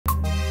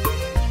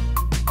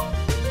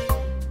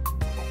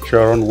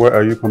Sharon, where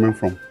are you coming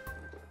from?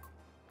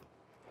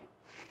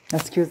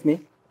 Excuse me?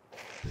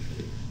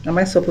 Am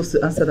I supposed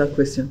to answer that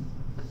question?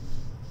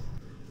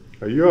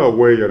 Are you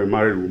aware you're a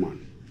married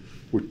woman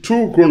with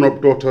 2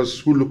 grown-up daughters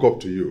who look up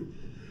to you,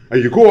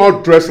 and you go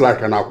out dressed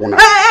like an akuna?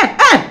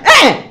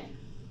 Hey!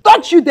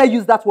 Don't you dare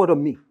use that word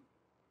on me.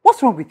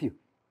 What's wrong with you?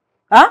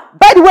 Huh?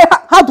 By the way,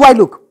 how do I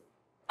look?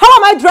 How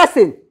am I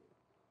dressing?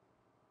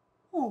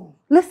 Oh,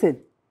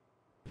 listen.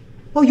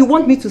 Oh, you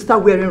want me to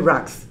start wearing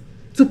rags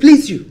to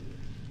please you?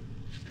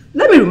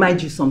 Let me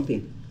remind you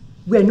something.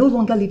 We are no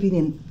longer living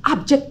in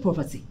abject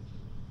poverty.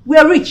 We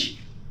are rich.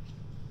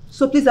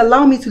 So please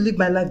allow me to live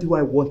my life the way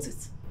I want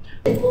it.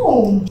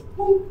 Oh,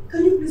 Mom,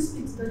 can you please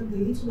speak to them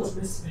with a little of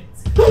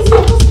respect? Please,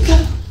 your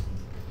hospital.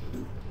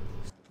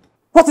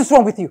 What is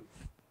wrong with you?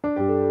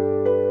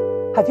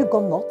 Have you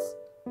gone nuts?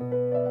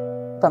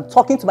 If I'm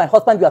talking to my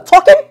husband, you are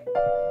talking?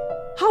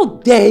 How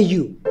dare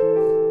you?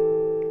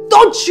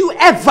 Don't you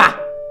ever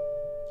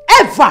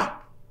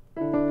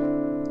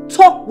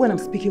talk when I'm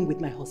speaking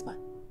with my husband.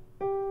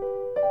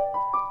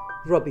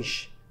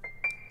 Rubbish.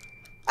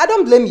 I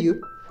don't blame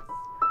you.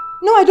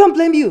 No, I don't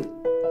blame you.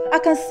 I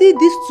can see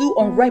these 2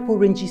 unripe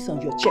oranges on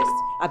your chest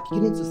are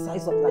beginning to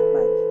size up like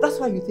mine. That's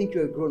why you think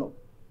you're a grown-up.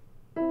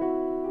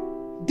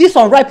 This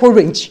unripe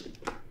orange.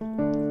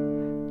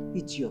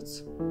 Idiot.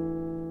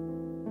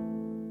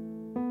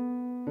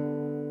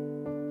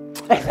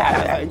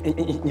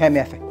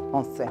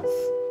 Nonsense.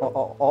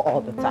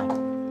 All the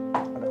time.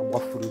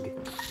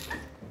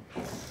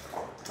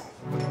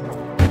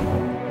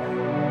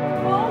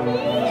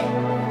 Mommy!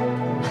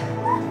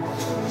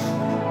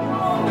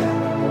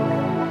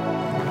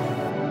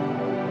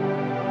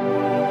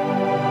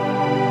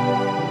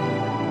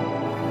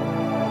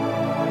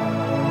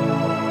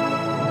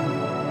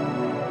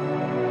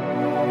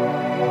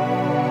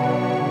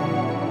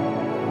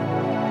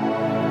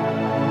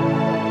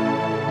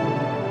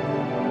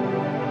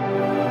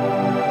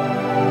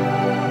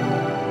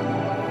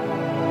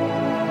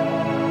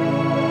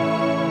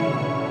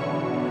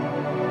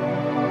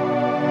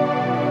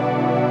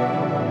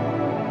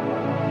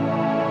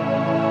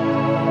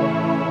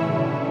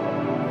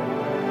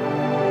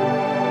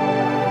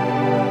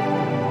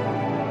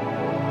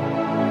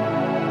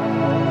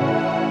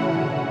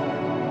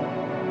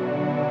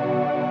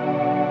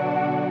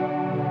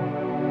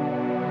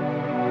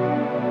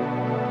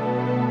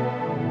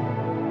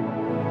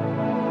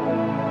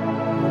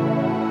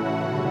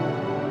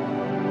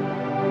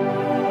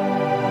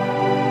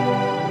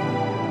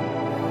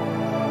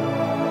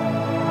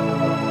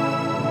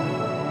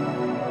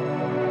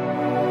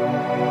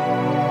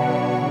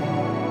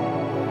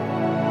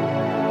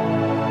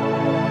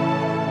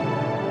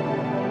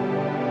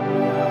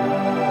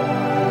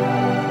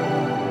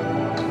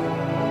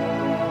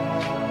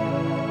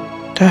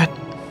 Dad,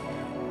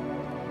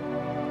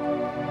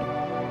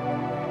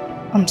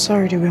 I'm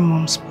sorry the way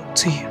Mom spoke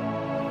to you.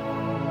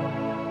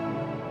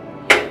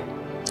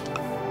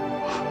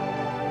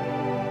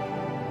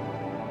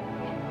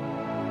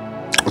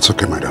 It's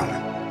okay, my darling.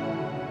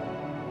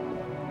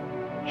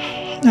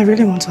 I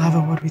really want to have a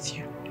word with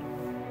you.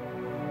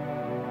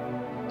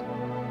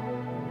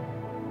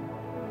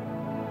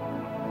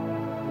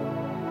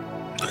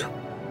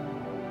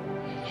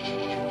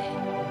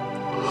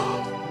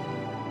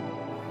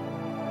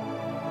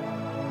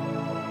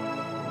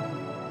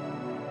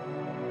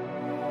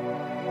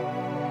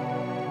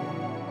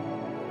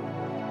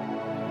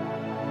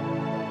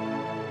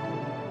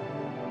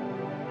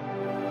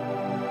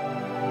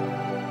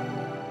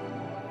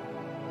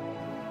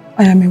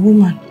 I am a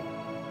woman,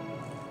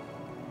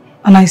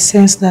 and I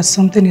sense that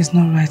something is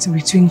not right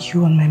between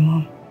you and my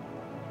mom.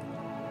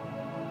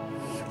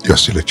 You're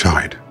still a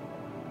child.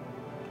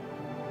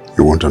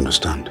 You won't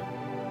understand.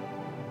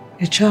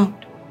 A child?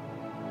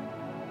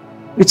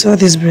 With all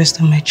this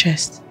breast on my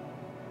chest?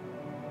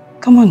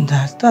 Come on,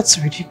 Dad, that's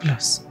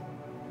ridiculous.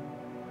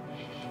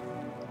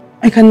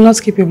 I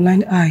cannot keep a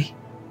blind eye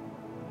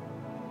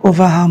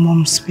over how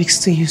Mom speaks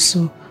to you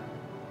so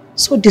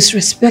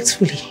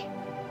disrespectfully,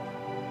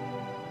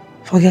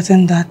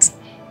 forgetting that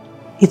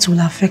it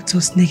will affect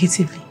us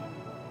negatively.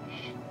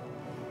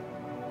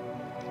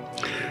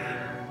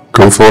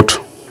 Comfort.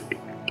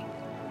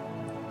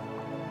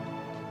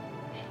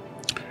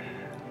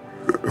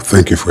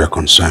 Thank you for your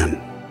concern,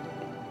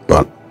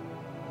 but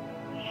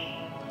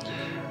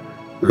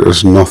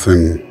there's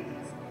nothing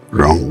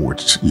wrong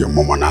with your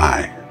mom and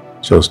I.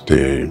 Just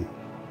a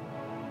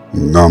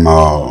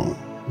normal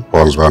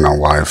husband and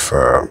wife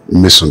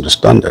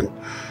misunderstanding.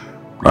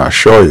 I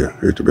assure you,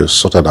 it will be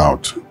sorted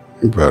out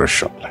very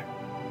shortly.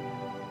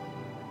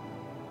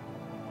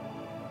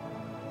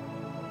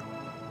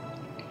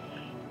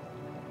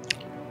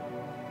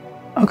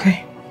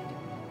 Okay,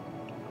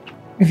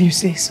 if you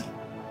say so.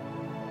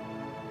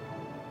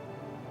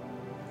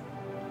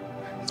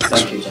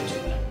 Thank you,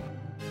 gentlemen.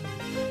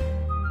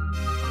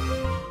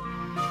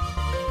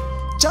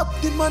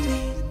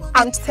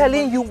 I'm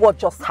telling you what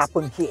just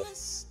happened here.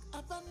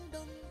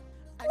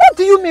 What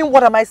do you mean,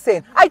 what am I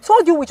saying? I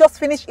told you we just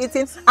finished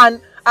eating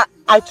and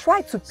I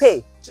tried to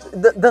pay.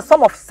 the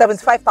sum of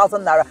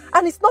 75,000 naira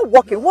and it's not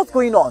working. What's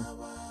going on?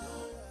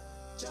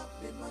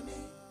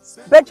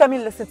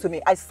 Benjamin, listen to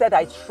me. I said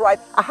I tried.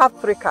 I have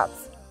 3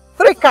 cards.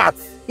 3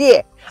 cards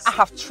here. I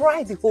have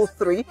tried the whole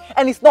 3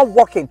 and it's not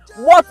working.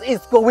 What is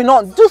going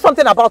on? Do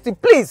something about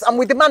it, please. I'm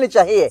with the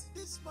manager here.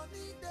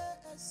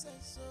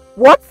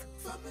 What?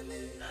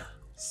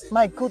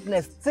 My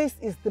goodness, this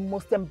is the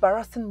most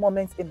embarrassing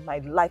moment in my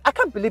life. I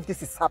can't believe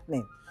this is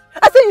happening.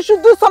 I said you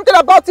should do something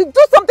about it.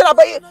 Do something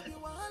about it.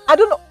 I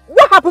don't know.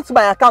 What happened to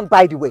my account,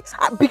 by the way?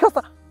 Because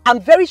I'm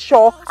very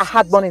sure I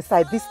had money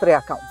inside these 3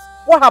 accounts.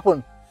 What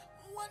happened?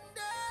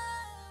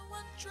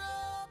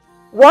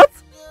 What?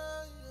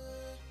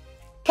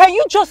 Can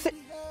you just...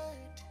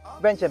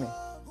 Benjamin.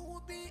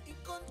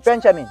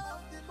 Benjamin.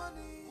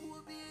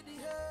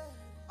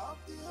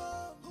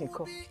 Hey,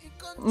 come.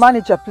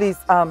 Manager, please.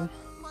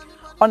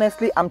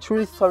 Honestly, I'm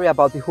truly sorry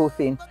about the whole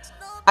thing.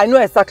 I know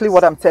exactly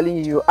what I'm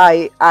telling you.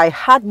 I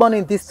had money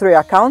in these 3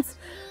 accounts.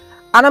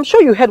 And I'm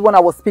sure you heard when I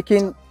was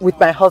speaking with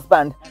my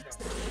husband.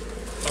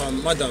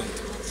 Madam,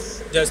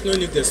 there's no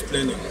need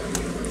explaining.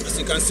 As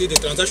you can see, the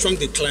transaction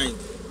declined.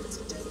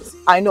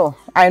 I know.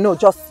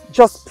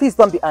 Just please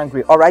don't be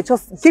angry, all right?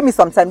 Just give me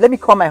some time. Let me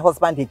call my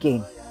husband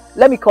again.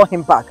 Let me call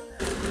him back.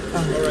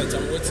 All right,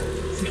 I'm waiting.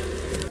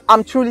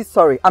 I'm truly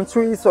sorry.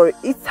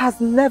 It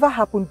has never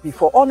happened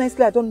before.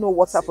 Honestly, I don't know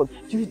what's happened.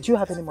 Do you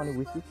have any money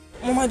with you?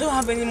 Mom, I don't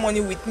have any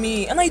money with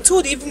me. And I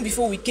told you even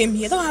before we came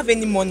here, I don't have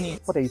any money.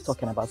 What are you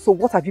talking about? So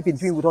what have you been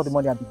doing with all the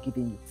money I've been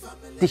giving you?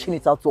 Dishing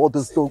it out to all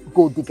those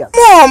gold diggers?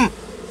 Mom!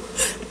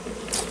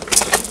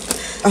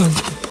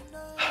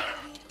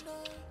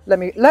 Let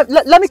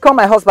me call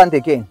my husband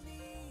again.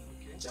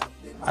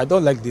 I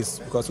don't like this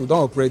because we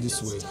don't operate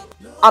this way.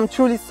 I'm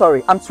truly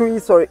sorry.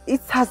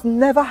 It has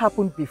never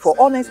happened before.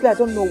 Honestly, I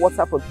don't know what's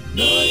happened.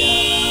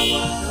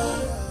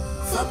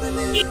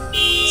 Family,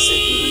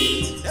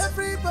 secret,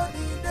 everybody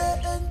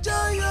they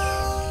enjoy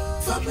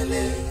your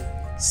family,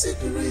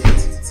 secret,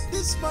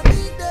 this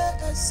money they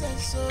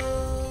essential,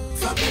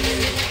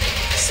 family,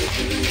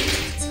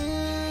 secret.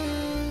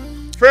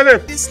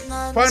 Philip,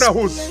 find out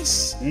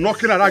who's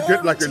knocking at that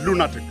gate like a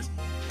lunatic.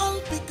 All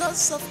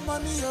because of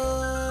money,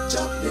 oh.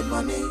 Chop the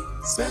money,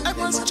 spend the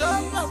money.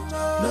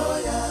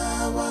 No,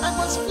 yeah, I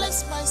must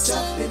bless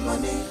myself. Chop the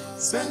money,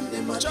 spend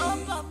the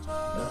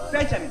money.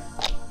 Benjamin,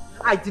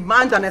 I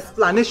demand an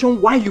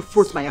explanation why you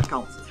froze my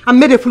account and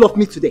made a fool of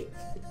me today.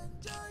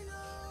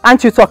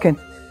 Aren't you talking?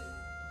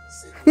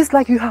 It's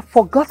like you have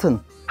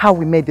forgotten how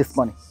we made this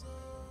money,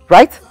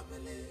 right?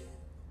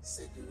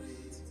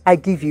 I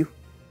give you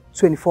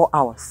 24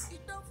 hours.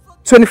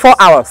 24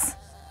 hours.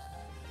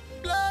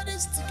 Blood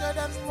is thicker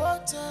than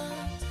water.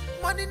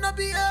 Money not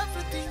be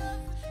everything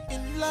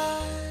in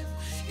life.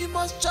 You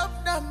must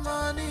chop that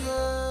money,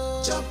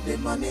 oh. Chop the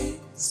money,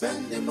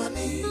 spend the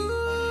money.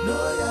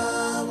 No,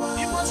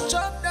 yeah, you must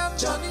chop that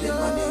chop money, the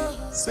money,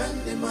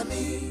 spend the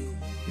money.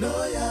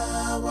 No,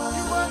 yeah,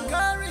 you want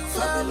carry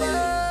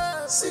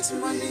family, 6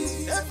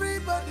 money.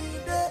 Everybody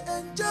they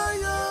enjoy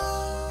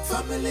your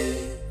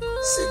family,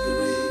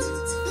 secret.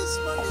 This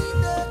money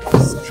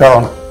they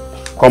Sharon,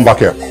 come back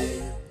here.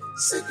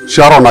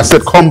 Sharon, I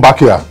said come back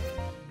here.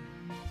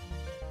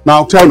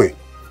 Now tell me,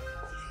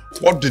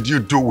 what did you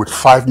do with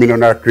 5 million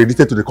naira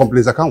credited to the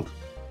company's account?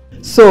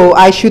 So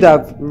I should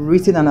have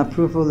written an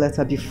approval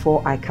letter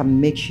before I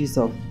can make use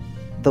of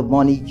the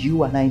money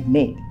you and I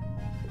made.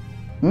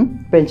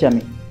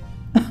 Benjamin,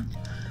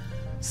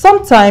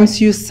 sometimes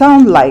you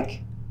sound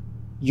like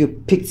you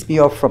picked me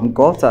up from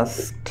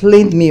gutters,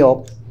 cleaned me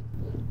up,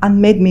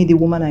 and made me the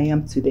woman I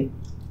am today.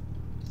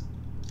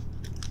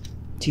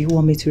 Do you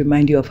want me to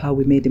remind you of how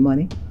we made the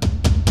money?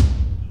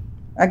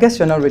 I guess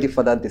you're not ready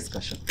for that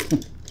discussion.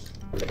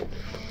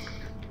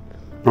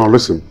 Now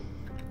listen,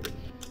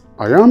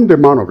 I am the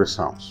man of this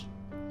house,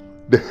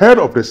 the head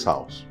of this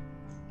house.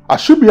 I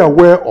should be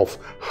aware of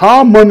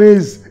how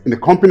monies in the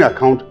company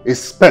account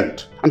is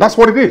spent, and that's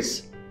what it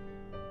is.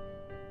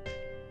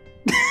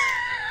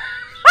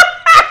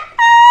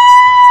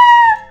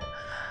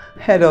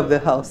 Head of the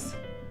house.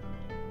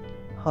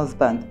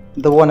 Husband,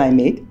 the one I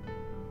made?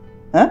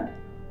 Huh?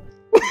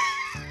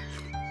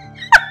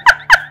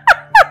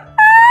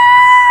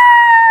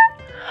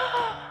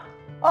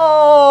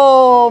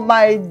 Oh,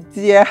 my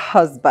dear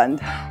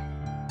husband.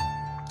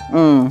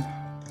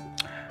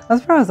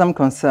 As far as I'm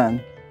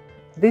concerned,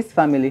 this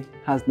family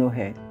has no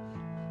head.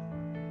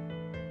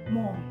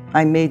 Mom.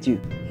 I made you.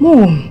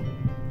 Mom.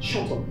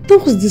 Shut up. That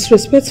was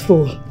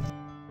disrespectful.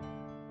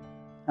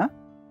 Huh?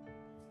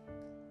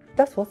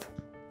 That's what?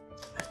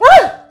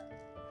 Ah!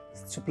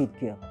 Stupid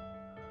girl.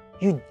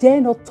 You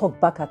dare not talk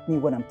back at me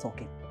when I'm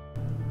talking.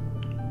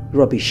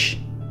 Rubbish.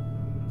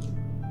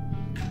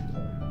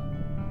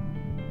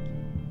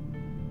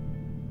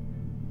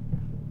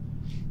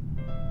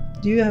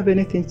 Do you have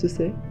anything to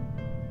say?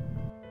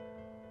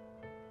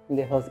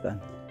 The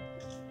husband.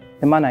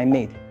 The man I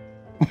made.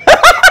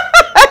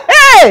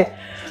 Hey!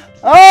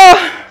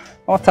 Oh,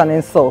 what an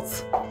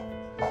insult.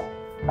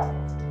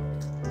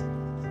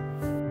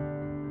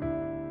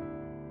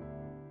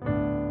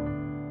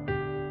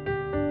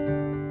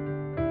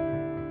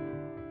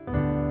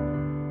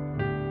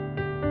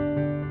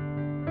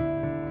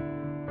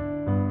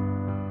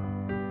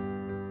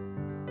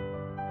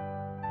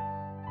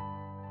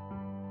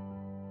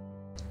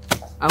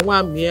 I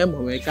want me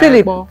mom.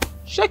 Philip.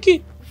 Shake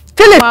it.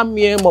 Philip. I want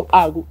me mom.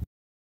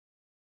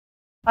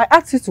 I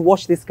asked you to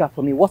wash this car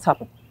for me. What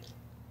happened?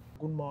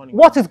 Good morning.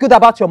 What is good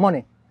about your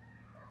money?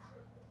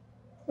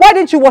 Why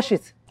didn't you wash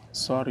it?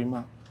 Sorry,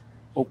 ma.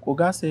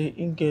 Oga say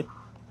in get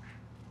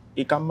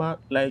Ikama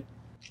like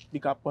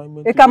big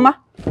appointment. Ikama?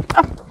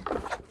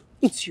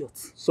 Idiot.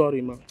 Sorry,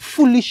 ma.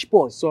 Foolish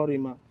boy. Sorry,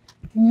 ma.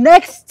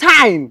 Next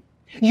time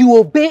you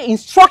obey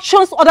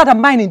instructions other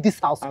than mine in this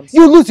house,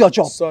 you lose your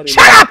job. Sorry.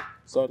 Shut up!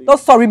 Sorry. Don't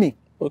sorry me.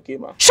 Okay,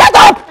 ma. Shut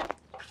up!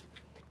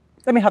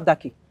 Let me have that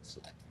key.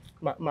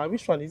 Ma,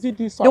 which one? Is it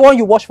this one? The one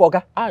you wash for,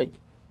 Oga? Aye.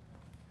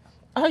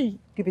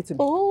 Give it to me.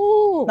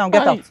 Oh. Now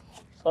get out.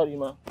 Sorry,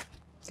 ma.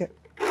 Get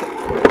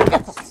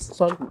out.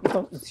 Sorry,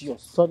 it's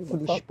yours. Sorry,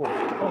 foolish boy.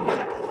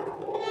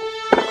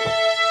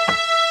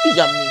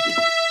 Yummy.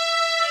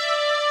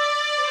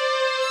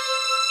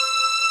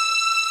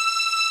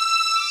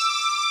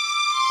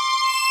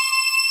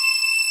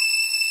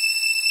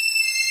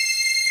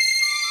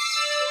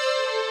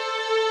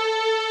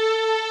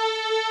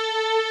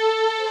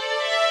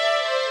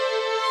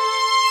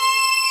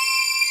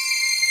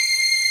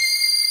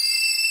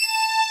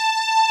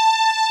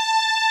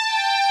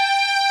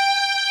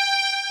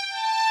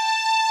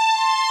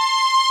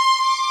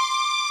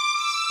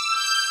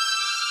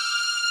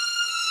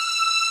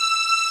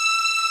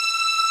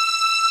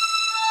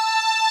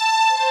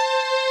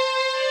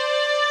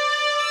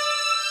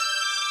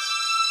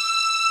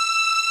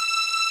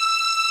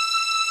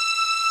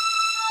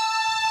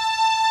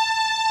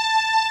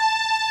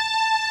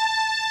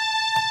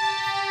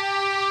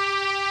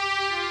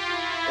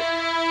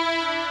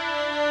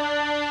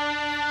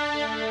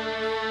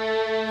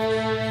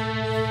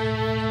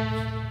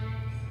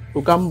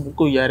 Ogam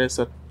buko yare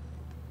sir.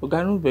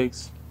 Oganu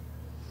vex.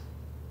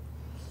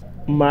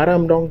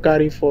 Madam don't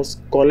carry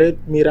first.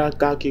 Collect Mira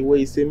kaki where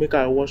he say make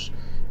I wash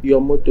your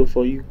motor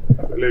for you.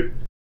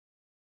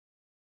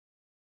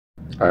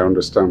 I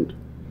understand.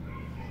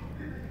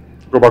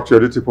 Go back to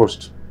your duty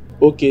post.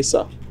 Okay,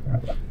 sir.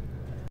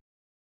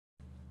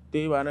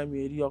 Te wana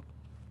meriok.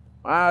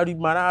 Ari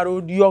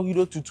manaro diok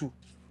hiro tutu.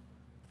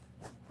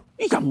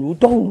 Ika mi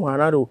uto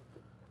manaro.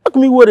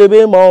 Akumi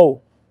worebe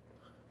mo.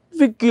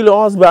 Fi kill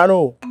husband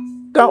o.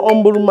 Ka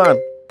humble man.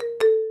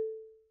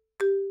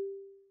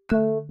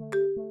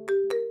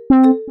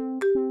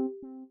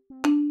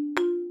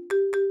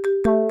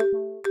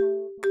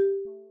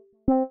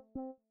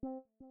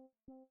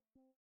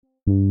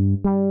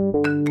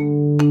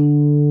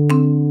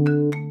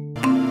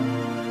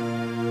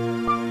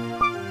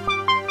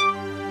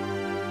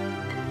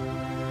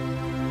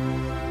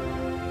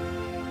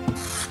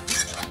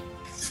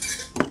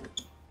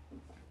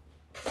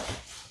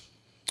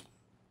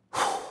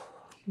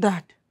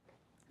 Dad,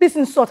 this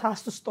insult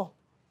has to stop.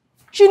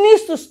 She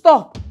needs to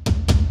stop.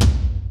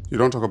 You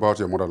don't talk about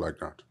your mother like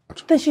that.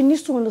 Then she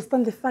needs to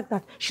understand the fact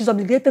that she's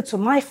obligated to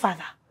my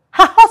father,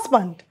 her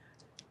husband.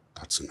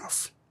 That's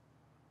enough.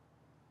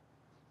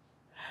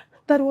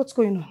 Dad, what's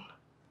going on?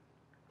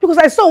 Because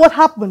I saw what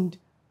happened.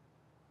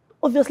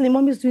 Obviously,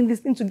 Mommy's doing this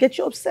thing to get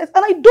you upset,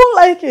 and I don't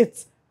like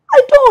it.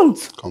 I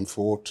don't.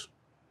 Comfort.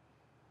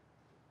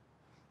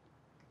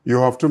 You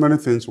have too many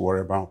things to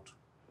worry about.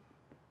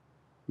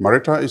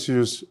 Marital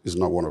issues is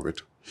not one of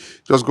it.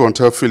 Just go and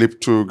tell Philip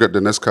to get the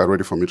next car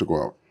ready for me to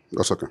go out.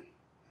 That's okay.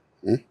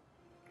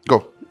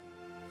 Go.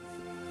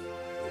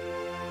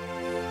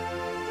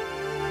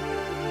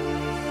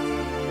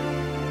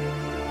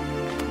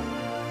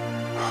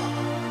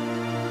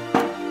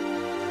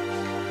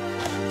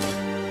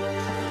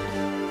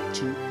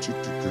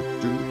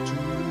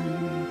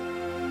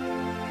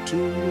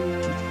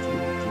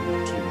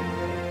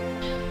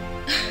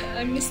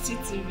 I missed you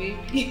too,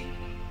 baby.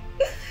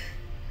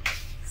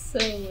 So,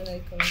 when are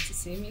you coming to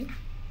see me?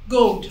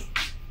 Gold.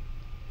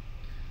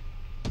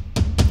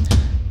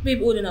 Babe,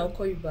 hold on, I'll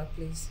call you back,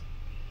 please.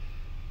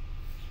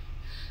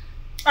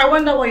 I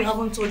wonder why you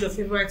haven't told your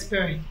favorite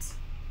parent,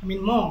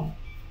 Mom,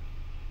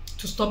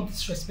 to stop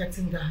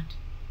disrespecting Dad.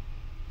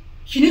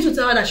 You need to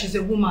tell her that she's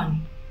a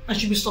woman and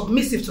should be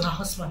submissive to her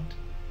husband.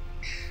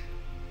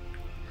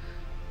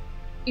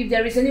 If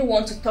there is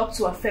anyone to talk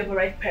to her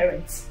favorite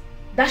parents,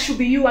 that should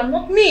be you and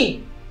not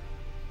me.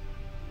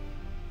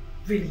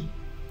 Really?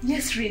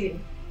 Yes, really.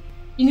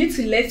 You need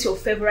to let your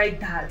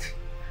favorite dad,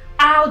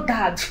 our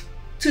dad,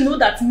 to know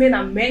that men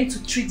are meant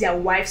to treat their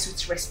wives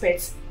with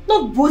respect,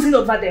 not boasting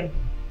over them.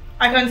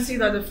 I can see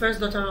that the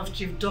first daughter of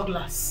Chief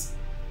Douglas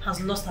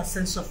has lost her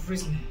sense of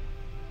reasoning.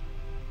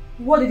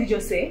 What did you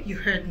just say? You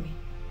heard me.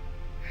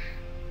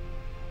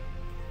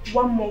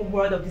 One more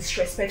word of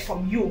disrespect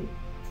from you,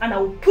 and I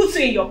will put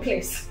you in your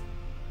place.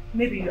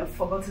 Maybe you have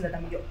forgotten that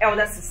I'm your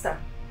elder sister.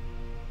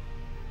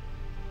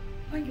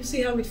 Why you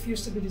see how it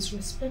feels to be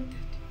disrespected?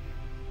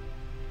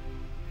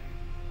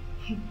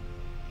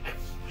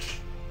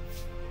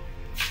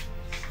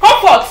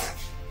 Comfort!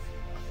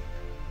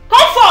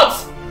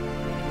 Comfort!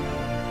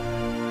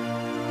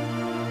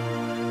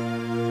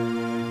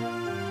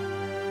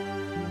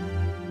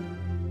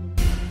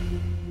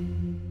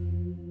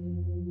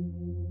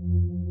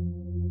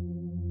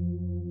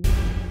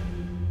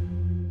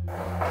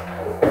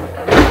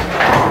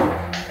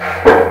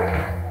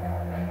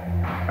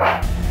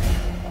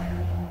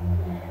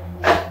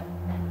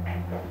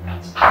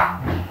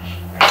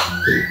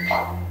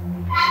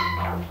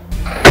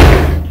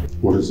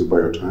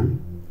 your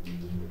time.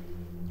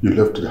 You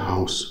left the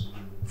house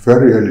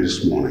very early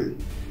this morning.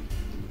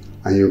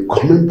 And you're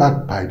coming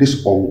back by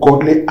this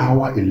ungodly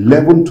hour,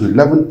 11 to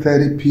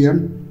 11:30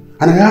 p.m.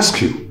 And I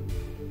ask you,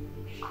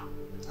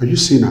 are you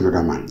seeing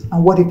another man?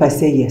 And what if I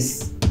say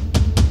yes?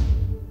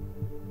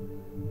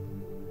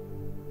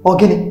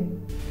 Ogini,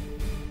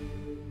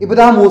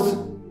 Ibudamosu,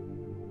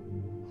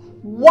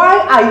 why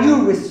are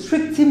you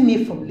restricting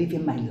me from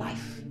living my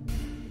life?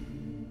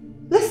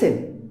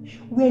 Listen,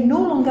 we're no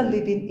longer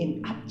living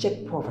in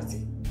abject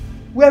poverty.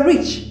 We're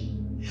rich.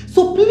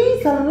 So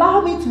please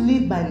allow me to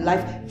live my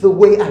life the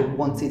way I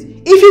want it.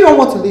 If you don't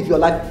want to live your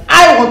life,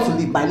 I want to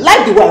live my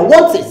life the way I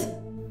want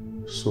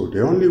it. So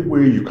the only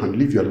way you can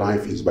live your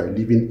life is by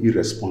living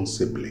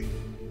irresponsibly.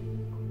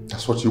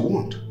 That's what you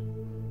want.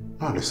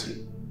 Now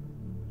listen,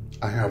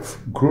 I have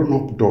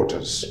grown-up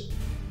daughters.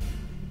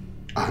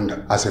 And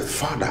as a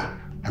father,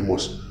 I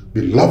must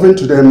be loving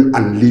to them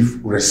and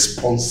live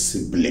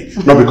responsibly.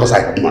 Not because I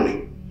have money.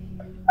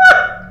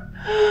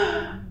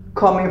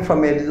 Coming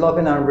from a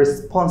loving and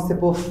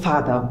responsible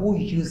father who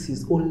used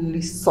his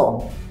only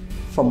son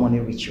for money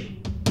ritual.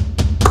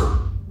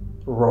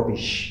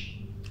 Rubbish.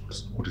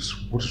 What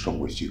is wrong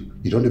with you?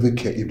 You don't even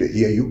care if they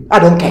hear you? I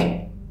don't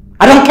care.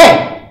 I don't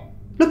care.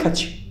 Look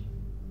at you.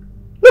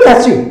 Look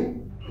at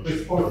you.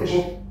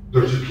 Responsible.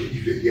 Don't you care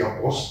if they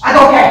hear us? I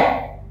don't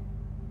care.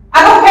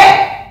 I don't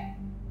care.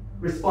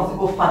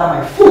 Responsible father,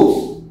 my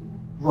fools.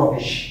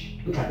 Rubbish.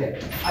 Look at them.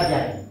 I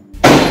get it.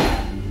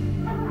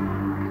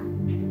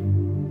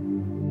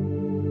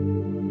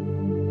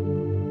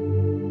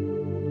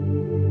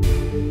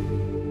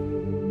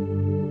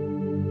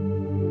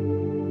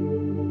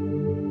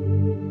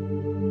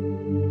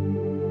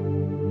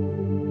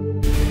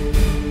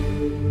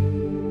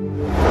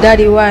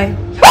 Daddy, why?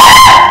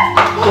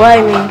 Why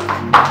me?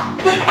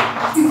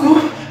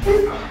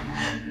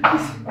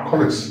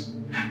 Collins.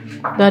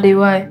 Daddy,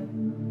 why?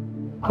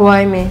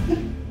 Why me?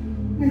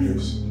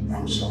 Please,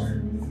 I'm sorry.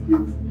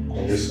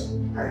 Collins,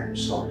 I am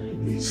sorry.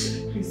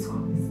 Please. Please,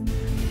 Collins.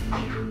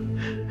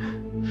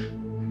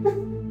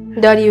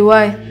 Daddy,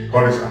 why?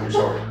 Collins, I'm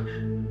sorry.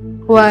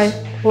 Why?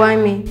 Why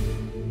me?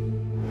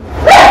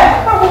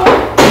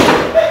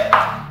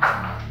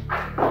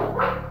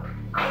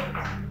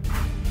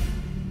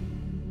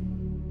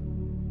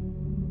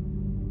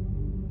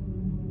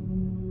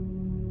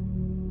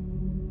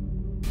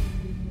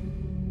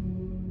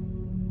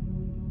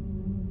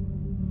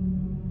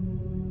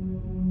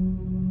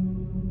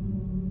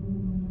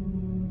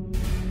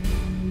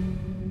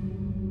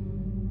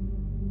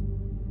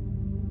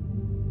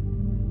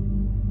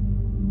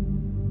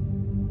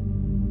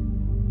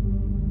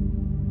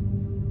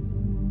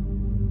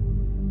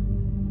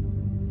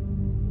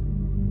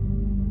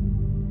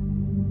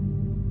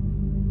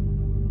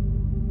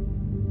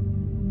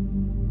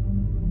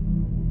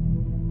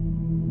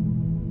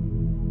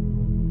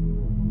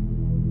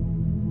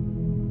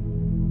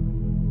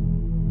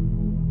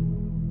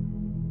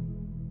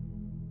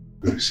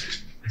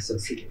 I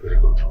succeeded. Very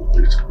good.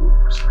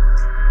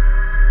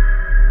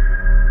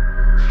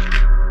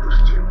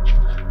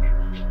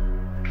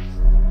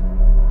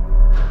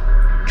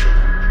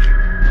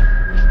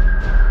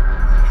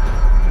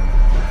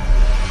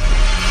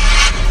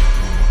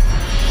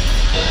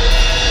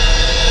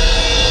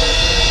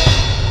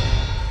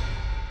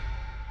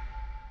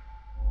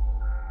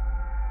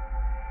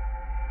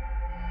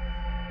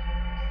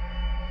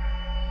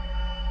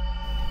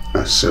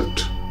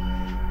 Accept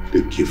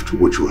the gift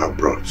which you have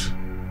brought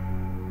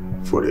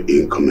for the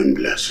incoming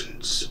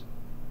blessings.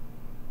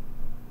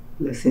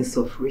 Blessings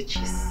of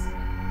riches,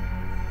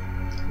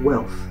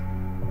 wealth,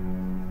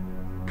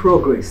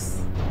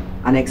 progress,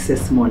 and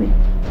excess money.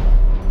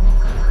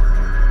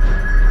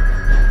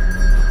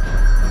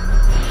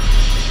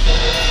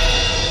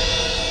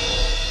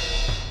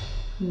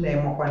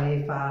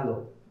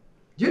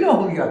 Do you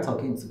know who you are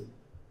talking to?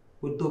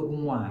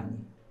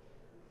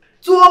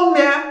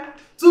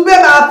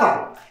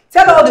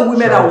 Tell all the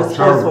women I was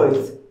forced for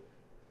it.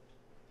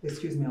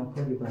 Excuse me, I'll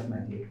call you back, my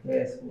dear.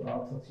 Yes,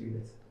 I'll talk to you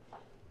later.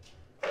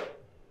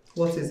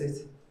 What is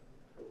it?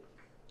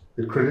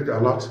 The credit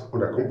alert on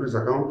the company's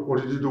account,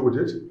 what did you do with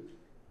it?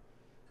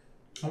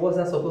 And what's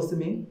that supposed to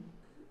mean?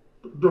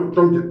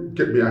 Don't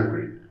get me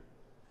angry.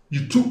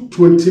 You took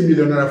 20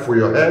 million naira for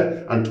your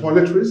hair and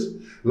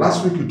toiletries.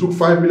 Last week you took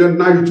 5 million,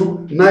 now you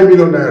took 9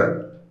 million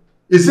naira.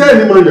 Is there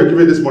any man you're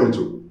giving this money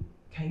to?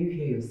 Can you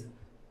hear yourself?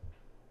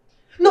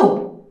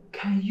 No,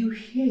 can you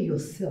hear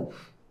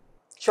yourself?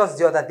 Just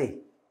the other day,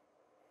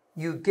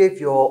 you gave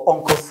your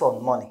uncle's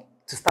son money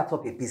to start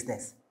up a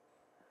business.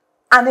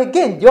 And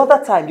again, the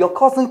other time, your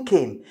cousin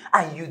came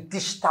and you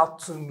dished out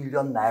 2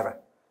 million naira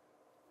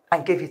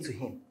and gave it to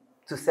him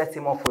to set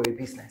him up for a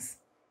business.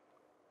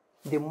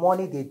 The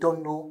money they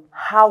don't know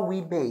how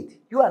we made.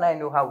 You and I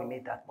know how we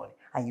made that money.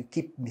 And you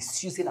keep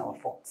misusing our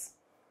funds,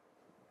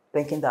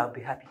 thinking that I'll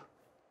be happy.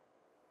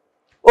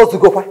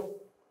 Ozugo, why?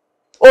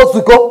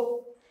 Ozugo!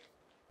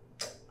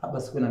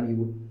 Must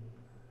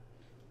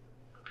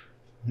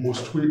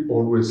we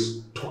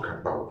always talk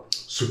about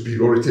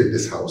superiority in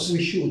this house?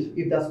 We should,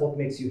 if that's what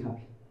makes you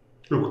happy.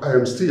 Look, I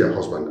am still your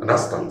husband, and that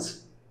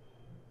stands.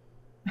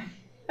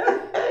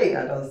 Hey,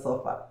 I don't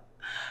suffer.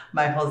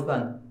 My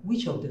husband,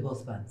 which of the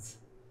husbands?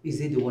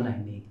 Is it the one I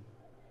made?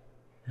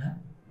 Huh?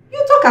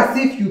 You talk as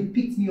if you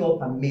picked me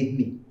up and made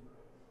me.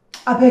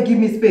 I beg, give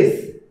me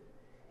space.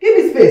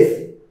 Give me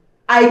space.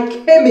 I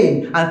came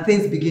in and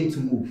things begin to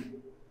move.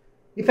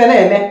 If I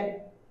know,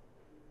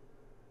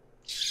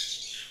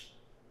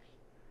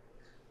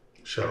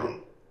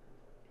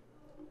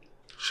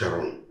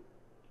 Sharon,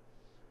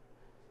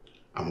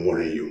 I'm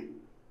warning you.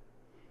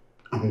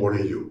 I'm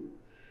warning you.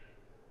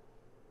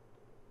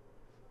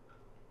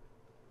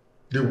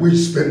 The way you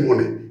spend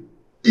money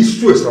is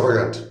too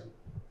extravagant.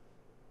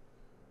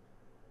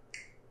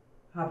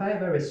 Have I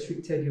ever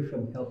restricted you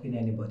from helping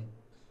anybody?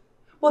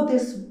 But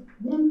there's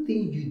one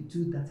thing you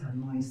do that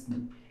annoys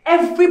me.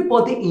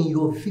 Everybody in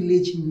your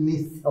village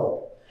needs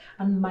help.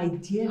 And my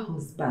dear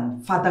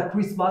husband, Father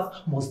Christmas,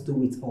 must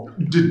do it all.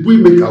 Did we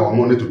make our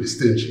money to be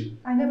stingy?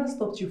 I never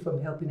stopped you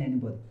from helping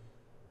anybody.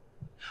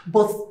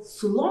 But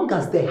so long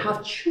as they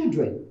have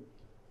children,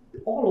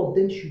 all of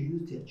them should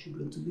use their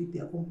children to make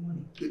their own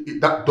money.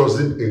 That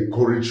doesn't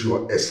encourage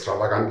your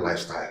extravagant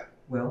lifestyle.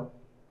 Well,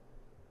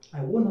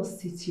 I will not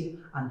sit here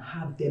and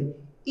have them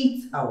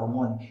eat our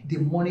money. The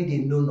money they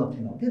know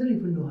nothing of. They don't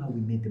even know how we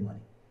made the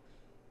money.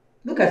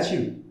 Look at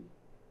you.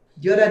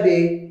 The other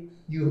day,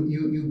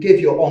 you gave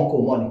your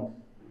uncle money.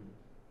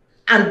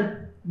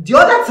 And the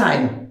other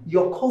time,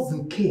 your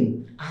cousin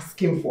came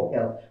asking for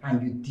help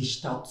and you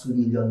dished out 2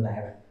 million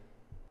naira.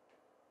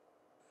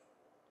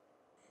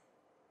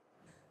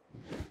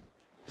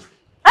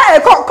 Hey,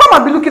 come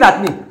and be looking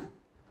at me.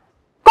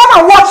 Come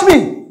and watch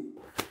me.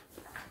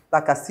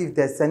 Like as if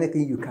there's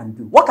anything you can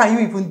do. What can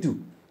you even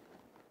do?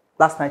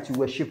 Last night you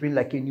were shivering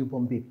like a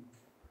newborn baby.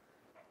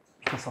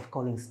 Because of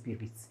calling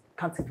spirits.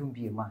 Can't even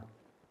be a man.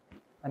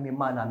 I'm a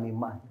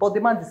man. But the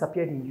man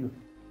disappeared in you.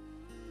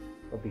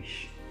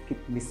 Rubbish.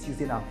 Keep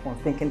misusing our phone,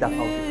 thinking that I'll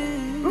do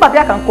that. Maybe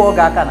I can call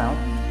Gaka now.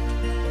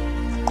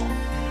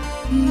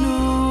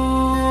 No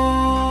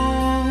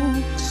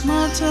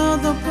matter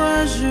the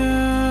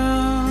pressure,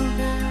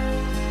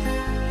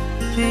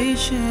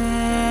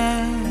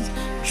 patience,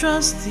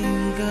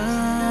 trusting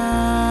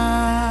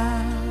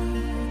God.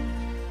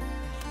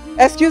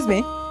 Excuse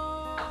me.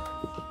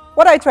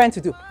 What are you trying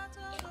to do?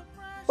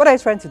 What are you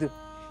trying to do?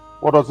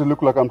 What does it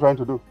look like I'm trying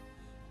to do?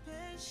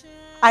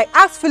 I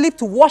asked Philip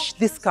to wash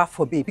this car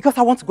for me because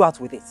I want to go out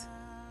with it.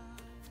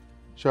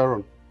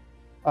 Sharon,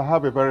 I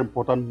have a very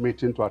important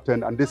meeting to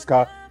attend and this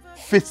car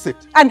fits it.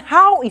 And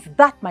how is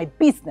that my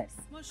business?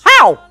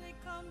 How?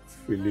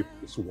 Philip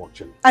is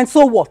watching. And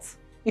so what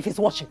if he's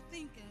watching?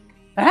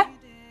 Eh?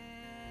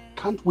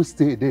 Can't we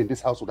stay a day in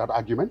this house without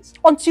arguments?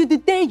 Until the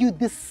day you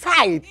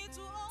decide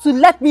to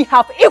let me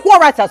have equal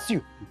rights as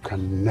you. You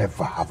can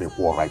never have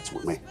equal rights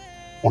with me.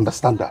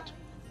 Understand that.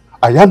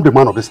 I am the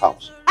man of this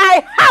house.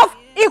 I have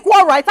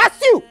equal rights as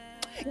you.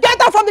 Get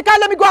down from the car,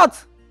 let me go out.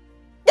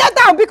 Get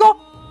down, Biko.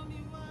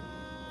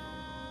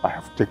 I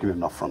have taken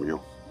enough from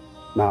you.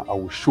 Now I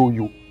will show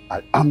you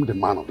I am the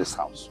man of this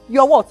house.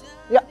 You're what?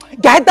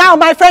 Get down,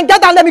 my friend.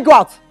 Get down, let me go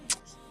out.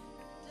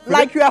 Philip?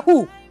 Like you are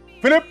who?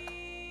 Philip!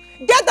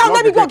 Get down,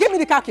 let me go. Give me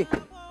the car key.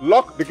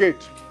 Lock the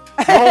gate.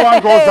 No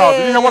one goes out.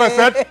 Did you hear what I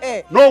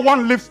said? No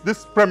one leaves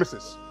this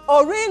premises.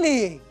 Oh,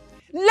 really?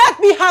 Let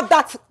me have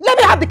that. Let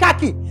me have the car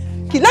key.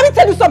 Let me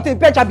tell you something,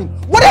 Benjamin.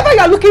 Whatever you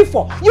are looking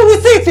for, you will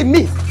see it in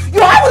me.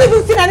 You haven't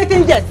even seen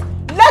anything yet.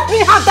 Let me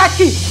have that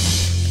key.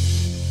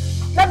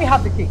 Let me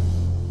have the key.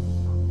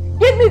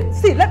 Give me,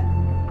 see, let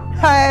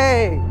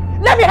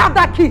me have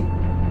that key.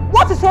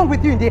 What is wrong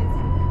with you in there?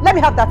 Let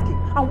me have that key.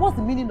 And what's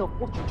the meaning of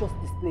what you just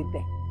displayed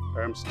there?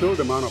 I am still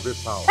the man of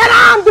this house. And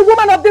I am the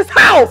woman of this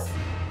house.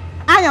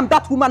 I am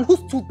that woman who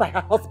stood by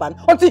her husband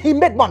until he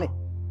made money.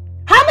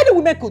 How many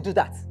women could do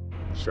that?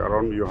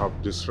 Sharon, you have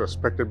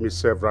disrespected me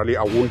severally.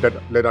 I won't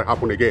let that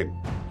happen again.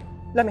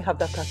 Let me have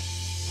that card.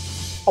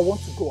 I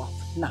want to go out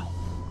now.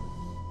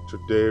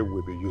 Today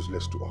will be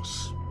useless to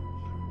us.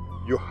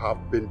 You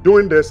have been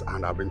doing this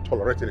and I've been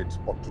tolerating it,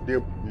 but today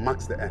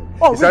marks the end.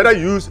 Oh, it's either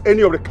use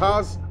any of the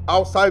cars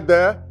outside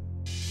there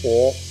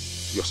or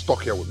you're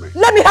stuck here with me.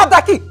 Let me have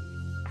that key.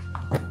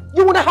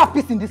 You wouldn't have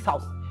peace in this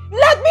house.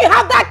 Let me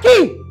have that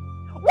key.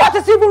 What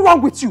is even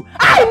wrong with you?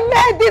 I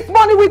made this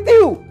money with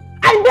you.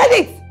 I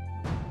made it.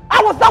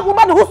 I was that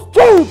woman who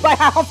stood by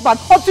her husband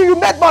until you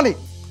made money.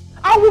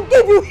 I will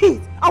give you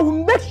heat. I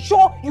will make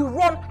sure you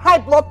run high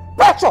blood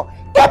pressure.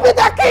 Give me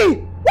that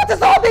key. What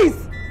is all this?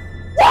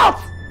 What?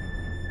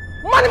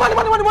 Money.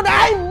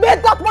 I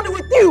made that money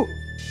with you.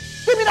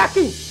 Give me that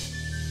key.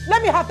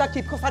 Let me have that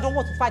key because I don't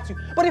want to fight you.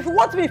 But if you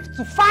want me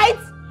to fight,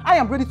 I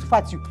am ready to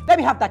fight you. Let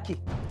me have that key.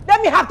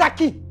 Let me have that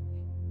key.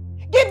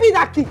 Give me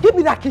that key. Give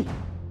me that key.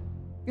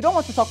 You don't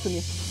want to talk to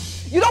me.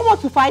 You don't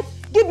want to fight.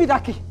 Give me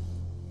that key.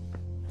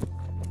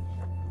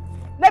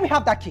 Let me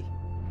have that key.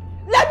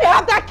 Let me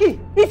have that key.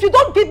 If you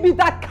don't give me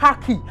that car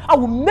key, I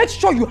will make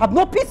sure you have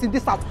no peace in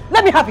this house.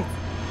 Let me have it.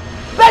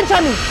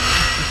 Benjamin!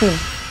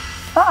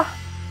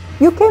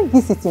 You came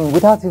visiting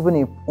without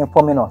even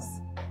informing us.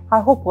 I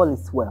hope all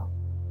is well.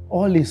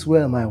 All is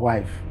well, my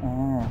wife.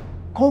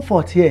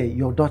 Comfort here,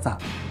 your daughter,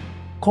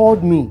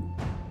 called me.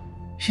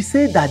 She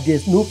said that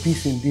there's no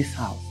peace in this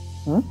house.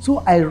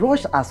 So I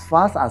rushed as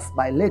fast as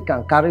my leg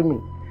can carry me.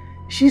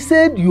 She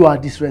said you are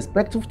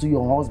disrespectful to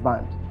your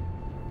husband.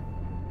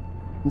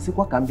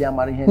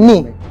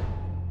 Me?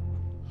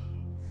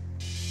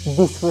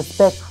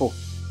 Disrespectful?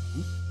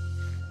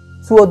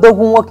 To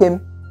Odogunwokem,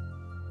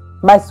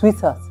 my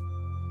sweetheart.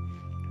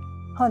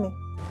 Honey,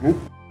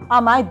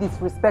 am I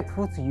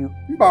disrespectful to you?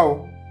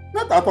 No,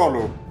 not at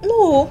all.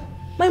 No,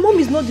 my mom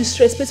is not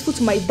disrespectful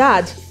to my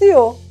dad. See,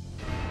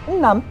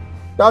 Nam.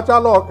 Chacha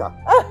loka.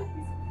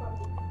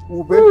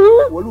 Who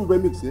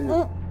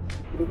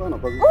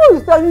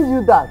is telling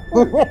you that?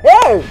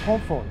 Hey!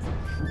 Comfort.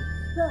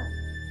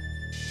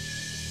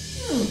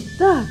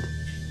 Dad,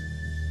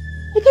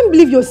 I can't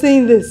believe you're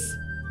saying this.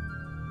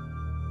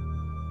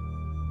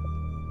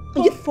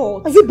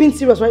 Comfort. Are you being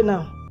serious right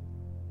now?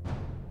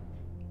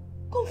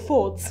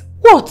 Comfort.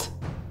 What?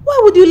 Why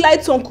would you lie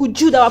to Uncle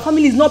Jude that our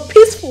family is not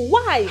peaceful?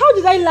 Why? How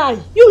did I lie?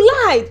 You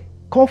lied.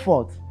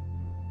 Comfort.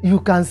 You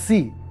can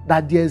see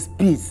that there's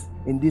peace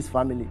in this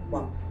family.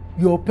 Wow.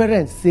 Your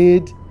parents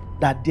said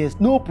that there's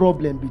no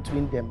problem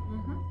between them.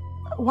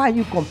 Why are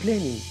you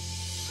complaining?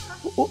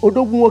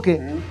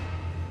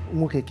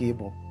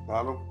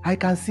 I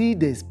can see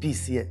there's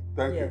peace here.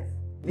 Thank you.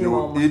 You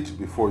will eat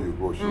before you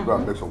go. She'll go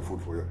and make some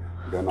food for you.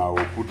 Then I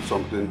will put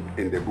something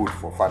in the boot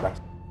for father.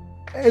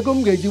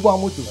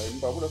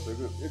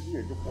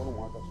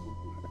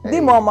 Di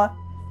mama.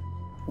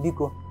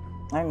 Biko.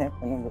 I never.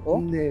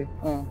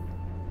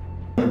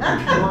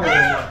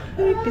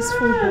 Very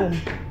peaceful home.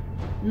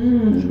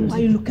 Why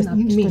are you looking at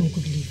me?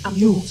 I'm not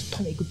going to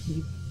turn a good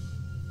leaf.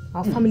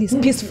 Our family is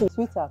peaceful.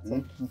 Sweetheart.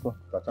 Di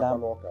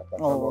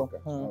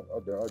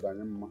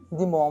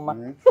mama.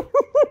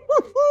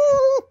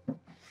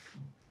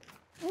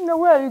 No,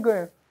 where are you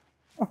going?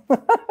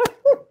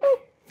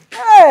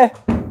 Hey,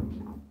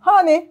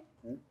 honey.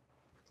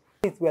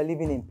 We are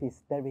living in peace.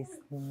 There is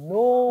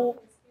no.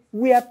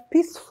 We are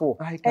peaceful,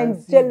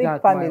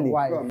 angelic family.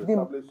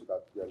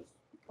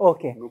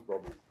 Okay. No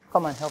problem.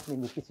 Come and help me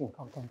in the kitchen.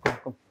 Come.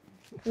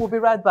 We'll be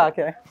right back,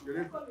 eh?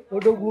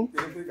 Don't worry.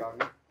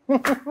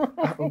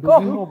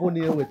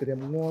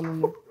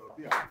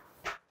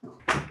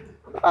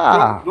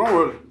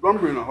 Don't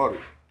be in a hurry.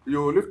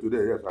 You will live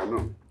today, yes, I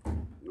know.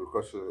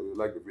 Because you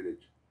like the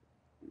village.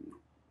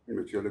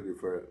 You're looking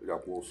for your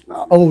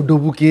school. Oh, the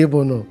bouquet,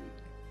 no.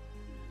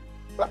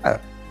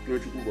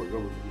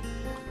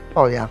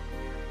 Oh, yeah.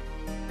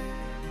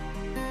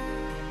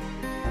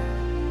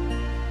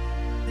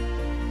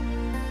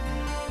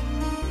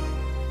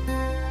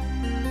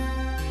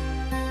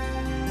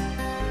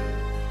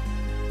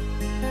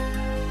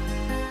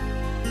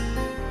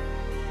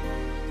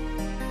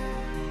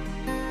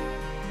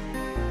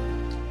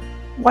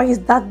 Why is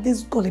that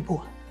this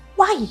gullible?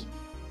 Why?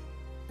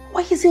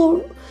 Why is he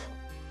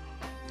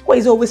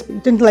always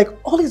pretending like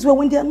all is well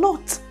when they are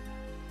not?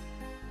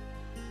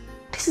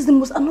 This is the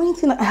most annoying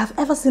thing I have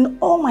ever seen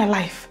all my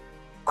life.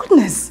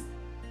 Goodness.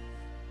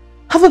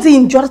 Haven't he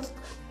endured?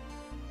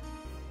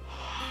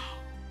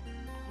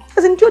 He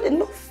has endured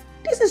enough.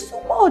 This is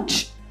so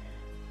much.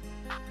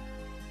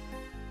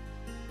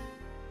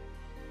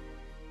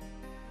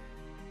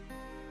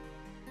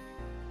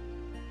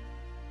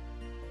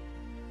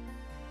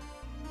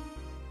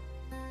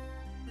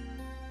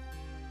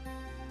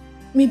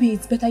 Maybe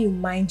it's better you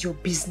mind your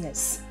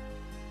business.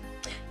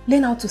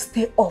 Learn how to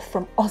stay off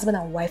from husband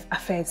and wife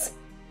affairs.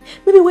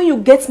 Maybe when you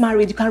get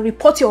married, you can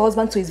report your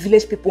husband to his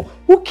village people.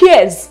 Who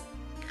cares?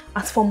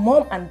 As for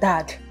mom and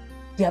dad,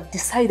 they have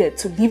decided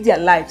to live their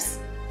lives.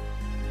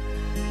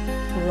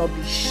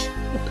 Rubbish.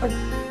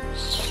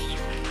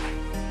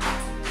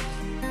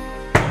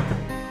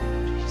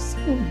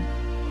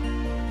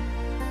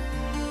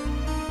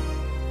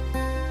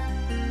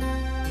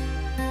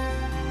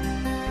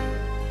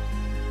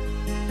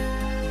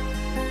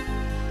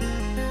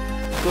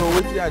 So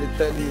what I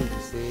tell you to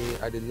say,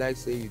 I did like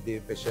say you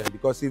did patient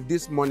because if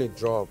this money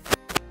drop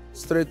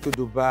straight to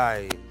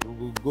Dubai, we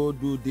will go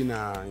do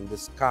dinner in the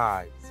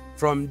sky.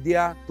 From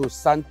there to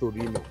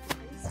Santorini.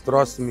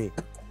 Trust me.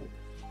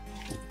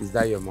 Is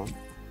that your mom?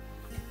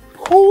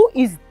 Who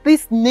is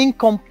this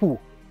nincompoop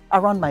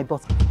around my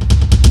daughter?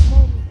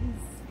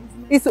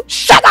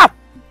 Shut up!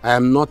 I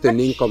am not a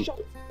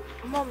nincompoop.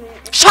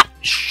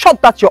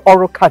 Shut that your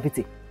oral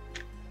cavity.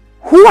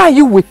 Who are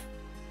you with?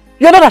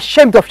 You're not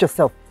ashamed of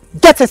yourself.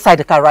 Get inside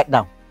the car right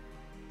now.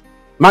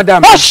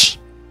 Madam. Hush!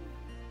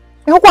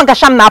 Who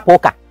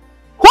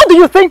do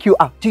you think you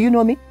are? Do you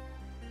know me?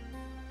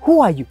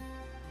 Who are you?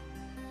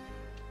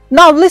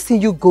 Now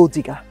listen, you gold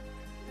digger.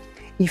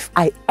 If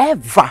I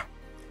ever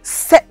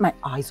set my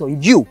eyes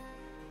on you,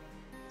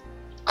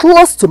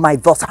 close to my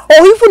daughter,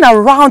 or even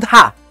around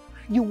her,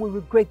 you will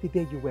regret the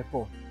day you were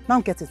born. Now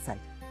get inside.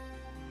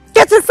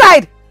 Get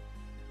inside!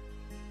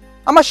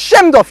 I'm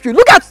ashamed of you.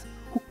 Look at,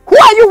 who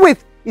are you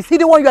with? Is he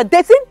the one you are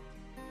dating?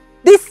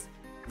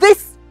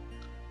 This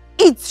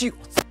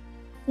idiot,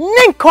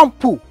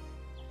 nincompoop,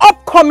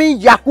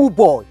 upcoming Yahoo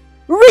boy,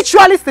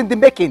 Ritualist in the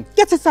making.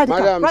 Get inside the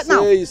car Madam, right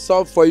now. say it's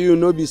soft for you,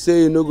 no be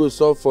say you no go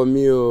soft for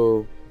me.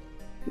 Oh.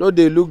 No,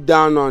 they look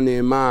down on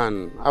a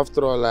man.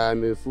 After all, I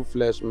am a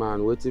full-fledged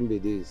man. Waiting be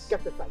this.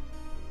 Get inside.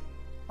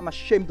 I'm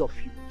ashamed of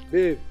you.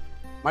 Babe,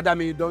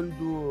 madam, you don't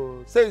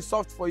do. Say it's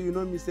soft for you,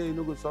 no me say you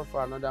no go soft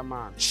for another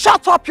man.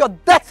 Shut up your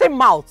dirty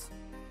mouth.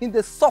 In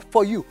the soft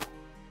for you.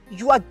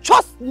 You are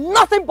just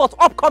nothing but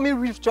upcoming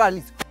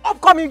ritualist.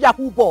 Upcoming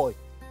Yahoo boy.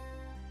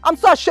 I'm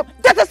so ashamed.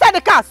 Get inside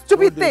the car,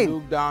 stupid thing. They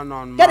look down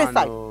on Get man.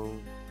 inside. Oh.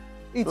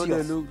 Idiot. No,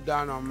 they look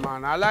down on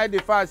man. I like the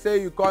fact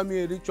say you call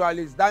me a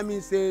ritualist. That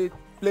means say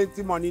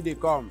plenty money they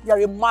come.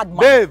 You're a madman.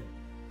 Babe.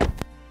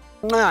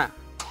 Nah.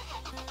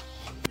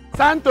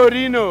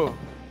 Santorino.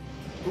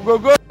 We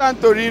go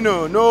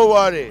Santorino, no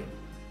worry.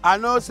 I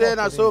know say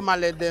na so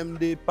let them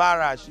the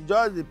para. She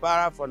just the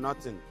para for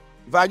nothing.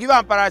 If I give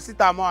her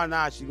paracetamol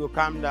now, she go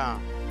calm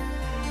down.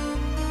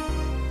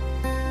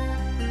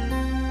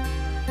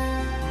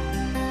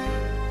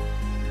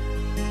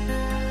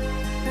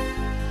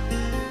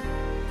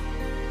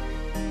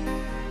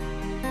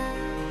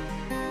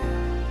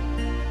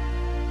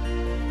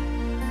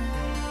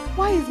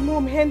 Why is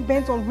Mom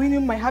hand-bent on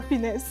ruining my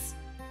happiness?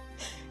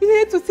 You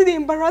needed to see the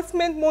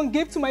embarrassment Mom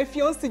gave to my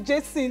fiancé,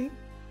 Jason.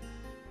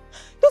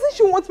 Doesn't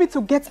she want me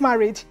to get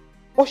married?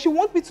 Or she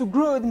wants me to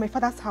grow old in my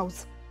father's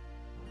house?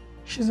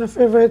 She's a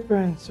favorite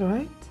parent,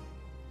 right?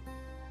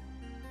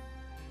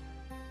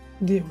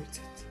 Deal with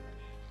it.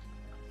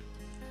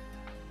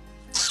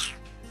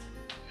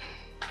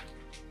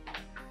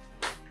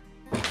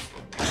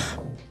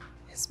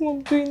 Is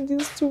Mom doing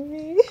this to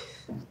me?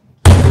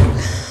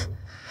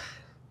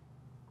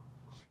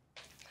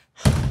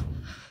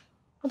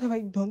 What have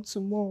I done to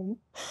Mom?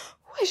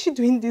 Why is she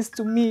doing this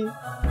to me?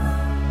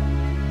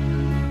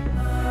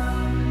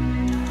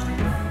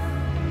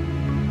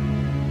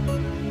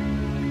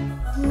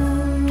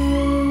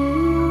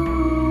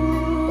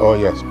 Oh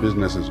yes,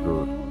 business is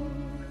good.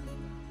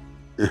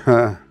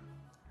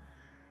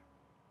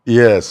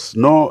 Yes,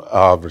 no,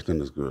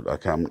 everything is good. I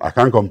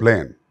can't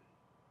complain.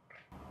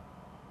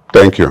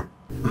 Thank you.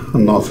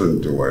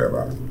 Nothing to worry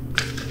about.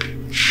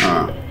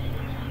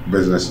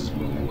 Business is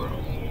moving well.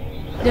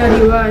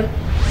 Daddy, why?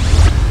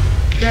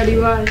 Daddy,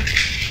 why?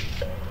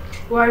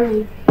 Why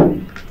me?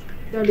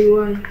 Daddy,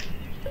 why?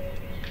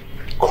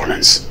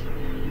 Collins,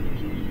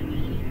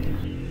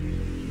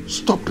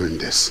 stop doing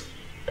this.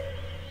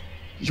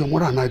 Your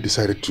mother and I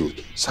decided to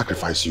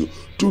sacrifice you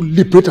to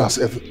liberate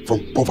ourselves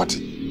from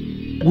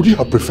poverty. Would you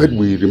have preferred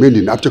we remained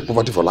in abject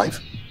poverty for life?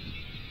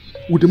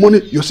 With the money,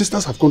 your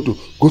sisters have gone to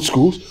good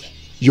schools.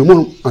 Your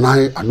mom and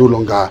I are no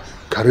longer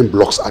carrying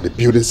blocks at the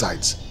building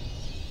sites.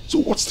 So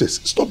what's this?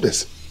 Stop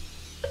this.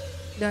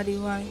 Daddy,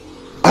 why?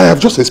 I have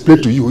just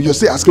explained to you. You're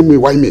still asking me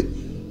why me.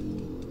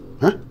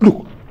 Huh?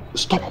 Look,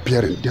 stop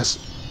appearing. There's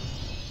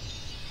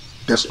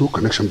no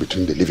connection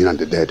between the living and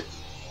the dead.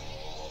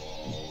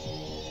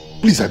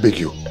 Please, I beg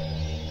you.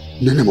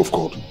 In the name of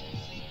God.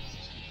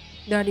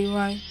 Daddy,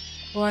 why?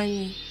 Why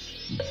me?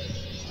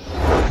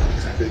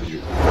 Please, I beg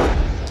you.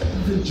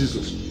 Even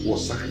Jesus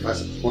was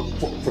sacrificed for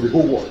the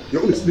whole world.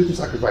 Your only little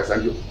sacrifice,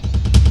 and you.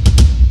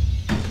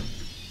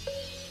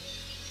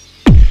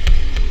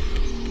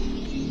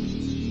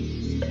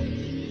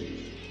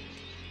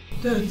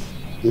 Dad.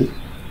 Hmm?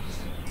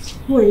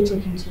 Who are you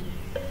talking to?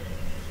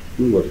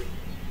 Nobody.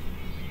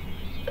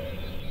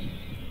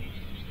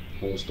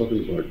 I was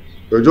talking about...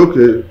 It's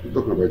okay. I'm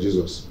talking about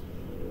Jesus.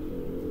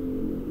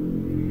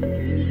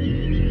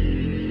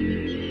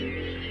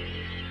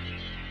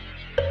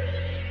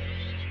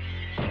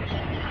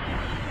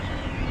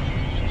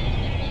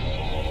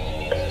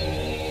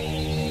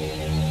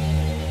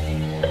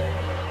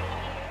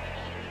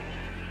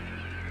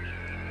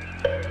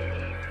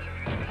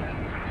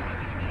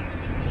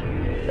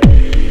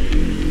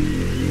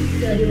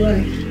 Daddy, why?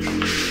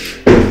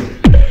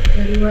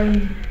 Daddy, why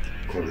me?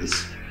 Collins,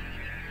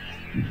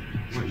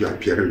 why are you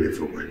appearing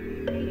everywhere?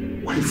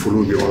 Why you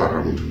follow me all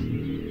around?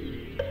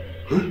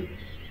 Huh?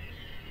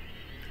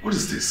 What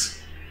is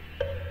this?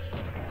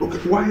 Okay,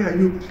 why are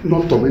you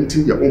not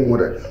tormenting your own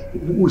mother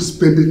who is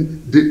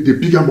spending the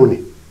bigger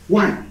money?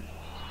 Why?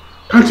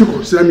 Can't you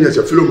consider me as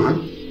your fellow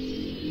man?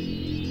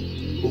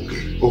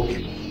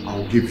 Okay,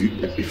 I'll give you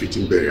a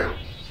fitting burial.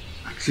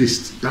 At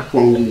least that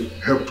one will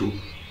help to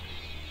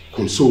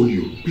console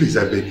you. Please,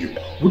 I beg you.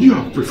 Would you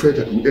have preferred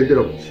that we ended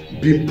up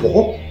being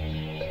poor?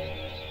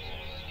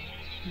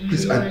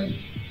 Please, I...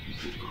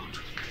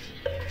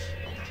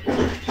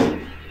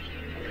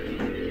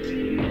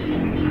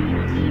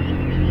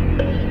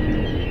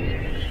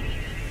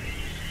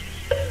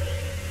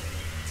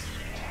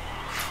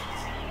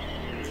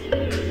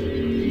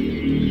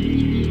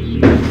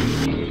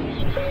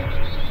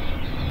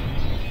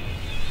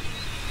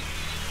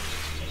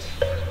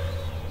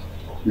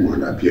 You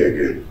want to appear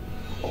again?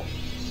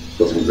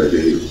 Doesn't beg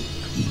you.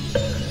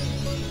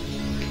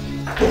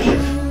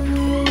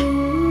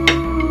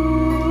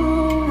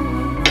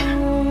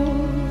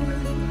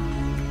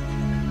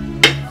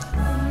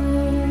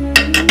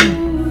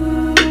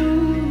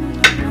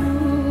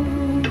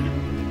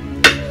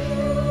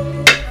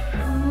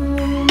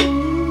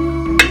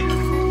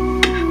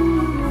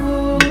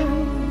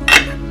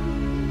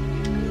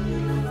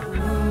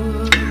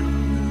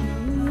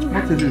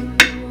 is it?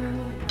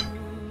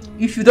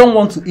 If you don't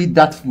want to eat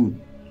that food,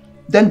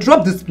 then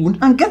drop the spoon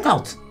and get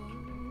out.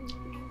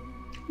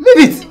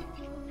 Leave it.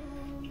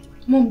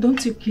 Mom,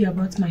 don't you care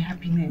about my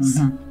happiness?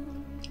 Have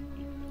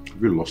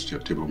you lost your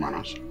table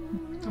manners?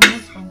 I'm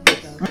not hungry,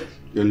 Dad.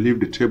 Then leave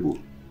the table.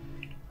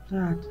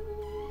 Dad,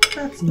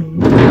 that's me.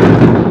 You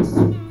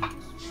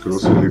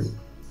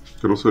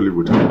can also live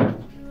with her.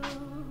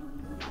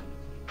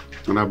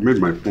 And I've made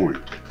my point.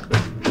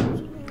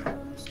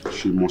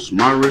 She must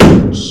marry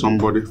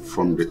somebody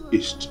from the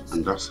East,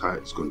 and that's how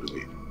it's going to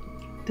be.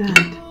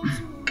 Dad,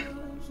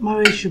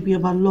 marriage should be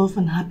about love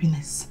and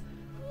happiness.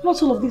 Not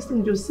all of these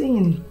things you're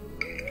saying.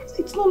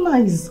 It's not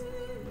nice.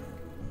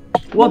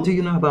 What do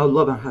you know about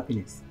love and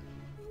happiness?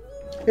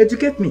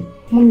 Educate me.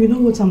 Mom, you know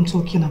what I'm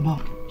talking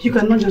about. You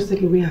cannot just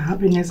take away her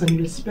happiness and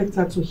you expect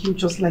her to heal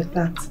just like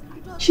that.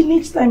 She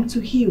needs time to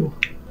heal.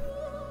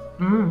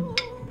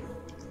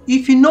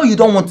 If you know you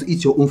don't want to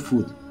eat your own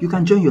food, you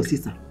can join your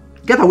sister.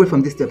 Get away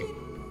from this table.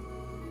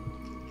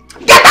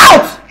 Get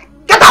out!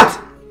 Get out!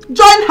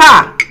 Join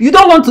her! You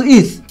don't want to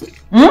eat.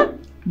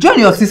 Join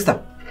your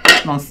sister.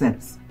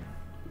 Nonsense.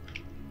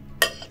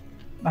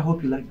 I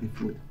hope you like the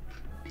food.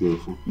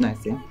 Beautiful.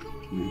 Nice, yeah?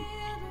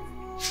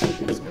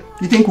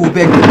 You think we'll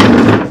beg you?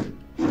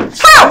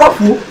 Ah, what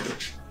fool?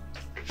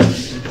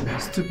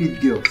 Stupid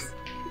girls.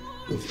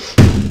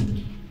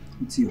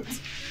 It's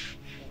yours.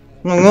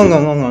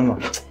 No.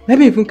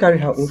 Maybe even carry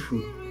her own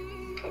food.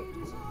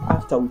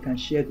 After we can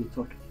share the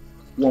talk.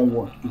 One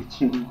word each.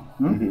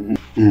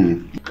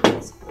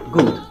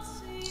 Good.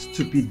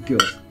 Stupid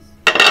girls.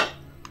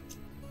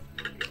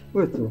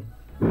 Wait though.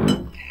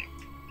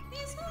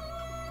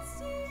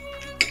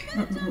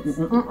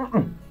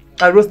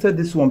 I roasted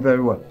this one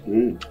very well.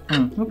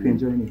 Hope you're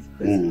enjoying it.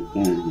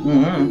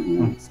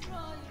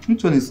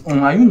 Which one is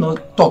Are you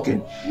not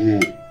talking?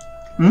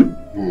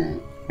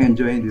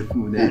 Enjoying the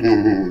food, eh?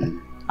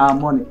 Our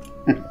money.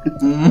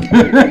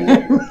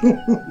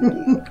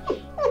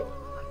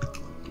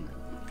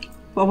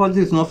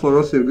 Poverty is not for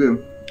us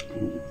again.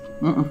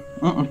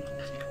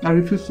 I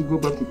refuse to go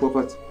back to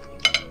poverty.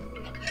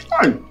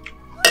 Hi.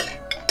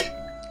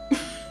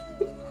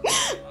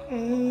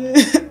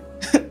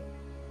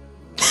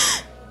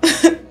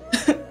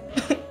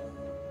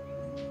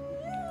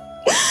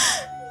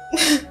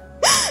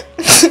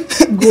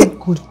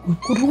 Good.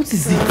 What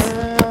is it?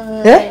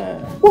 Eh?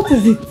 What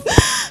is it?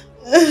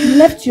 You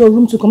left your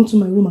room to come to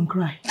my room and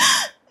cry.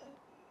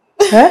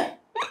 Eh?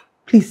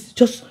 Please,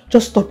 just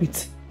stop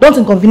it. Don't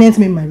inconvenience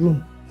me in my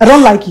room. I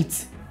don't like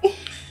it.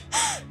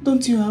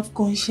 Don't you have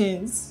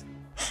conscience?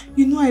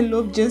 You know I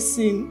love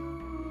Jessin.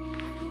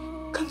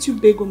 Can't you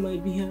beg on my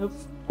behalf?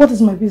 What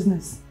is my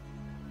business?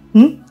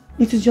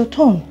 It is your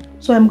turn.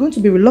 So I'm going to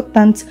be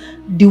reluctant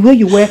the way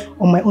you were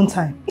on my own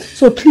time.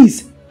 So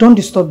please, don't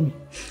disturb me.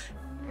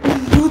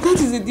 No, that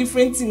is a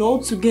different thing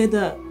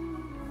altogether.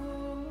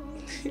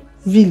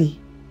 Really?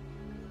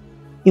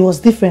 It was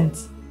different.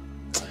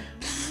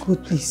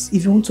 Good, please.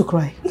 If you want to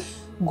cry,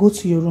 go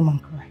to your room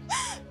and cry.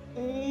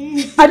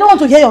 I don't want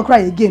to hear your cry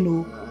again,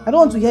 oh. I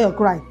don't want to hear your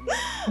cry.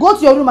 Go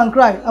to your room and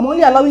cry. I'm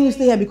only allowing you to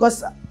stay here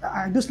because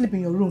I do sleep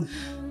in your room.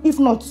 If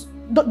not,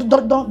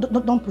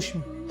 don't push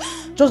me.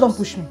 Just don't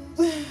push me.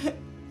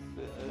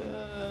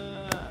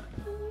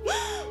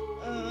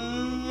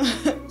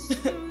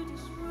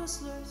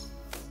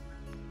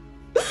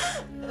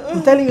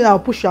 I'm telling you that I'll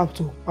push you out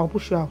too. I'll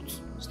push you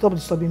out. Stop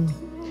disturbing me.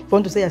 If you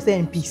want to say, I stay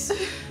in peace.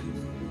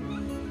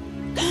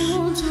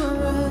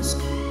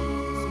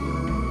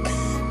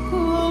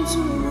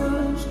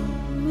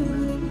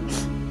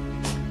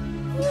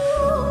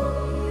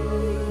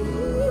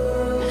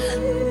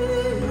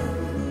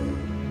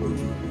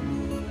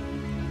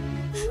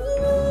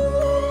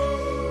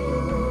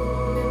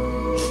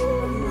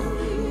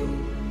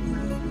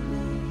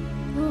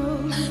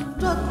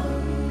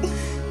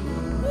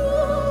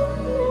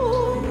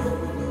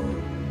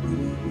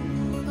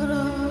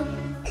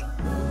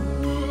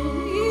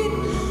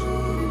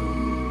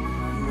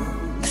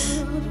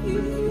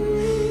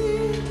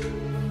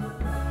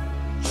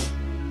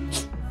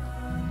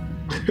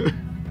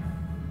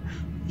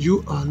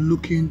 You are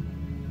looking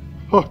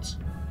hot.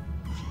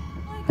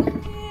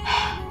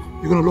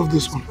 You're gonna love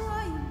this one.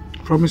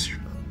 Promise you.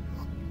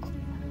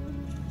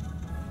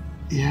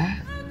 Yeah?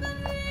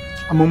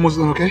 I'm almost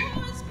done, okay?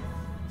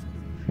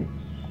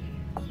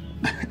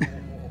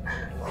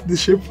 This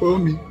shape for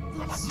me.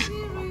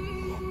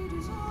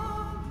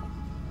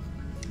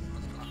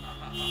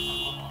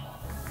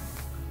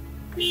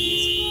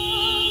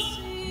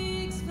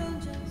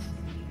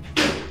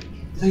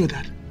 Is that your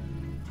dad?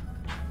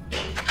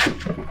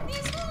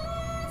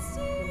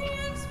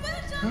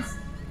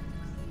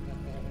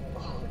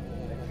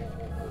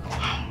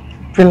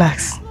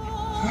 Relax.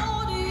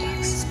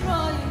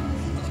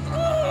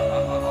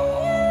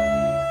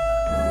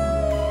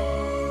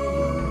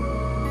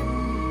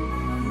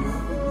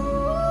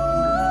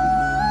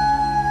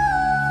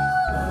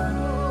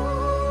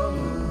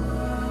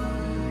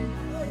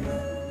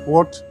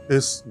 What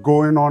is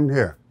going on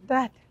here?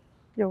 Dad,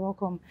 you're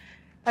welcome.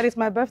 That is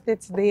my birthday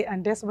today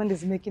and Desmond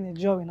is making a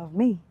drawing of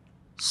me.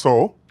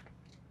 So,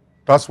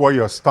 that's why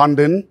you're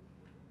standing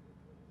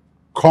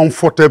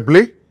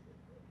comfortably,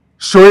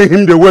 showing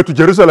him the way to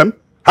Jerusalem,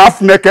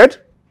 half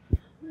naked?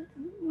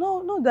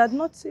 No, Dad,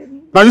 not...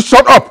 Now you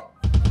shut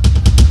up!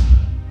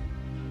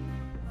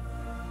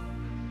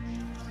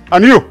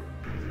 And you,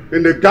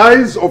 in the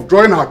guise of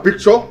drawing her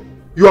picture,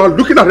 you are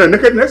looking at her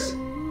nakedness?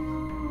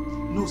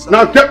 No, sir.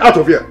 Now get out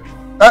of here.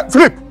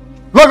 Philip,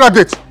 lock that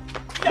gate.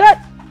 Dad!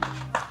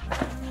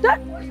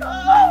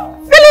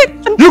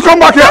 Philip! You come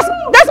back here!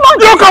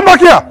 Desmond! You come back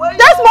here!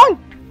 Desmond!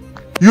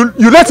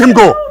 You let him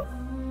go.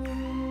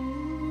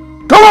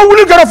 Come on, will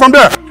you get up from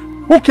there?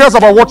 Who cares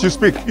about what you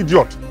speak,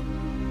 idiot?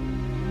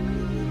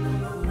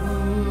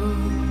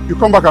 You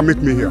come back and meet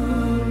me here.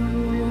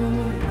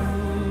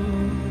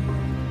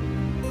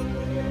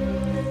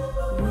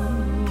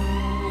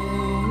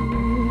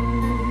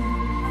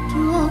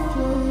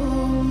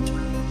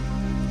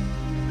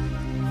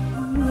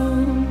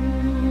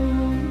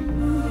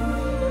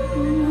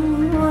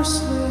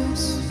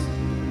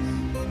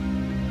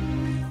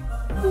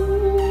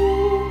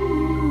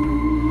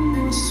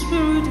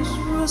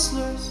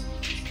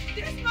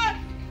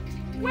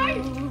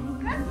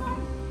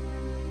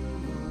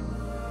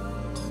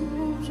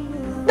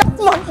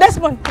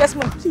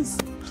 Desmond, please.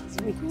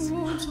 Wait.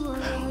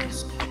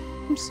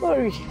 I'm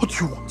sorry. What do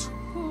you want?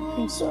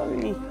 I'm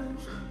sorry.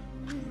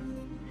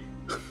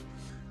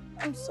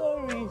 I'm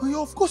sorry. Oh, yeah,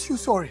 of course you're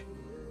sorry.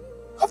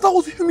 After I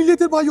was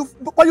humiliated by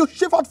your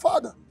shepherd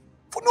father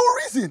for no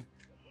reason.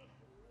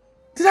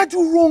 Did I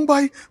do wrong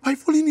by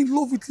falling in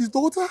love with his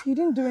daughter? You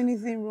didn't do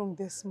anything wrong,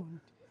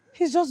 Desmond.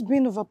 He's just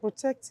being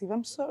overprotective.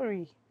 I'm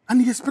sorry.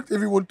 And he expects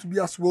everyone to be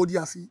as wealthy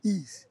as he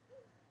is.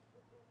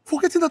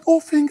 Forgetting that all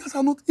fingers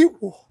are not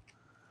equal.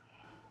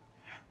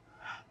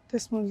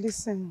 Desmond,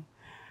 listen.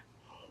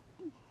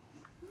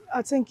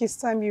 I think it's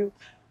time you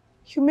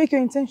make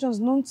your intentions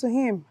known to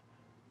him.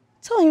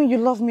 Tell him you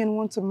love me and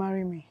want to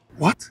marry me.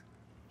 What?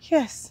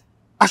 Yes.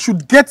 I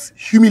should get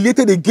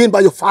humiliated again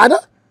by your father?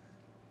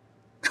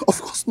 Of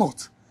course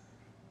not.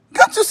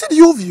 Can't you see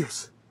the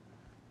obvious?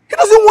 He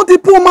doesn't want a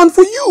poor man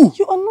for you.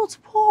 You are not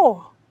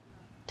poor.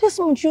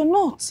 Desmond, you're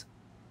not.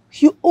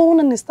 You own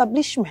an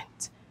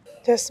establishment.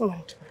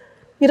 Desmond,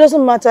 it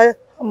doesn't matter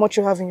how much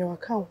you have in your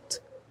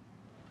account.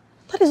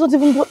 That is not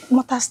even what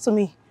matters to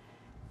me.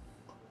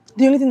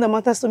 The only thing that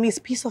matters to me is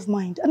peace of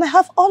mind. And I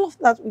have all of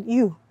that with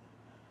you.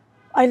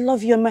 I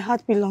love you and my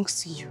heart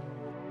belongs to you.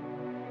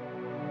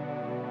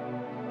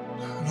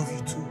 I love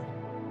you too.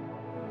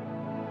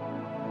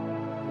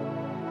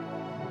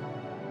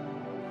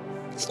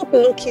 Stop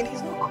looking,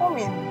 he's not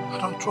coming. I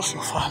don't trust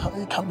your father.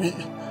 He can be.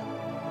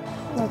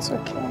 That's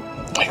okay.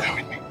 Are you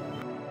coming with me?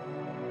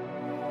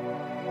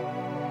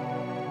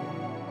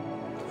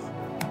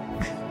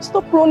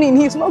 Stop running,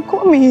 he's not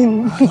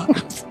coming.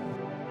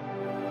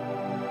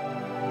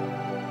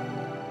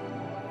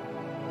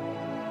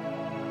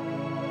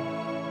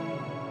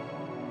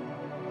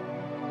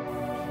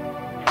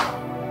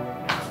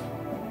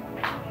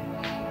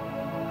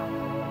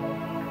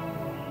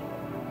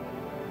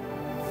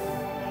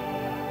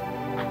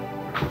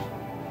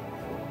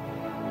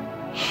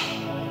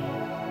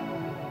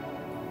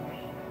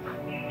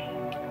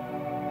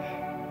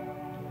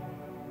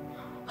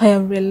 I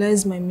have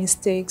realized my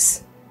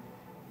mistakes.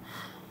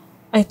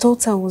 I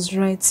thought I was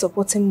right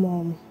supporting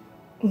Mom.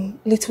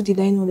 Little did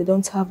I know they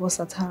don't have us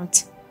at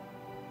heart.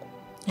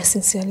 I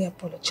sincerely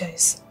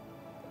apologize.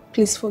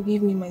 Please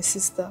forgive me, my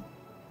sister.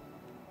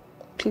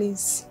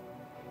 Please.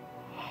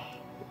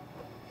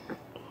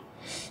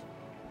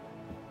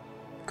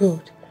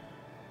 Good.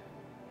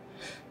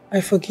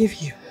 I forgive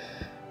you.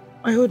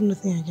 I hold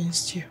nothing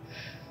against you.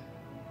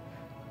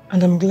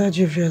 And I'm glad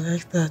you've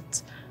realized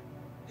that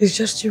it's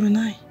just you and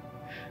I.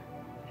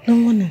 No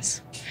one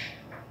else.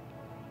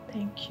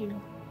 Thank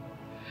you.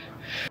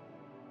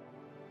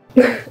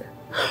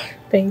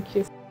 Thank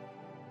you.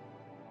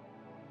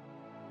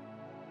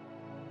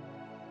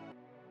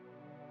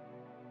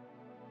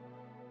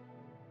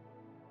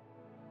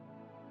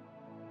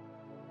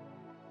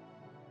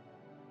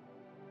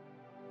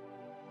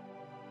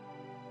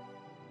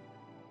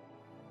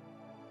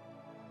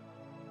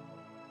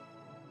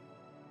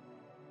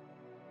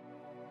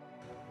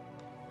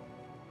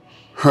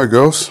 Hi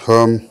girls,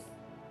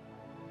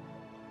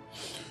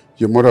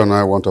 your mother and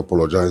I want to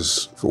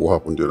apologize for what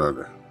happened the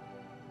other day.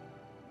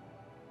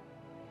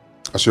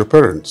 As your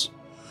parents,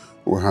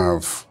 we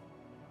have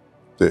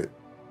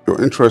your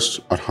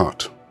interest at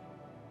heart.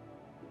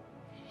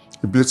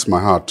 It bleeds my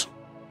heart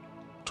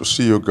to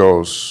see you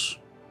girls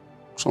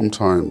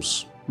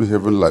sometimes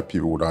behaving like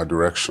people without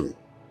direction,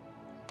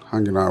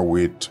 hanging out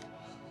with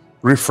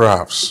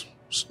riffraffs,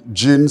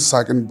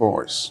 gin-sagging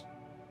boys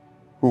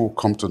who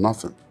come to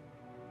nothing.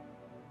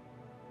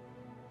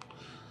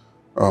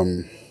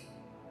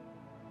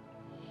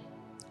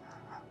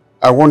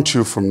 I want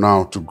you from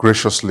now to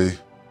graciously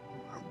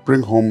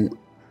bring home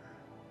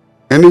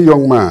any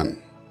young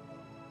man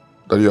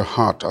that your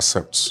heart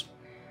accepts.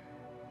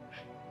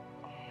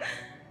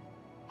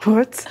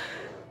 What?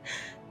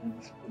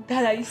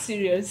 Dad, are you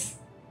serious?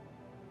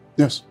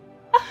 Yes.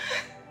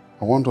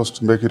 I want us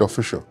to make it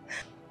official.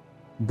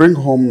 Bring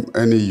home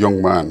any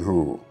young man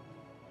who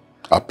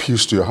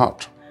appeals to your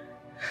heart.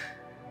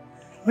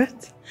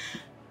 What?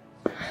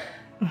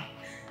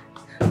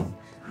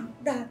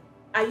 Dad,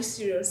 are you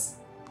serious?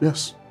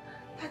 Yes.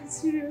 Are you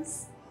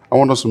serious? I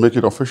want us to make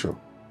it official.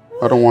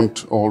 I don't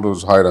want all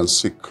those hide and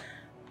seek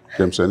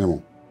games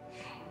anymore.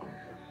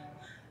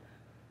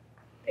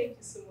 Thank you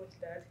so much,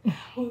 Dad.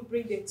 We'll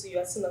bring them to you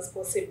as soon as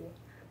possible.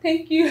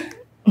 Thank you.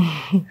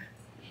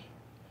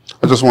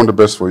 I just want the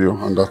best for you,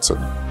 and that's it.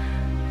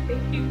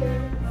 Thank you,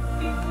 Dad.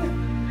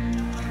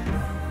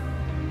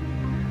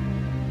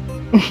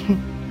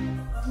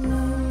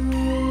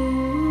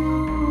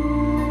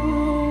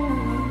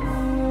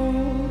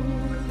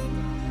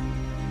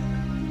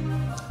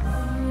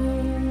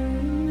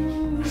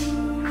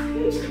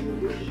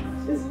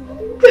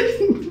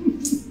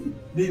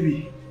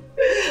 Baby.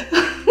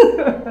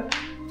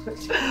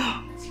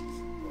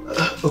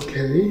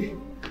 Okay.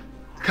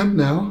 Come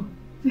now.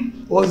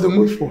 What's the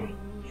mood for?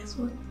 Guess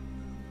what?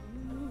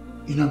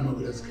 You know I'm not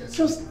good at guessing.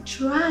 Just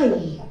try.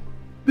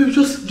 Baby,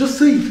 just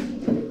say it.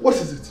 What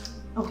is it?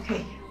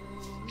 Okay.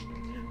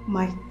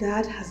 My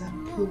dad has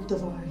approved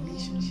of our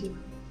relationship.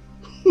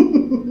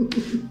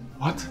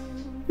 What?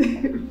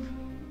 Baby,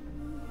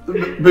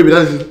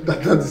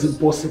 that is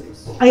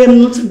impossible. I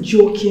am not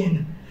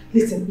joking.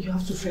 Listen, you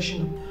have to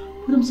freshen up.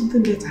 Put on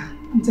something better.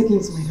 I'm taking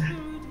it to my dad.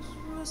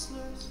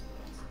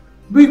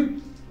 Babe,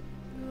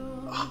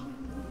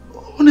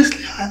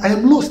 honestly, I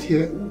am lost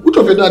here. Which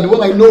of your dad? The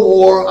one I know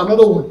or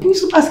another one? Can you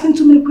stop asking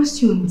too many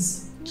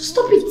questions? Just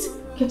stop it.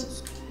 Get up.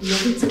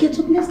 Get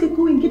up. Let's get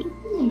going. Get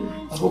going.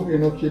 I hope you're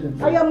not kidding.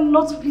 I am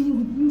not playing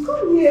with you.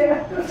 Come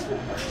here.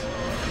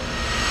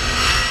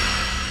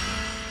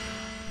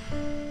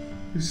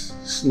 This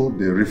is not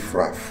the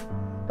riffraff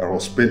that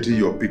was painting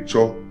your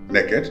picture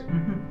naked.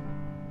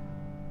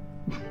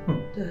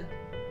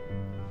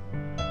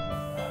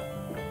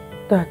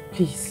 Dad,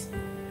 please.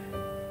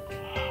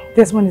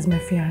 This one is my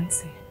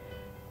fiancé.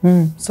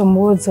 Some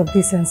words of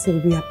decency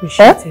will be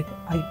appreciated.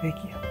 I beg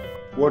you.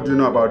 What do you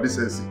know about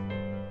decency?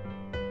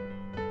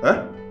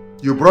 Eh?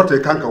 You brought a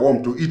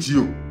cankerworm to eat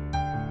you.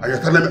 And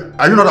you're telling me,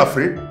 are you not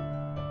afraid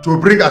to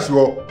bring as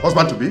your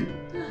husband to be?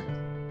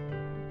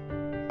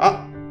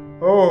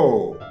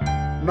 Oh,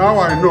 now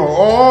I know.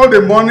 All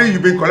the money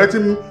you've been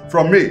collecting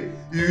from me,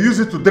 you use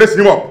it to dress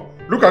him up.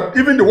 Look at,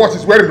 even the watch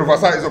he's wearing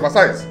is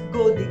oversized.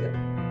 Go digger.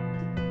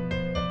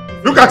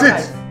 Look at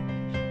it.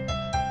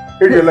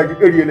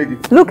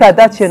 Look at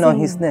that chain on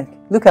his neck.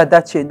 Look at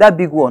that chain, that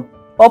big one.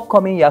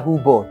 Upcoming Yahoo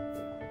boy.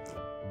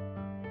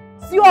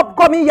 See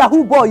upcoming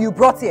Yahoo boy you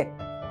brought here.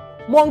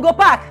 Mongo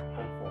Park.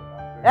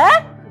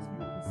 Eh?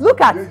 Look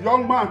at. The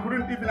young man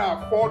couldn't even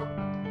afford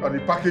the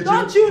packaging.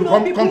 Don't you know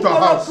people come to our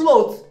house.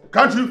 Clothes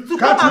Can't you? To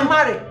can't come you? and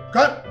marry.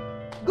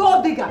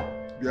 Go digger.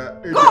 Yeah,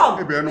 Go!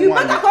 You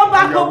better come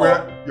back home.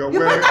 You're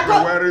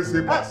wearing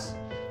slippers.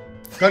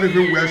 Can't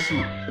even wear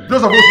shoes.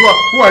 Those of us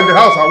who are in the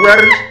house are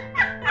wearing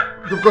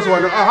because we're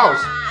in our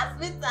house.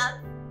 Sweetheart.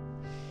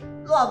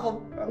 Love him.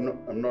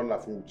 I'm not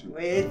laughing with you.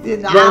 Wait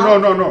now.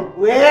 No.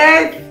 Wait. I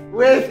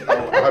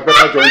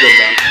better join them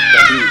than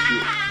be with you.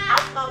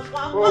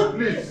 Oh,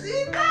 please.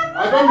 I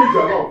don't need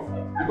your love.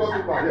 Because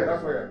people are here,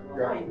 that's why you're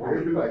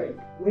behaving like it.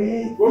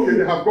 Wait. Okay,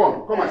 they have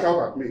gone. Come and shout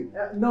at me.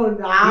 No,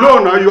 now.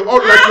 No, you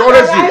all like you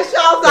always do. I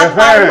shout at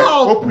my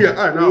love. Open your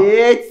eye now.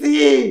 Wait,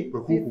 see.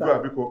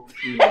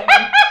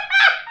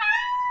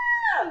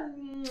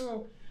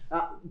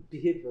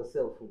 Behave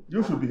yourself.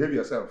 You should behave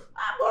yourself.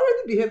 I'm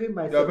already behaving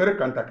myself. You're very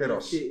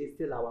cantankerous. It's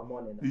still our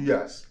morning now.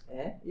 Yes.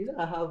 Eh? You know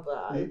I have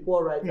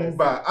equal rights.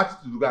 But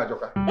attitude guy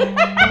joker.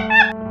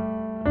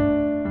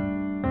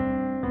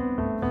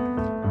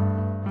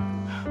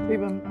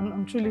 Babe,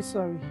 I'm truly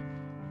sorry.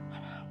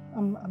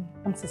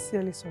 I'm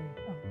sincerely sorry.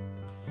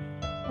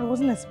 I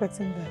wasn't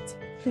expecting that.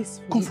 Please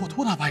forgive Comfort, me.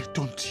 what have I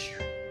done to you?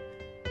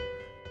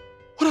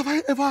 What have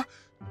I ever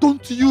done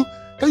to you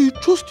that you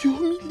chose to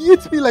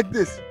humiliate me like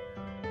this?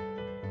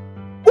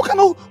 What kind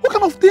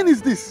of thing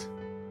is this?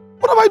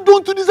 What have I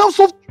done to deserve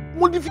soft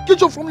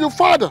modification from your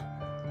father?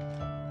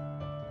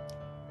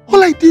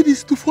 All I did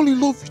is to fall in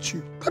love with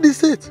you. That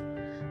is it.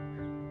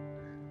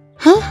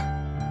 Huh?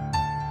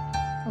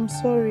 I'm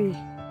sorry.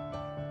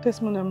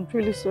 Desmond, I'm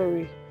really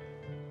sorry.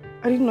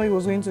 I didn't know it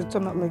was going to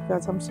turn out like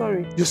that. I'm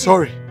sorry. You're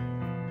sorry.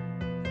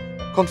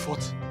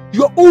 Comfort.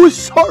 You are always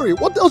sorry.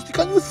 What else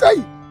can you say?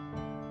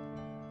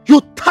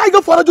 Your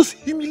tiger father just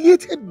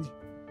humiliated me.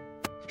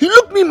 He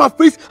looked me in my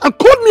face and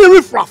called me a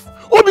riffraff.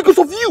 All because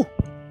of you.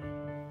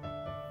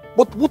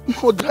 But what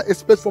more did I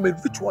expect from a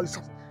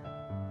ritualist?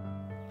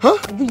 Huh?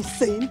 Are you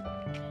insane?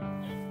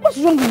 What's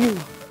wrong with you?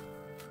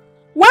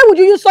 Why would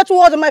you use such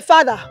words on my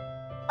father?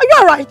 Are you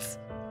alright?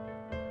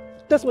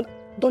 Desmond,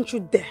 don't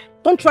you dare.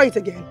 Don't try it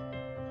again.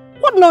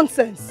 What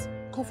nonsense.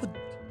 Comfort,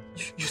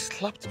 you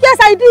slapped me. Yes,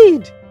 I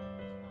did.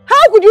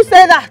 How could you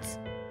say that?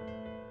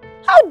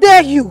 How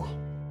dare you?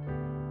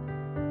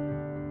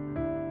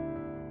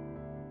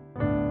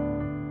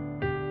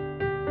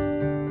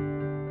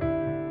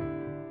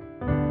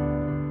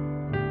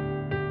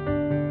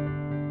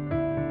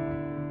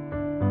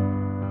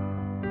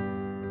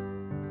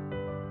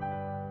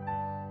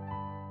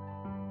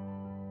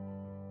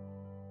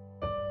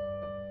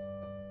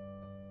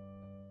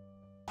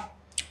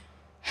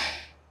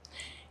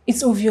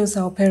 It's obvious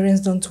our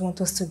parents don't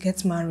want us to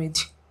get married.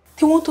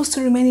 They want us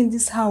to remain in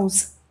this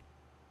house.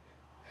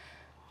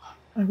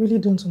 I really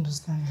don't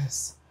understand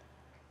this.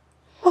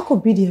 What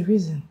could be the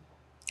reason?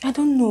 I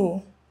don't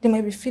know. They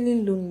might be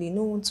feeling lonely,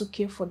 no one to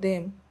care for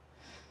them.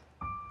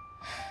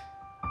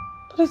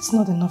 But it's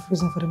not enough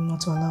reason for them not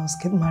to allow us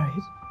to get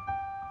married.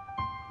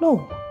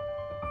 No.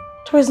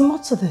 There is more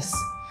to this.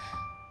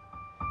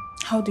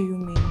 How do you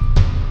mean?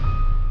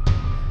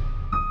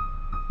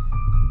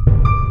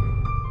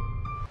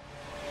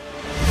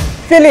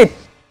 Philip!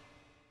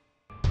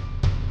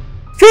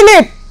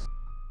 Philip!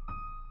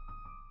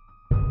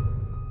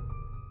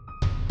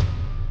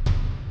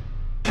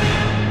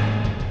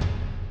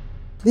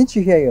 Didn't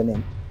you hear your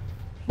name?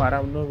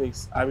 Madam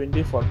Novice, I've been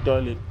there for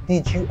toilet.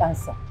 Did you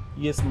answer?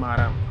 Yes,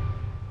 madam.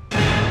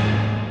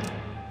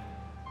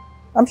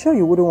 I'm sure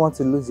you wouldn't want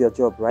to lose your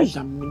job, right?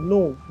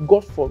 No,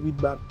 God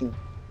forbid bad thing.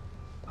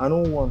 I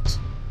don't want.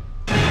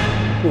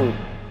 Good.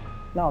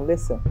 Now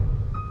listen.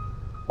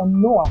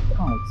 On no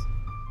account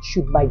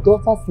should my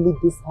daughters leave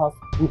this house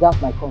without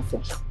my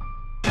consent.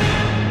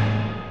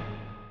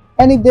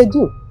 And if they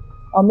do,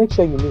 I'll make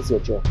sure you lose your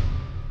job.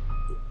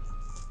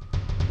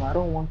 I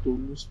don't want to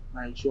lose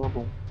my job.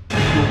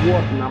 The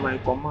word na my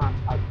command.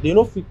 They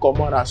no fit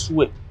command, I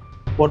swear.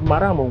 But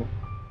madam,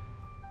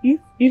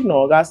 if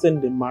no oga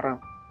send them,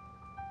 madam.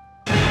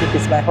 If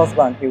it's my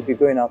husband, he'll be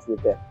going out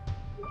with them.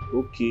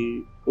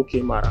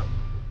 Okay, madam.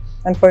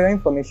 And for your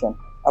information,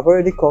 I've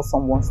already called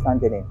someone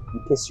standing in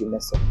case you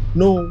mess up.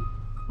 No,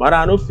 madam,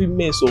 I don't feel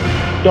mess so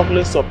talk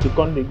less up to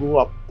come they go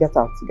up. Get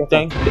out, get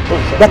out.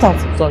 Oh, get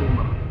out. Sorry,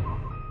 madam.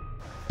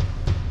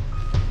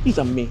 It's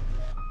a me.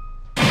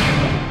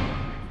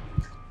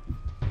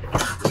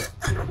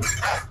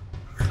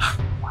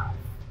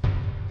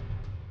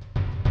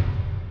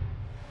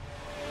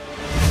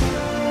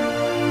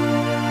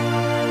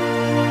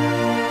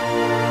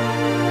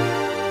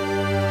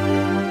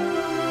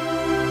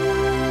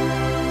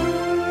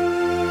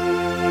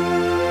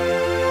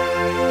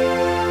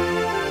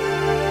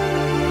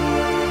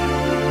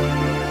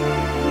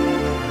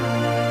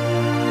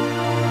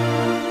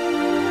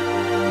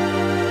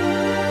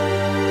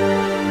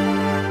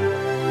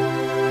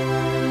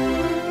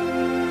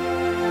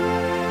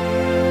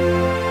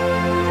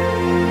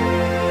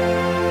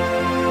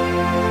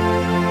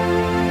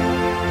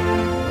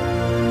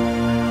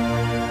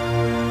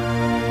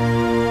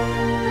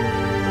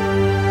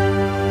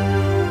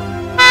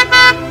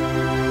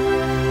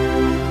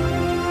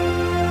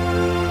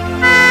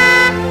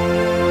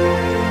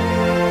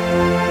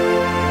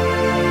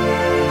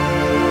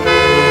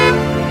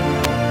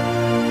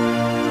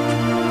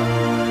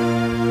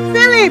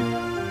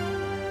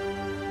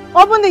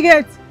 Open the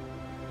gate.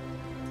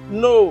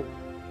 No.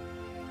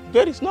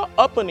 Gate is not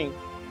opening.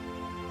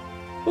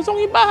 Who's on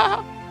your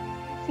back?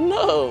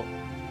 No.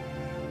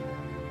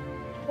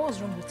 What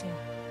was wrong with him?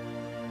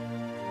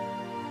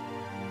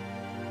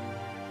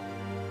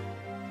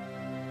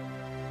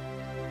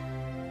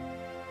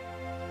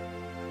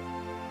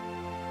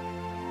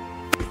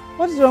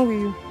 What is wrong with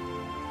you?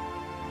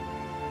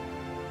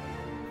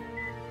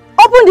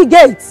 Open the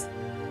gate.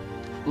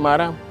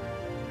 Madam,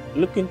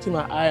 look into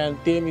my eye and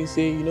tell me,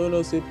 say, you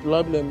know, say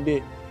problem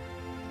there.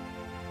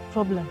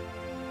 Problem?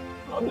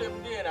 Problem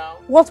there now.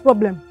 What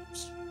problem?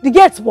 The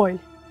gate spoil.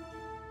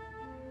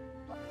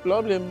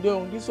 Problem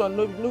there. This one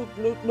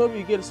no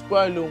be get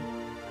spoiled.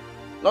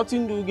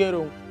 Nothing do get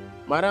on.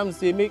 Madam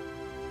say make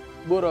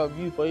both of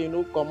you for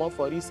come out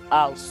for this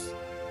house.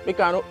 Make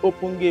I no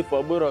open gate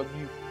for both of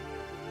you.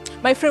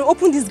 My friend,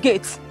 open this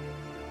gate.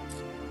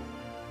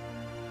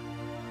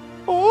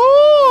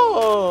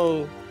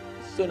 Oh,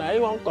 so now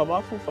you want come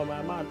out food for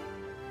my man.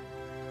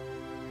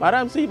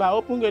 Madam say if I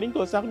open gate, you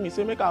go sack me.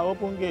 Say make I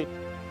open gate.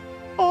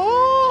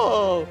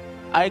 Oh,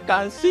 I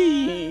can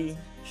see.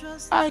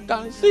 I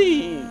can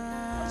see.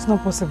 It's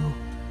not possible,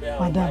 yeah,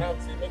 madam. Madam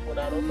say make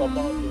una no come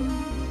out.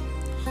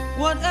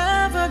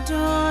 Whatever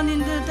done in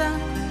the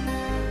dark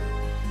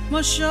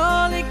must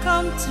surely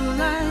come to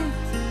light.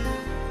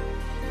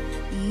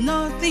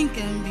 Nothing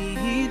can be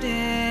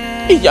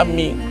hidden. It's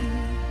yummy.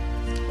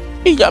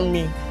 It's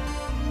yummy.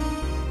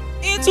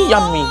 It's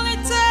yummy.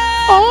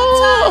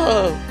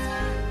 Oh,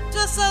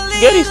 just a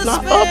little gate is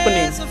not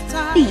opening.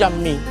 It's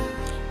yummy.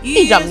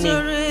 It's yummy.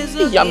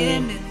 It's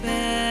yummy.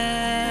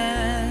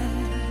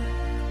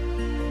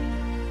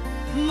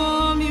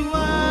 Mommy,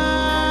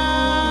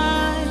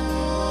 why?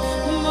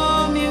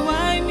 Mommy,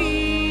 why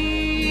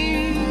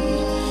me?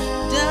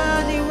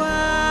 Daddy,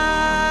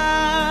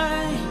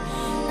 why?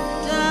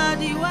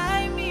 Daddy,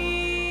 why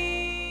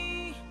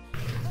me?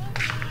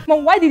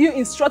 Mom, why did you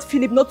instruct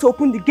Philip not to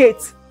open the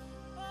gate?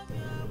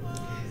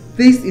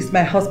 This is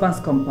my husband's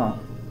compound,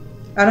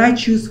 and I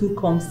choose who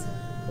comes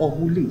or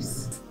who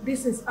leaves.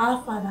 This is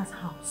our father's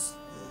house,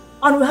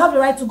 and we have the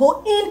right to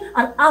go in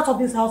and out of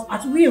this house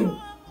at will.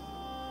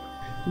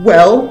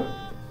 Well,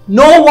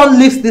 no one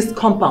leaves this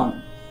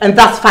compound, and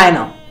that's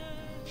final.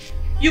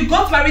 You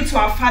got married to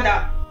our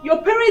father.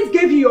 Your parents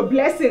gave you your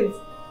blessings.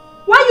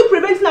 Why are you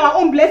preventing our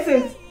own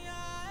blessings?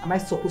 Am I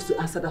supposed to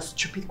answer that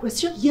stupid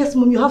question? Yes,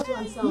 Mom, you have to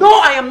answer.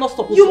 No, I am not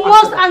supposed to answer. You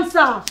must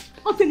answer.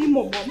 Not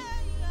anymore, Mom.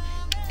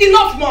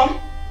 Enough, Mom!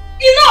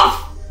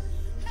 Enough!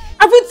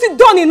 Haven't you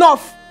done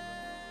enough?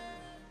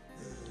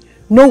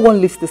 No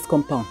one leaves this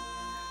compound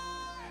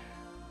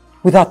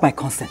without my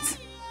consent.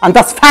 And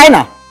that's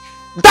final!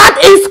 That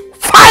is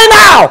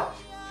final!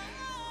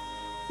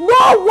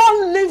 No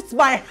one leaves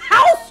my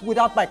house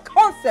without my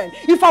consent.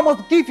 If I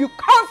must give you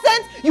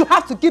consent, you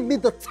have to give me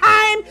the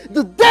time,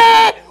 the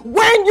day,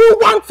 when you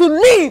want to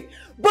leave.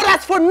 But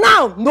as for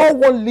now, no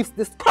one leaves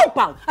this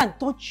compound. And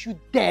don't you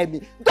dare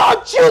me.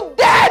 Don't you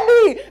dare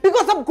me!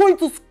 Because I'm going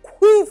to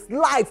squeeze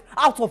life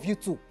out of you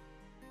two.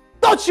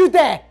 Don't you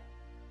dare!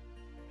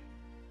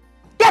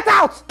 Get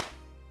out!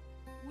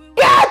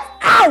 Get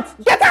out!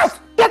 Get out!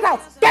 Get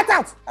out! Get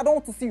out! I don't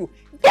want to see you.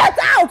 Get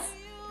out!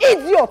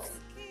 Idiots!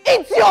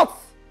 Idiots!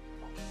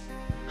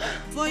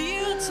 For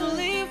you to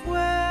live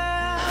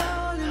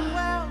well in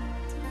wealth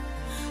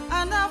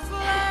and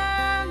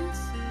affluence,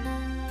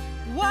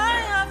 why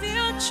have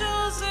you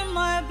chosen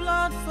my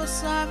blood for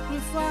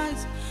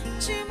sacrifice?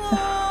 Chimo,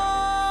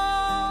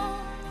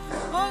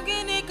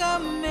 Oginika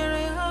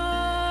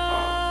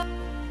Mereha,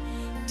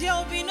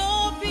 there'll be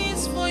no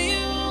peace for you,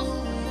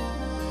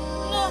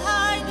 no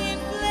hiding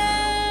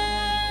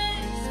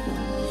place.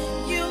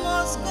 You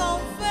must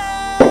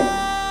confess.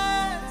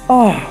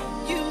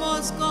 Oh. You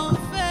must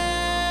confess.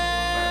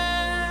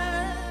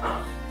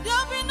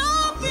 There'll be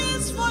no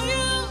peace for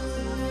you,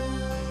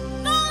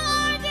 no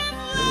hiding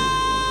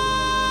place.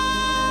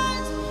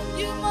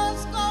 You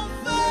must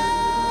confess.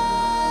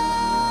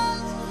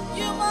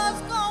 You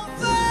must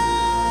confess.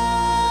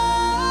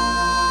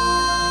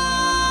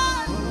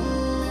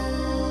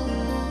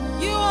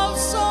 You have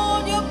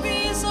sold your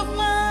peace of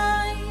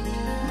mind.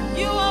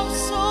 You have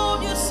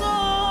sold your soul.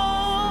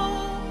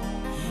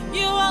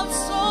 You have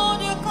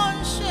sold your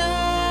conscience.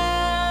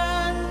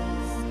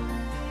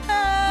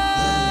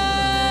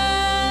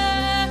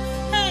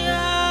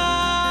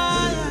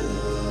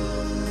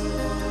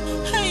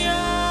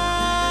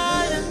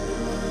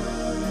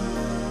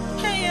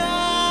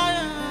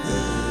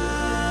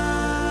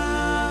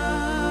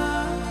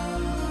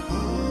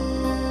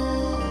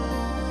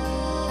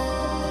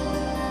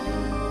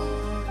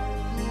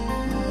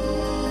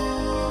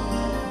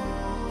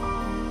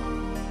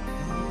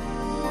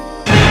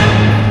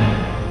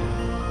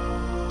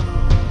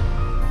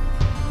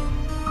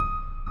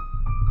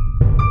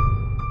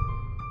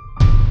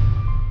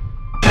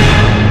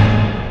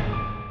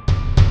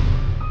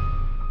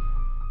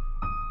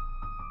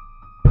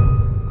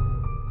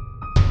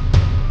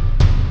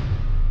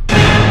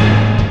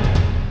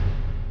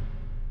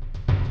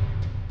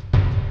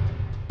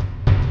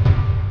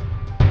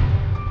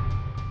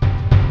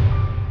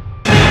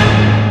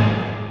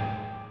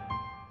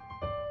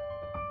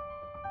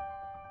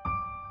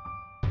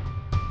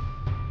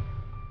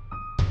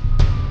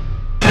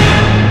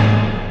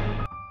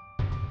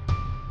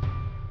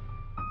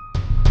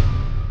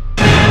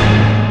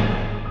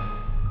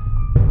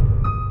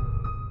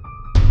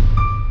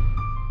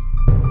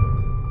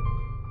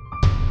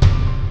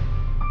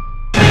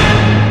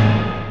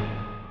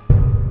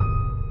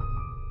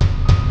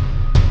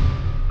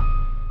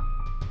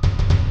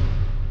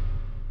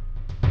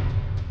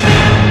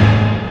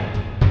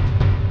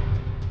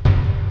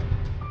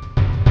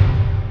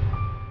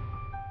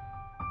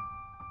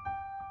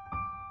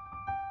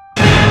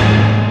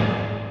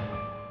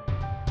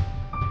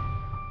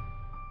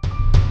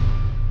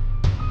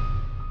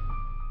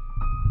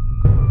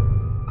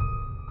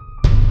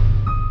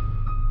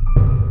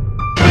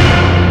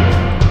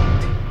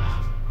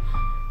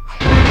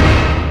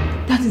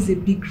 A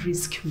big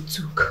risk we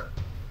took.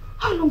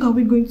 How long are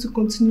we going to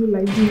continue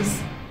like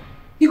this?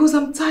 Because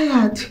I'm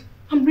tired.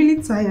 I'm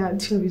really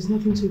tired. There is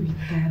nothing to be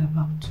tired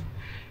about.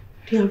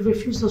 They have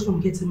refused us from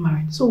getting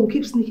married, so we'll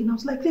keep sneaking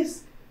out like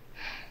this.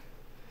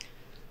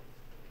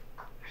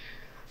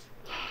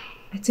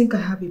 I think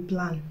I have a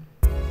plan.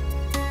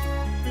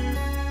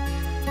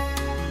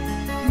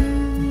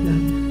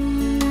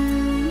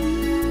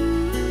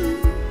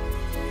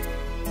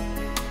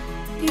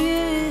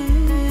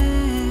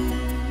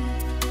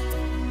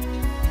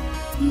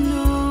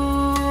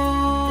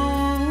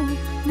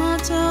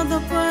 The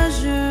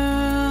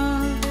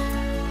pressure,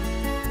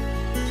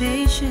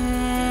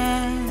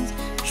 patience,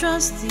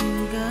 trust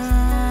in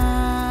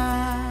God.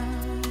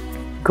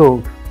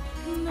 Gold.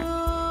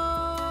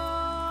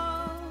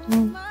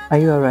 Are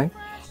you alright?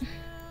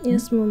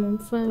 Yes, Mom, I'm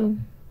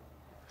fine.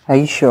 Are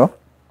you sure?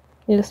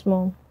 Yes,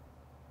 Mom.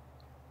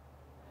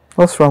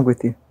 What's wrong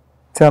with you?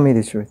 Tell me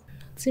the truth.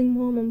 See,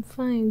 Mom, I'm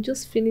fine.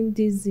 Just feeling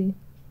dizzy.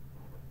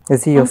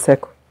 Is it your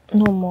second?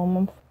 No, Mom,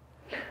 I'm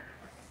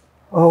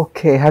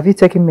okay, have you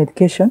taken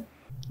medication?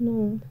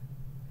 No.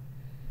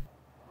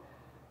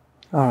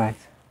 Alright,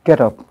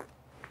 get up.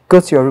 Go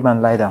to your room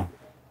and lie down.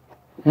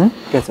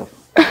 Get up.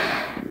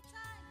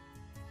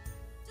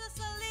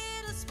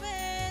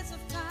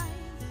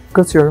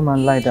 Go to your room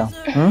and lie down.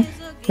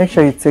 Make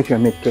sure you take your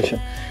medication.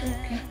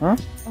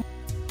 Okay.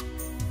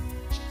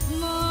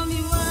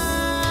 Mommy,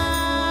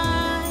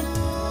 why?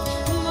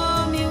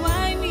 Mommy,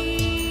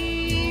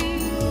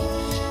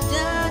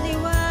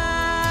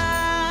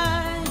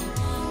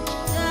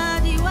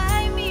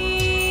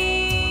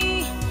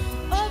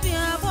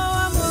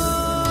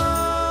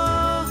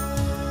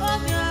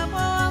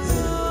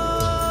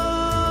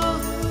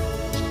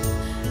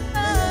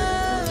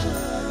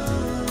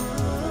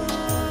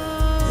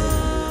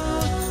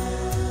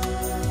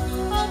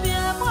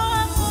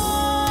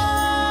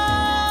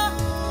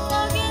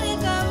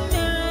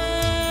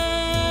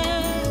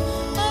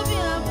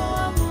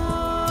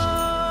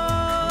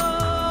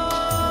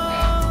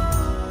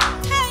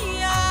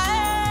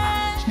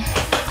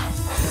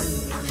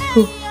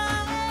 Good.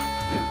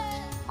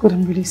 Good,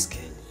 I'm really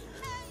scared.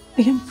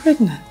 I am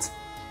pregnant.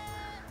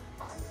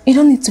 You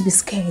don't need to be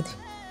scared.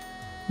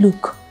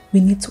 Look,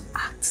 we need to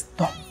act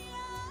dumb.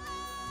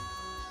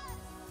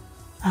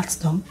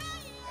 Act dumb?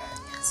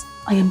 Yes.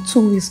 I am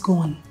 2 weeks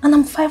gone. And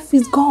I'm 5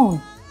 weeks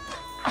gone.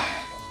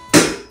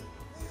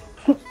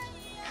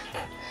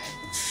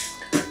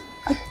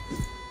 I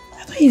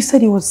thought you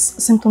said it was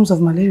symptoms of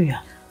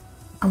malaria.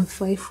 I'm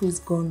 5 weeks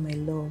gone, my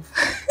love.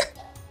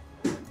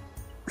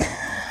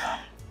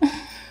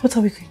 What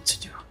are we going to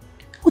do?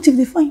 What if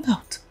they find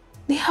out?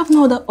 They have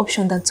no other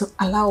option than to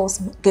allow us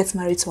to get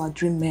married to our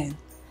dream man.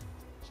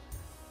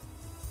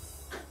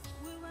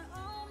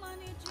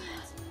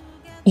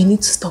 You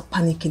need to stop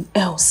panicking,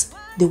 else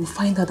they will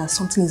find out that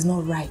something is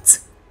not right.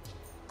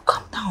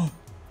 Calm down.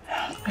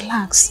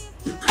 Relax.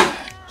 What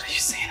are you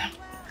saying? I'm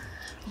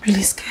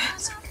really scared.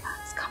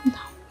 Relax, calm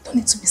down. You don't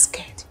need to be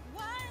scared.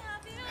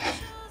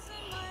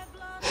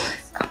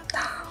 Calm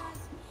down.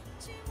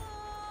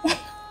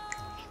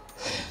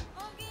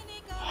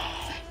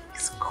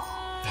 It's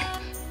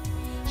gone.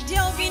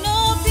 There'll be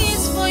no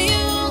peace for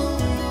you.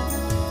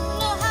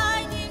 No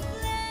hiding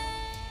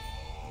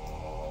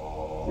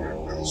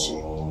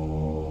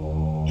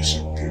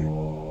Disappear.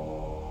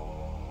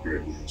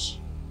 Greatness.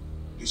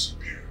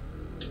 Disappear.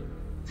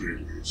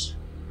 Greatness.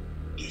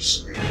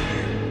 Disappear.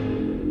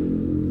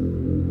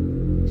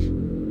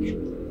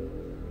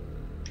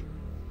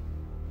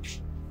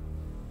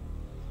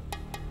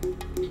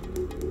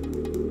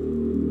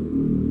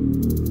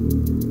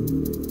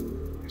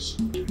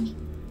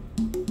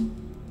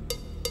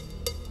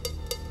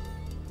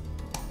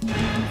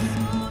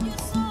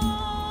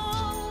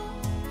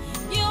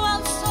 You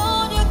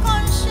outsold your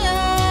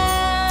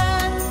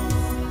conscience.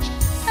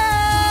 Hey,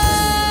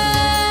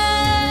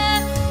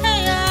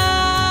 yeah.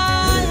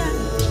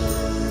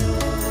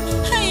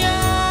 Hey,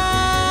 yeah.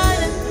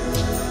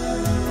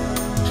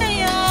 Hey,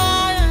 yeah.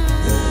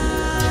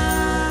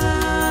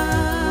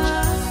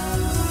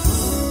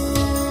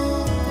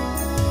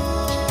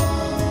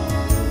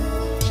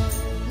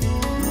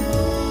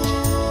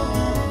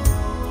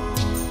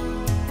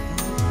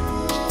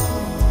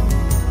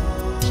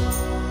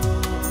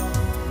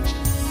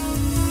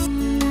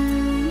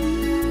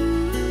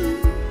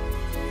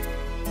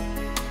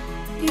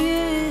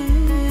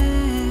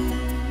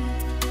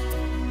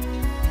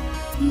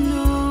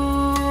 No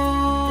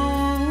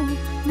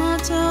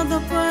matter the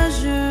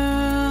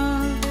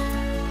pressure,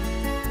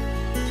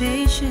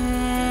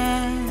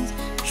 patience,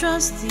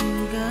 trust in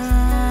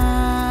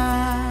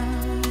God.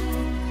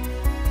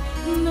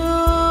 No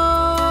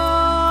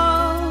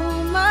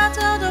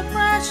matter the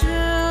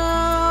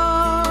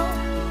pressure,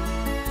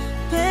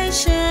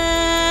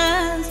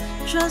 patience,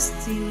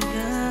 trust in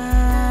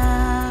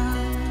God.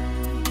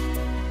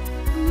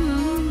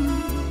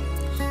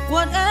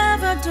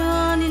 Whatever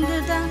done in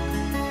the dark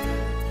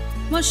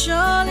must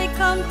surely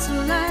come to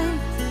light.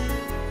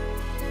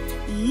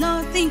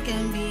 Nothing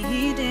can be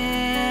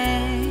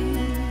hidden.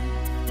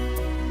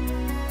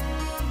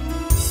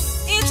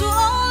 It will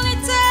only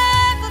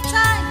take a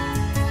time,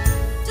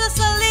 just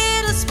a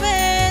little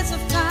space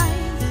of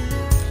time.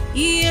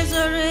 Years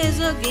a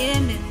razor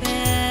gave me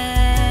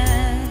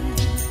fair.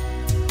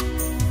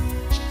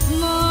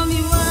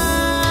 Mommy,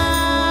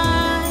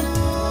 why?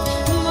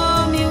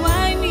 Mommy,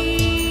 why me?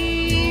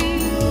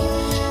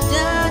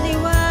 Daddy,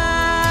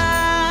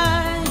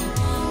 why?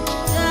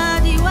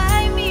 Daddy,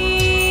 why me?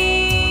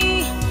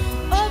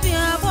 Obi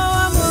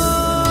abawamo,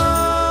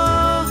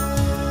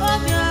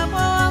 Obi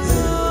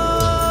abawamo.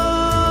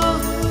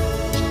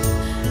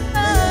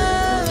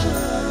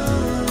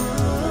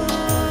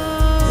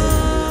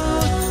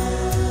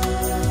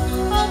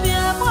 Obi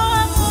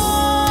abawamo,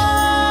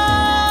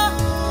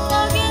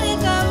 ogini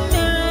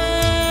kamere.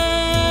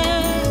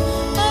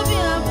 Obi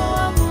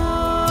abawamo.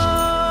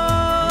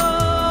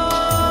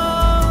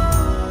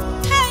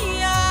 Hey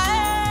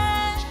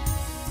yeah,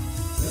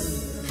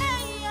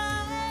 hey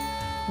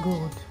yeah.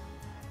 Good.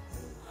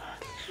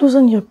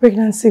 Losing your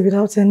pregnancy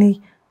without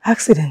any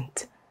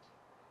accident,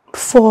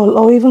 fall,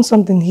 or even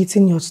something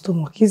hitting your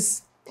stomach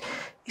is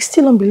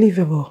still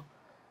unbelievable.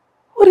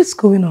 What is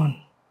going on?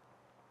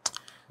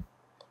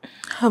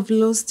 I've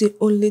lost the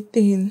only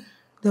thing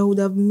that would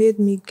have made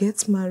me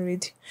get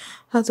married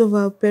out of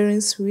our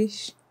parents'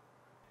 wish.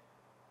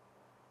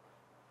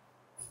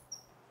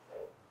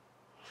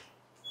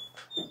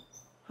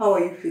 How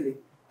are you feeling?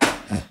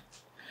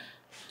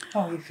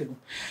 How are you feeling?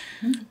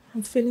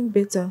 I'm feeling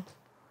better.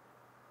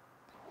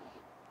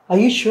 Are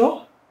you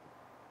sure?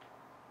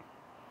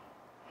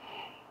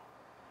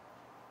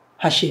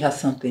 Has she had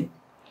something?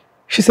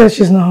 She said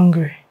she's not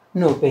hungry.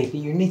 No, baby,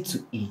 you need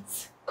to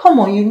eat. Come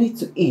on, you need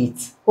to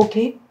eat,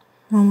 okay?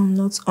 Mom, I'm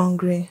not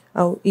hungry.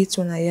 I'll eat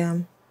when I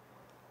am.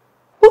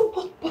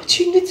 But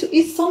you need to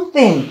eat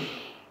something.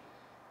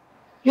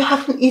 You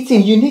haven't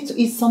eaten, you need to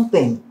eat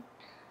something.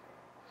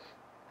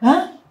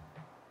 Huh?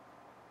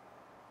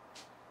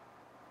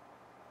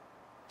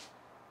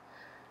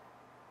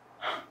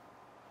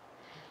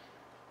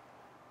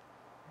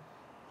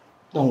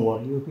 Don't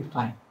worry, you'll be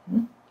fine.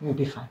 You'll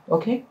be fine,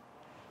 okay?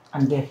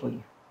 I'm there for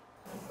you.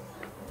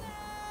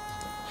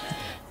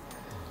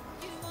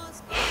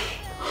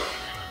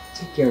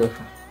 Take care of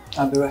her.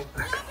 I'll be right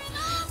back.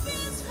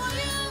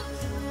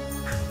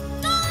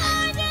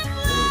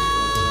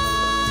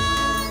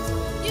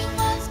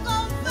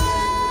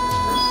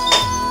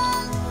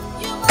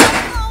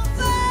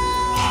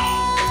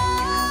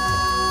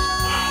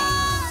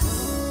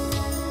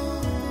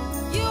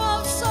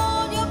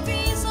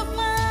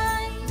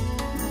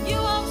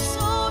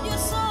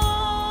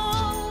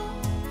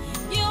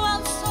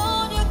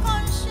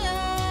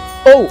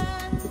 Oh,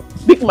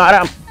 big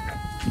madam.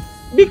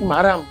 Big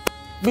madam.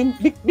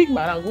 Big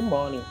madam, good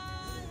morning.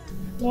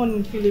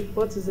 Morning, Philip.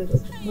 What is it?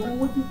 Madam,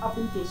 what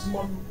happened to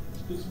small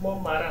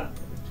madam?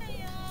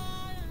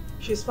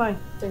 She's fine,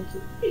 thank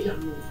you.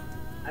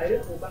 I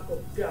read for back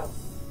of girl.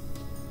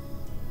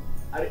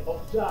 I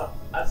observe.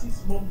 I see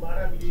small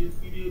madam.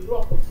 It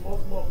drop for small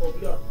for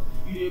blood.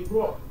 It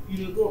drop.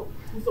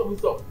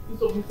 Who's up?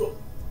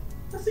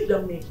 I see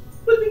that me.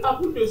 What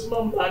happened to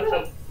small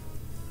madam?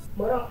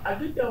 Madam, I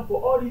get them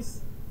for all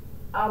this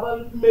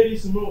about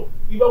medicine. No,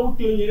 if I would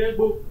tell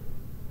you,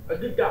 I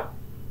get them.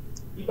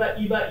 If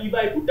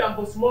I put them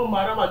for small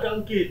madam, I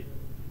can't get.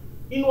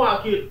 In one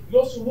kid,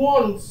 just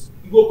once,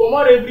 you go come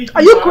out every.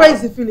 Are you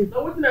crazy, Philip?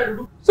 Now what did I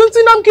do?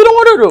 Something I'm kidding.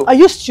 What do? Are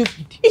you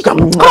stupid?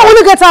 Come on, will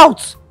you get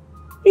out?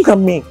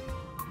 Me.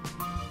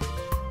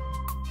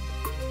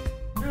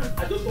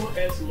 I just want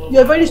to ask Mom.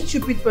 You're a very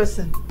stupid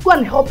person. Go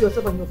and help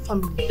yourself and your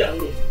family.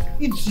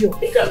 Idiot.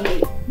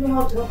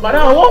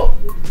 Madam,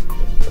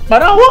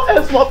 I want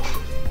help Mom.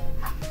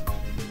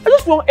 I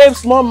just want help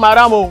small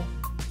madam.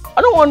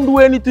 I don't want to do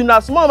anything now.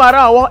 Small madam,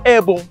 I want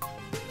help.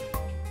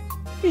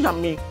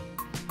 Me.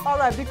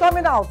 Alright, be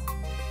coming out.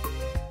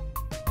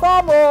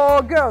 Come,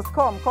 oh, girls,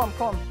 come.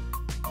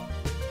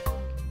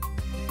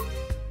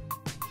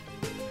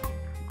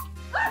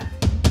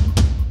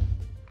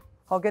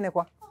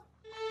 Ogenekwa,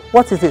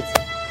 what is it?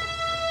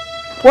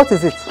 What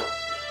is it? I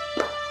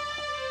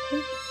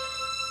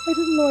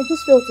don't know, I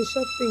just felt a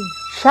sharp pain.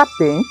 Sharp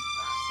pain?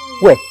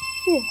 Where?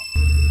 Here.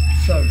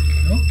 Sorry,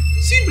 no?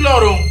 See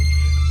blood, oh.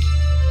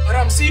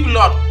 Madam, see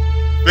blood.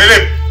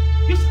 Philip!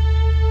 Yes, sir.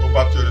 Go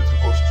back to your little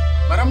post.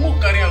 Madam, who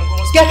carry and go?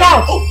 Get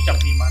out! Oh,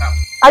 madam.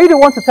 Are you the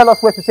one to tell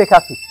us where to take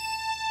her to?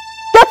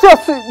 Get your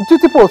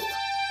duty post.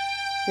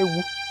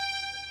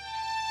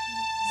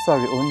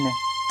 Sorry, Onne.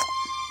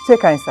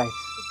 Take her inside.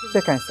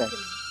 Take her inside.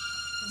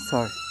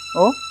 Sorry.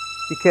 Oh,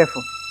 be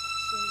careful.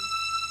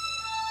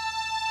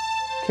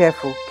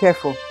 Careful.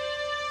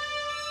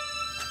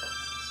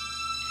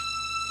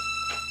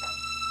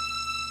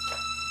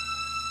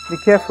 Be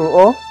careful,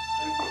 oh.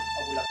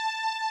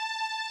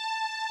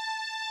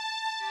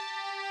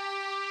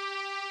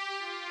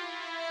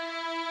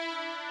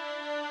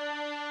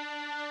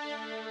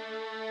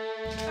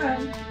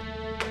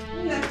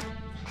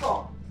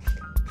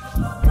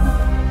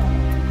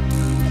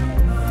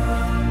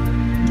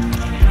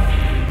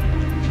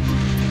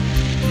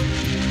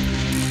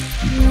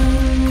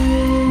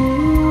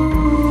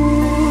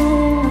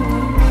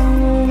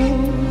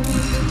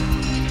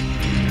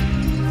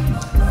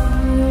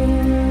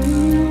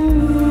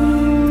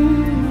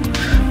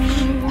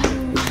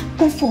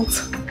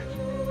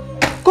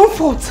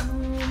 Comfort.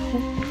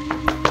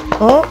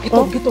 Oh, get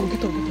up.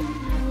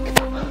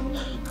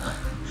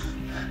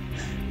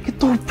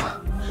 Get up.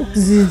 What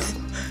is it?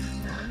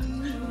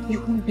 You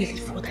won't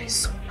believe what I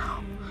saw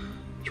now.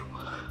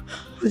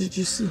 What did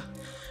you see?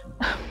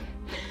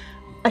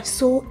 I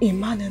saw a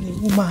man and a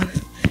woman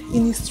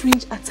in a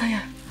strange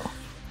attire.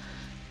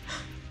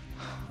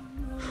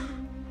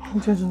 I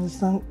don't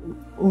understand.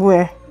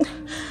 Where?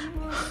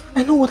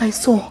 I know what I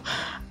saw.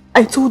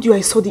 I told you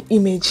I saw the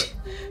image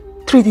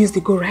 3 days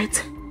ago,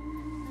 right?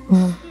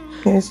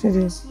 Yes, it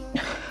is.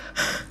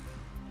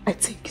 I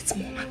think it's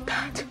Mom and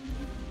Dad.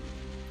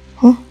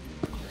 Huh?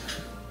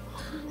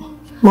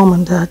 Mom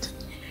and Dad?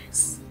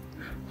 Yes.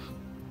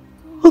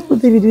 What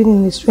would they be doing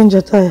in a strange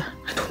attire?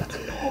 I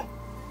don't know.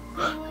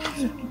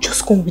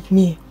 Just come with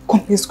me.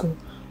 Come, let's go.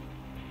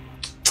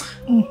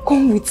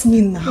 Come with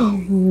me now.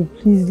 Oh,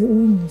 please, let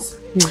me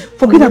sleep.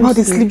 Forget about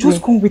the sleep.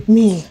 Just come with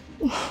me.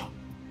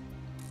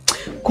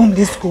 Come,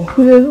 let's go. I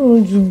don't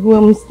want to go.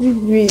 I'm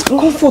sleepy.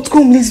 Comfort,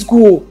 come, let's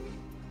go.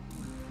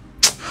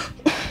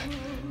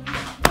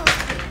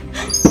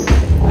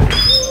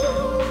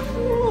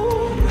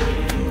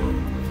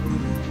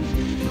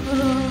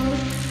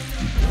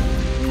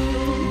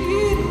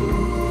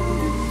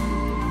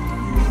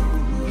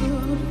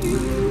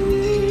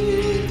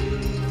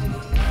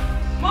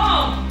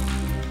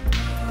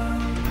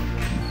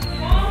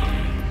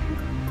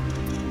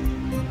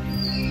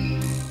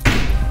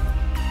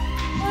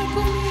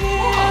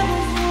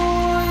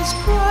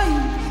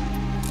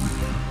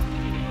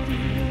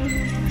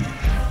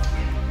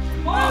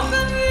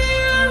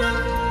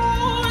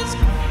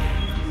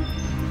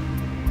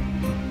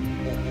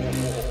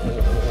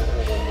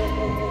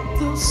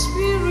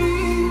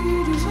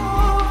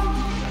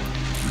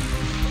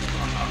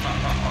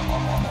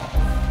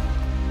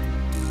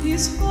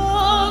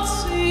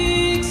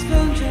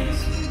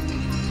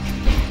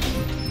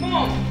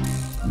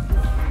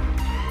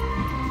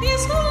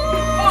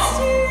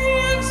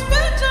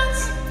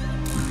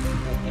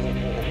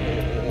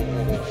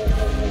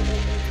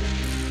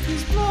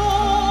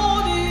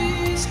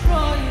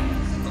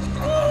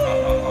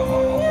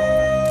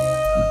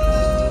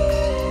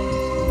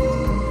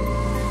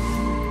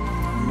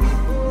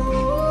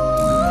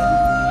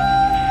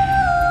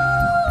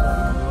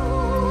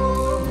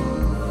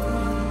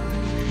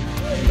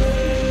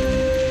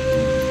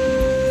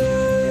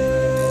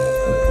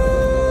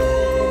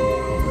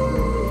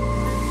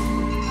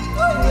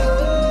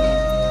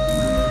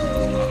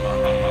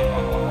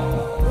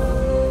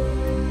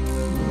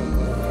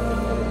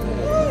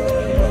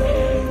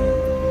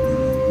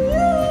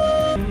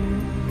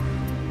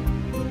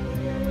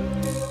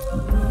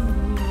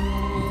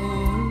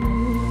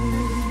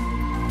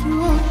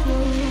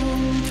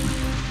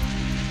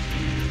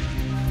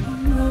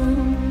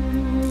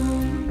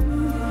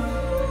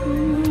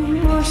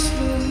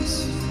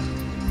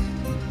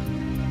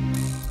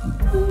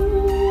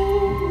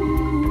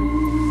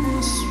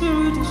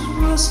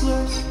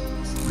 slow.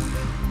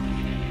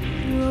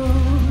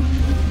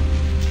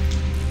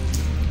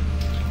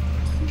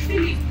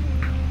 Philip.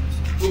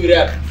 Move it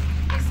up.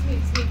 It's me,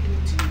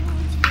 good.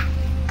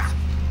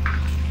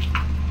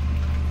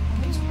 I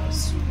want to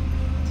ask you,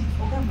 did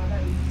Oga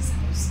Madam in this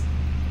house?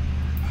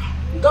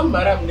 Oga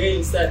Madam there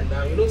inside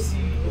now. You don't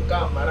see Oga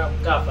Madam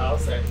car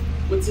outside.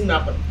 What's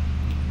happened?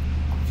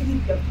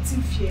 Philip, you're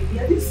putting fear.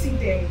 I didn't see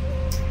them.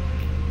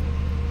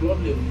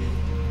 Problem.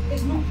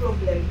 There's no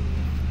problem.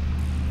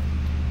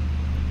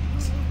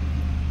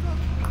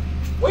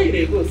 Where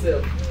they go,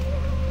 sir?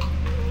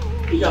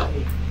 Yeah.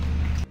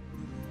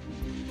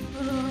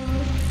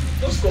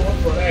 Just come up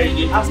for that.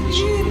 They ask me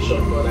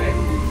situation for that.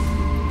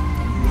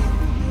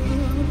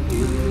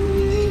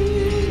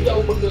 Yeah,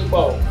 open the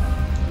bar.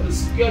 The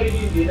security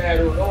in the night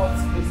room. No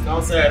one's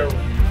outside room.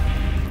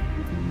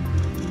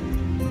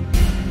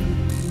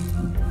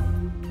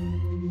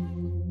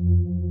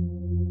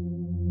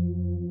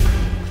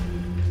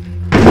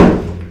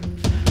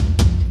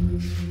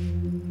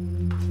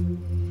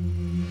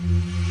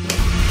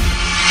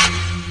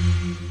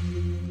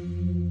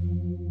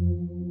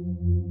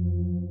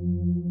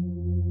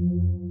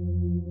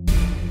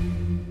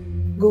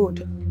 Good.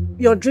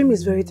 Your dream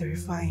is very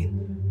terrifying.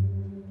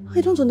 I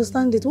don't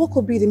understand it. What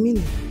could be the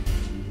meaning?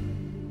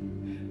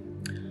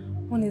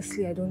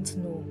 Honestly, I don't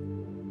know.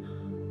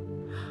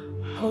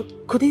 Or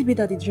could it be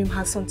that the dream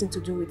has something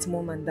to do with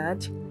Mom and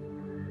Dad?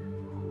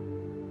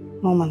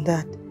 Mom and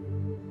Dad?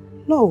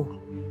 No.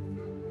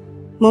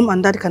 Mom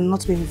and Dad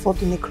cannot be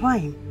involved in a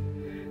crime.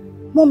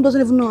 Mom doesn't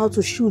even know how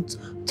to shoot.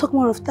 Talk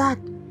more of that.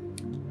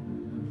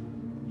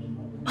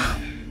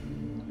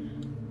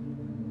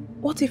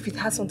 What if it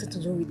has something to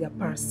do with their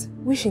past,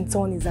 which in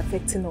turn is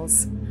affecting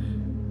us?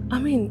 I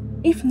mean,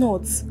 if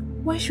not,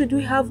 why should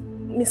we have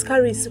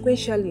miscarriage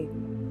sequentially?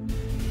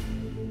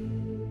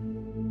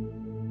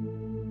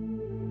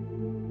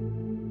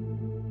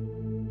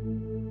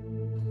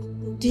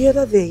 The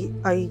other day,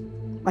 I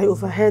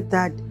overheard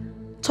Dad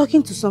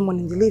talking to someone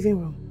in the living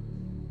room.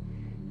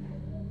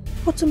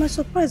 But to my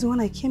surprise, when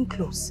I came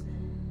close,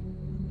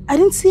 I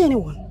didn't see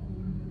anyone.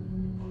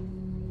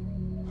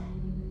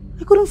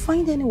 I couldn't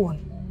find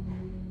anyone.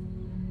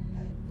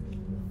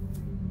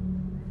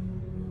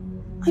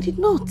 I did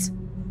not.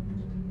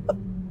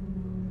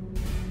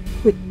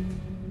 Wait,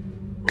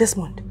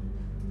 Desmond.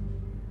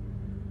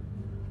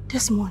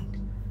 Desmond.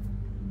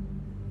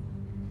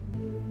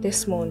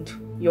 Desmond,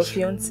 your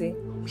fiancé?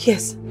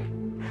 Yes.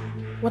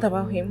 What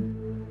about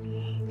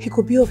him? He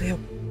could be of help.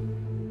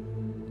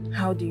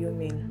 How do you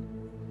mean?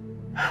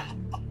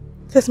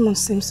 Desmond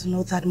seems to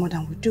know that more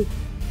than we do.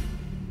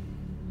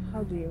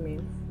 How do you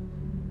mean?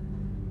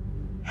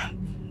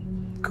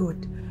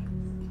 Good.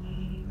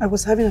 I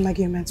was having an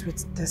argument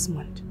with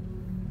Desmond.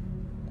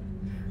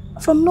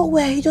 From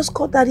nowhere, he just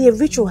called Daddy a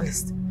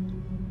ritualist.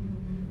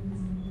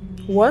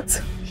 What?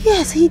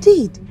 Yes, he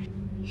did.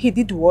 He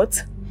did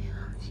what?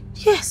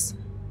 Yes.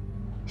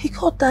 He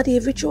called Daddy a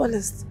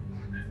ritualist.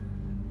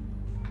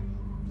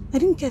 I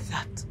didn't get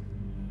that.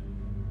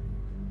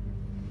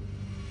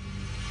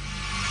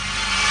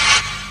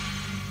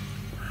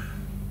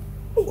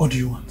 What do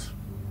you want?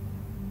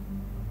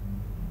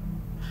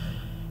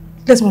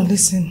 Desmond,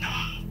 listen.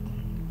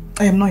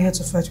 I am not here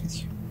to fight with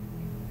you.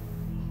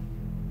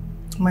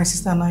 My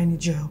sister and I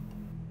need your help.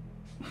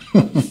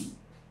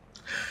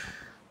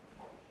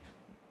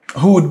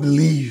 Who would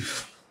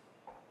believe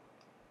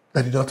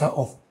that the daughter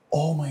of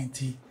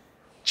Almighty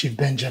Chief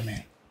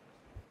Benjamin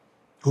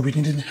will be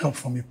needing help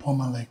from a poor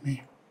man like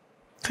me?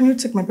 Can you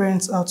take my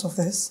parents out of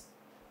this?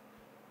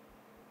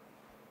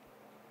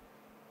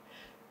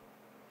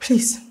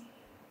 Please.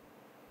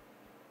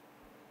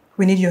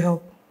 We need your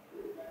help.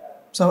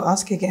 So I'll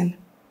ask again.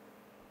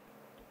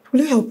 Will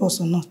you help us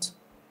or not?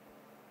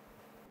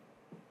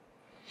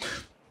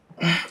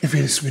 If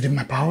it is within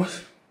my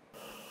powers.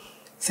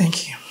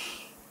 Thank you.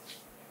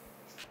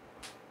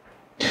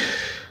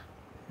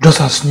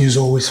 Just as news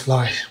always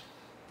flies.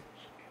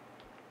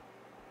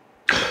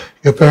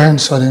 Your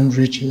parents' sudden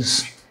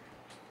riches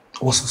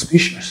was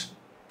suspicious.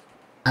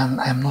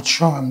 And I'm not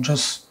sure, I'm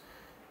just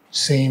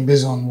saying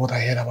based on what I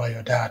heard about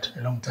your dad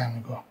a long time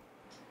ago.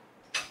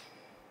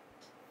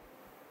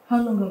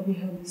 How long have you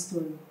heard this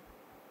story?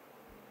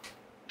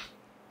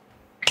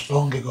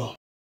 Long ago.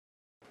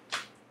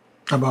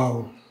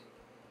 About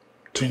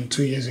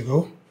 22 years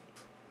ago,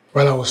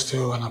 while I was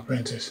still an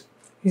apprentice.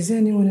 Is there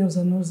anyone else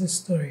that knows this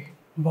story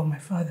about my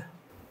father?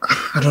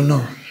 I don't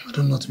know. I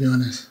don't know, to be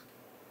honest.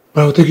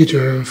 But I'll take you to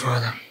your Reverend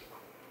Father.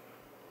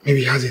 Maybe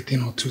he has a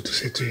thing or two to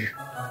say to you.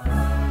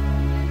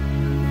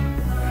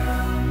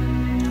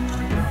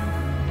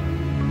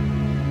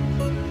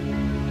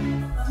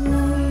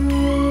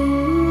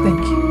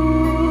 Thank you.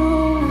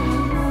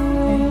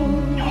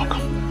 You're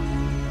welcome.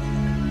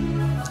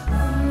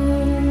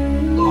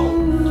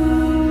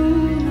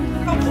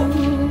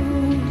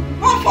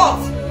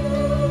 Comfort!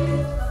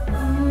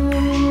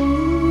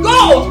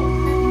 Go!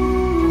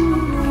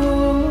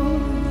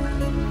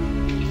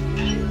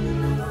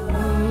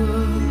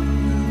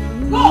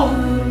 Go!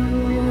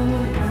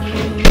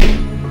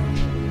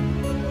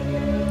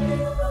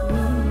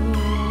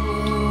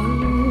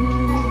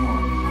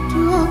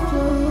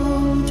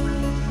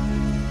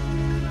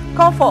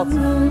 Comfort.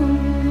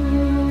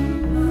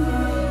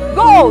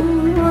 Gold.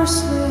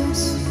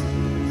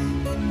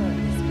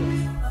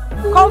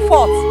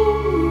 Comfort.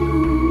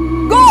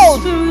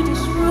 Gold.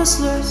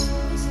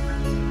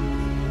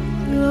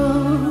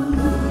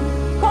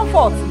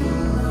 Comfort.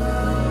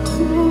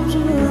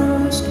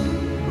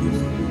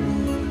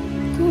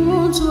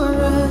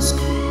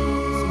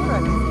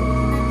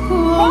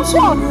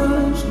 Comfort.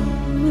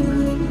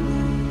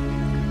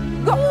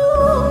 Go.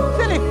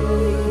 Philip.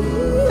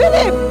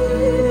 Philip.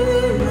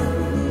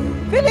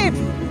 Philip.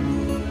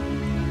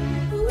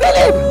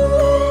 Philip.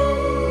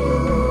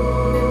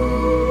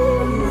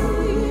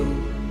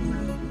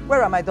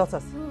 Where are my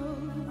daughters?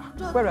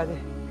 Where are they?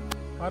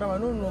 Madam, I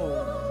don't know.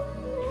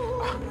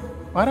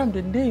 Madam,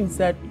 they're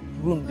inside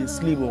room, they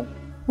sleep on.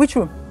 Which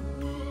room?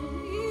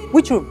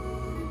 Which room?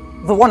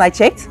 The one I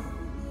checked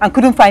and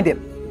couldn't find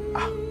them.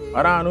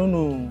 Madam, I don't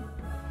know.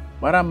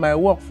 Madam, my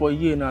work for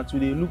you now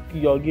today. Look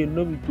you again,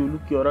 no need to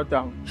look your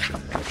other.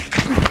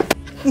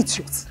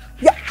 Idiot.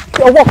 Yeah,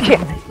 your work here.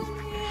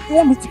 You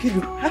want me to kill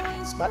you? Huh?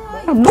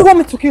 You want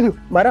me to kill you?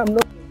 Madam, no.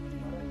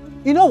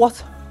 You know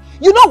what?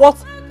 You know what?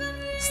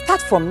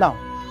 Start from now.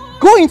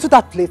 Go into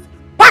that place,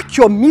 pack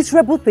your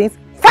miserable things,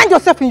 find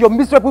yourself in your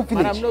miserable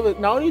village. Madam, no,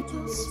 now you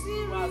to.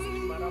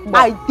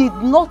 I did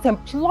not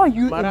employ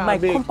you Madam, in my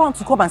compound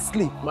to come and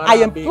sleep. Madam, I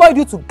employed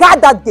you to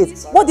guard that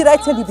gate. What did I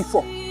tell you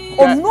before?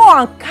 On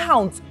no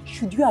account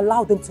should you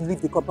allow them to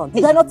leave the compound.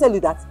 Did I not tell you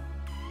that?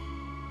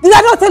 Did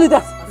I not tell you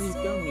that?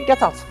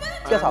 Get out.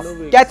 Get out.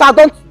 Get out.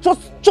 Don't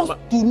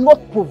just do not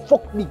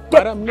provoke me.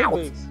 Get out.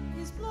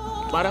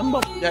 Madam,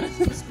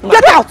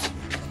 get out.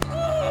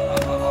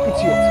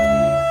 Idiot.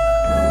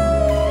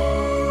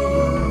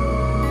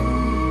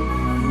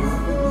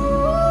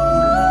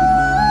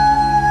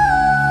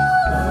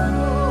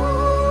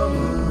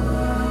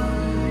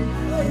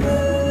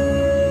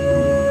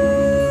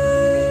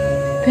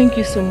 Thank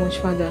you so much,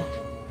 Father.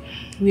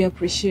 We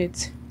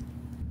appreciate.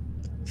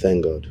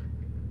 Thank God.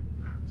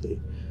 See,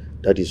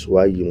 that is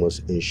why you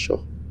must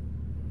ensure.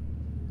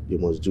 You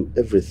must do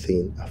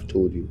everything I've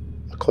told you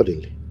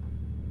accordingly.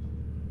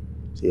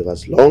 See, if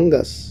as long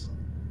as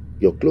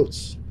your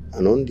clothes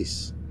and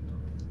undies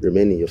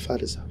remain in your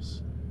father's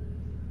house,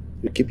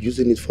 you keep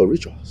using it for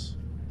rituals.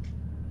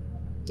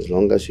 As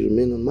long as you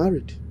remain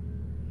unmarried.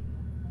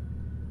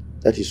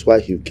 That is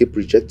why he'll keep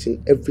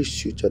rejecting every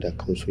suitor that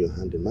comes for your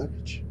hand in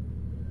marriage.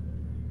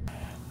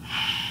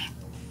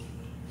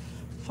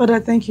 Father,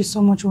 thank you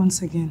so much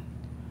once again.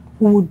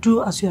 We will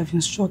do as you have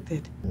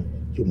instructed.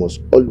 You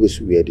must always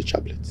wear the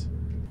chaplet.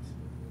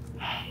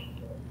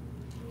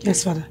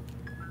 Yes, Father.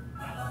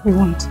 We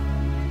won't.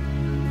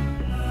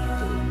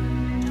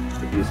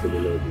 The peace of the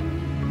Lord.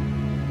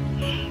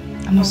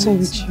 I'm also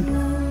with you.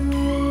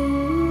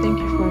 Thank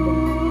you, Father.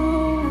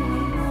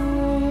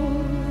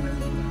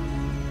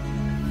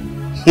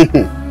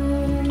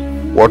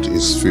 What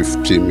is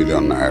 50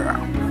 million naira?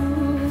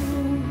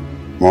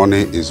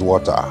 Money is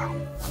water.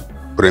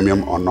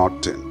 Premium or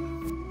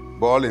nothing.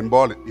 Balling.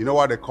 You know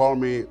why they call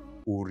me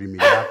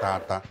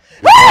Urimiatata?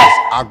 Because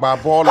Agba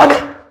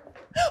Baller.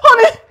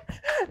 Honey!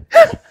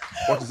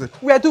 What is it?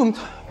 We are doomed.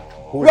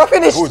 We are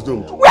finished. Who is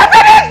doomed? We are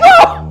finished!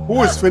 No!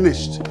 Who is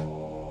finished?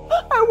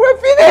 And we're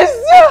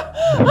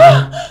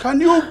finished! Can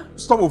you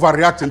stop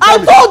overreacting? I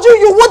told you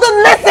you wouldn't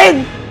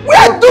listen! We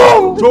are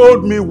doomed!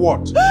 Told me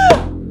what?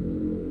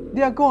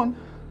 They are gone.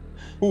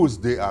 Who is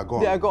they are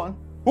gone? They are gone.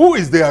 Who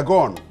is they are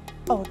gone?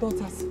 Our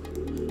daughters.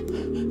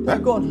 They're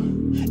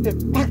gone. They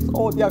packed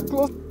all their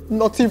clothes.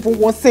 Not even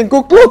one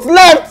single clothes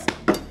left.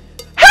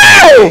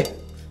 Hey!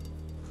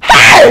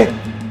 Hey!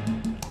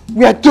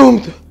 We are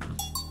doomed.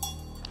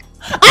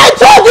 I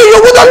told you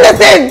you wouldn't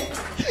listen.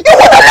 You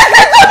wouldn't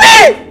listen to me.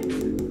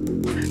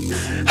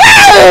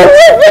 Hey!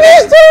 We're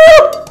finished.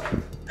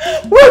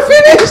 We're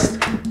finished.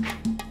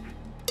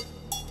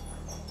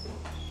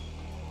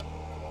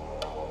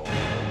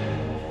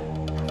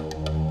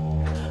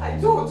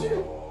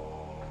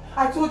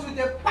 I told you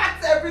they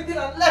packed everything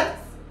and left.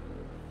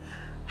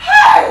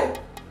 Hey!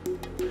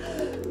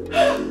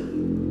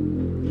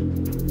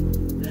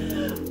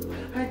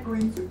 What are we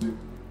going to do?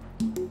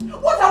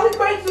 What are we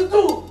going to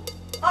do?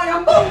 I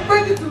am not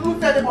ready to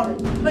lose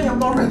anybody. I am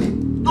not ready.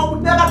 I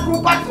will never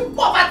go back to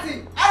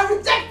poverty. I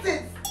reject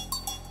it.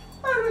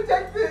 I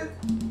reject it.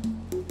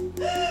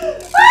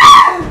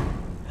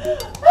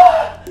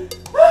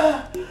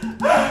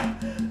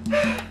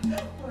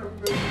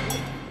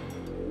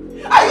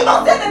 Are you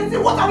not saying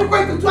anything? What are we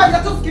going to do? And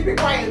you're just keeping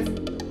quiet.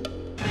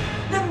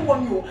 Let me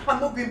warn you, I'm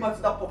not going back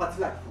to that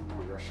poverty life.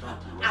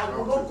 I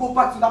will not go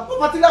back to that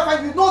poverty life,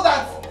 and you know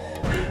that.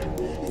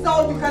 Is that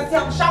all you can say?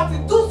 I'm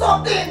shouting. Do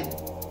something!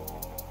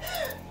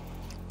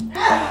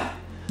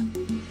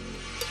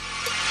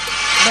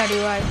 Daddy,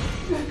 why?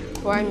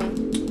 Why me?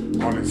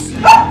 Honest. I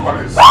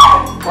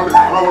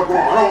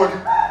don't want you.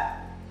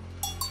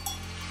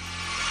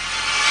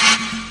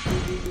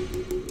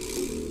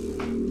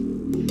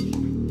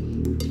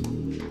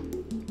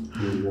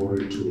 You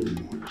worry too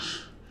much.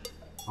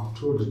 I've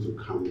told you to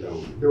calm down.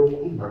 They will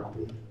come back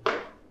home.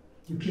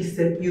 You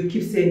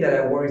keep saying that I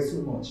worry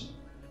too much.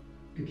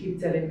 You keep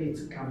telling me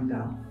to calm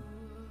down.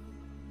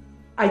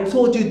 I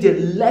told you they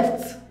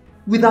left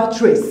without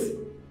trace.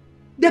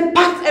 They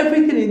packed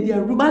everything in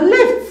their room and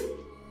left.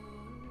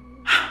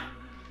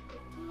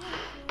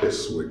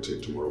 Let's wait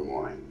till tomorrow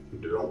morning.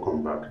 If they don't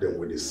come back, then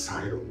we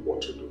decide on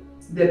what to do.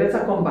 They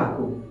better come back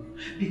home.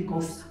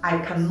 Because I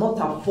cannot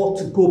afford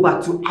to go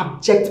back to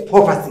abject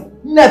poverty.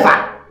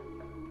 Never!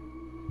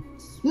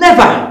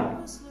 Never!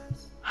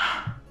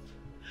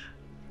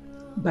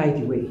 By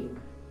the way,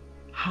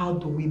 how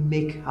do we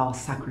make our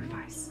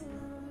sacrifice?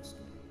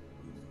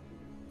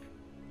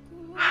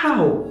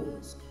 How?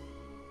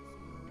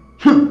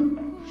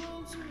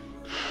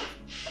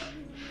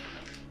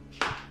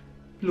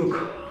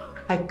 Look,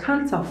 I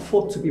can't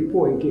afford to be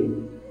poor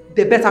again.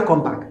 They better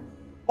come back.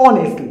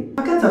 Honestly,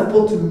 I can't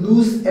afford to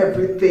lose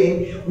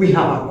everything we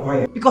have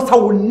acquired. Because I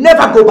will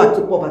never go back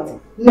to poverty.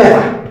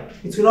 Never.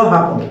 It will not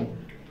happen.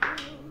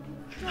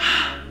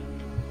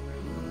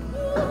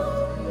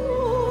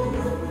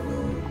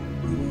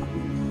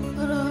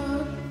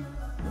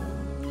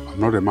 I'm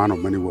not a man of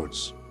many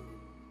words.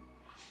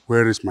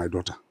 Where is my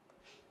daughter?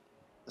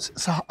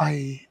 Sir,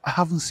 I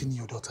haven't seen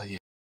your daughter yet.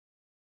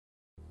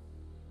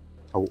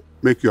 I will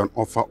make you an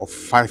offer of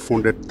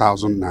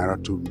 500,000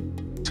 naira to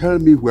tell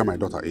me where my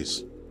daughter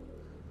is.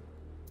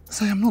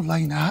 Sir, I'm not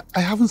lying. I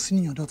haven't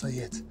seen your daughter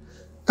yet.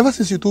 Ever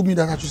since you told me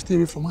that I should stay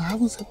away from her, I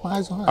haven't set my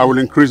eyes on her. I will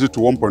increase it to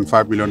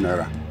 1.5 million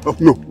naira. Oh,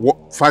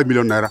 no, 5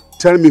 million naira.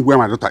 Tell me where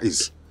my daughter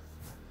is.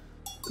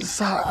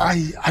 Sir,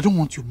 I don't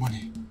want your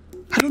money.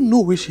 I don't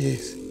know where she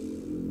is.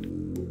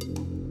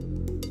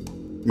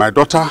 My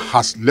daughter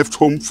has left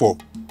home for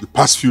the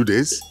past few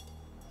days.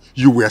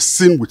 You were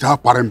seen with her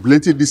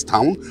perambulating this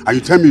town, and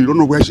you tell me you don't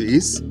know where she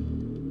is?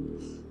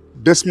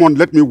 Desmond,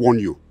 let me warn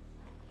you.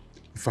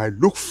 If I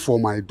look for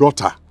my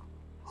daughter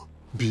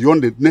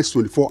beyond the next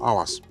 24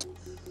 hours,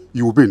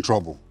 you will be in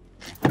trouble.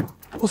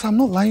 Because I'm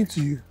not lying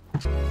to you.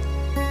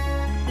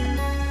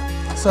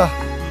 Sir.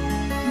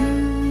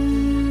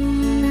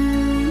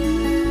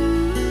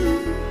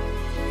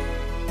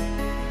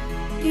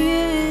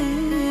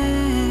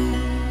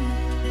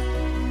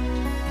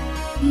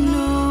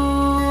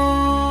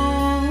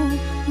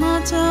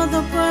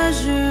 The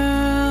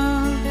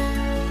pressure,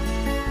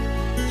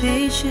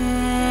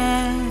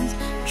 patience,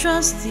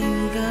 trust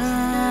in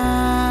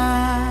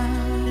God.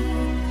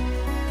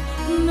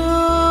 No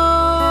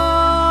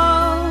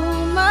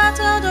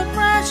matter the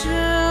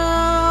pressure,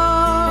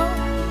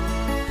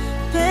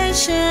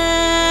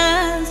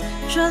 patience,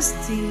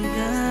 trust in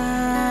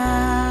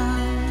God.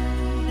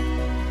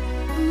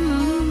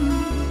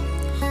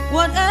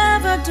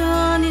 Whatever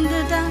done in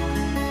the dark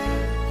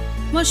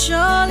must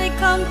surely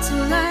come to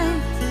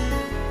light.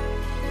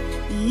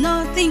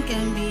 Nothing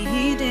can be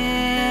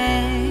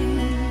hidden.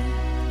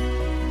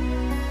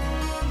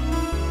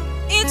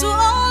 It will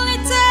only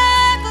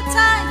take a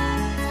time,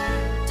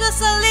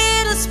 just a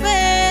little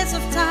space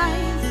of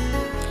time.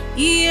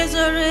 Here's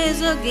a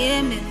razor,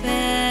 give me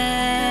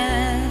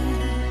fair.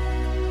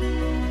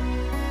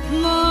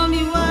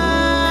 Mommy,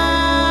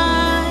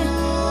 why?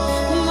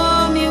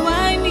 Mommy,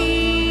 why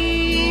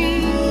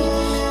me?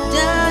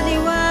 Daddy,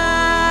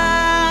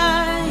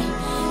 why?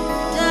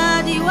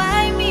 Daddy,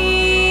 why me?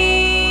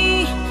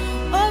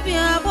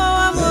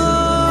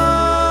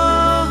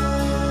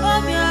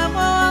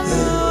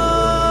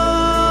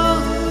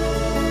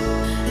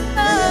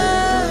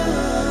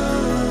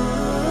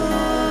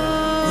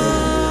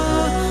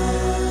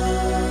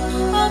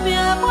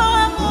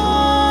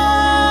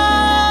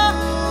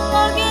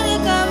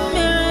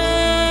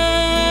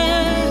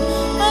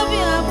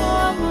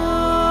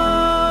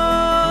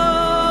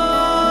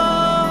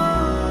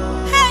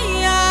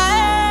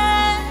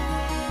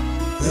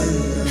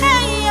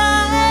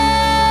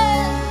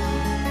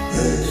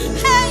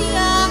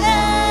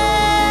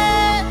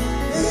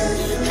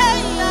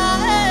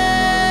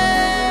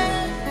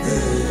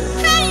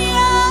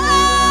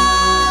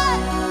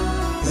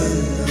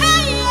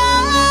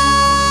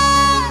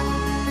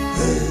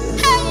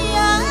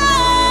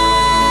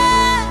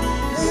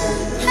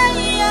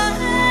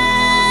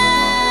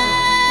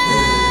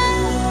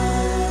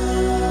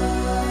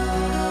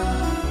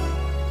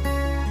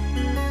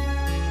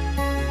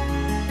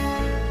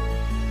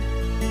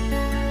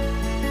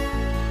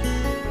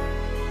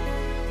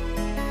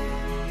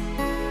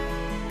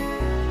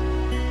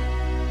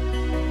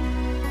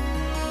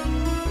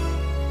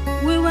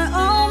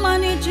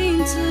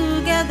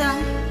 Together.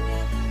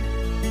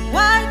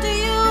 Why do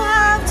you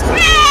have to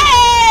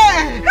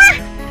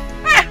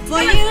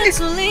for you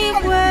to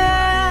live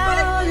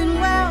well in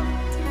wealth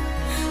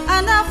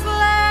and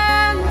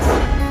affluence?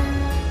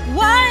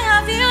 Why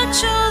have you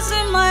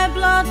chosen my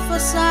blood for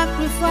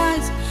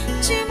sacrifice?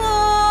 Chimo,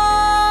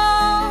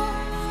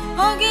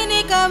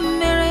 Oginika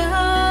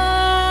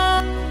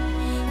Mereha,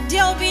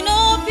 there'll be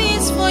no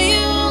peace for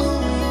you,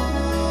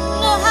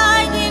 no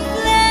hiding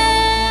place.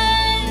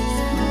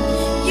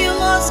 You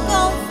must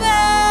confess.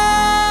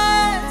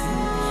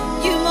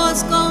 You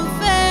must confess.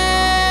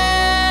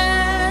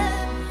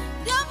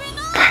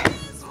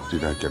 How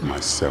did I get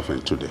myself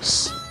into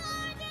this?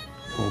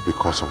 All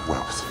because of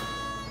wealth.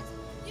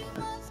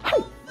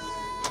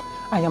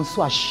 I am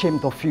so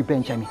ashamed of you,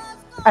 Benjamin.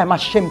 I am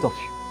ashamed of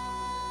you.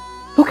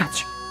 Look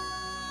at you.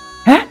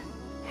 Eh?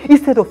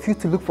 Instead of you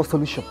to look for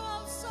solution,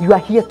 you are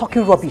here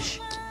talking rubbish,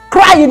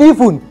 crying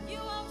even.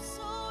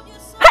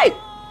 Hey!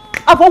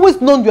 I've always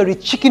known you're a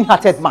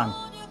chicken-hearted man.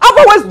 I've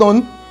always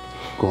known.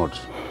 God,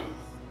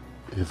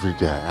 every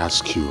day I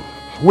ask you,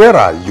 where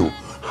are you?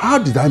 How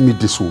did I meet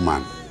this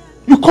woman?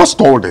 You caused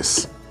all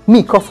this.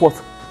 Me cause what?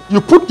 You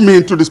put me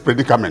into this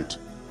predicament.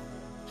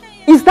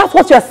 Is that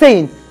what you're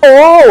saying?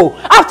 Oh,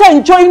 after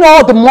enjoying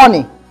all the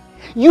money,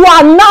 you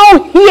are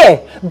now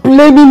here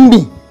blaming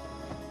me.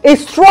 A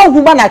strong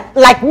woman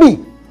like me.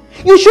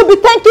 You should be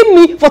thanking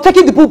me for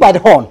taking the bull by the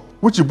horn.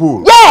 Which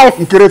bull? Yes!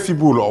 Nkerefi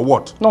bull or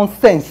what?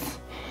 Nonsense.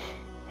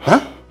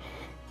 Huh?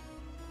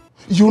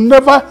 You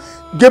never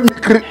gave me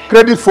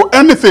credit for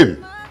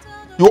anything.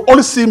 You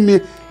only see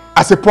me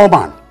as a poor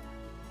man.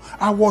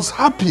 I was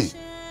happy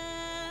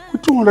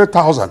with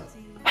 200,000.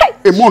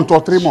 A month or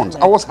 3 months.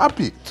 I was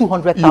happy.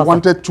 200,000. You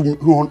wanted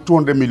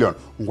 200 million.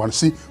 You want to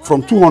see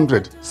from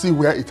 200, see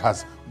where it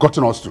has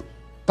gotten us to.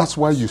 That's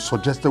why you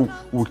suggested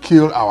we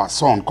kill our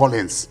son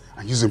Collins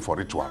and use him for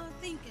ritual.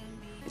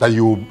 That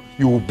you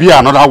will be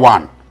another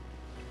one.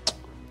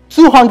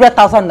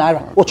 200,000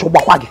 naira.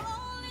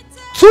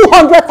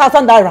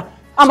 200,000 naira.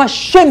 I'm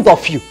ashamed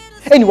of you.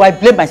 Anyway, I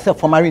blame myself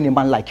for marrying a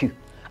man like you.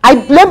 I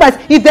blame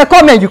myself. If they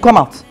come in, you come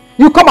out.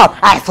 You come out.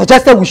 I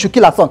suggested we should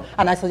kill our son.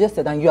 And I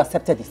suggested and you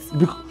accepted this.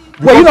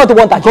 Were you not the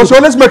one that killed him? Because you're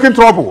always making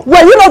trouble.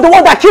 Were you not the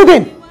one that killed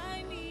him?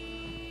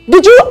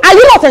 Did you? Are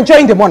you not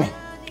enjoying the money?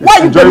 Why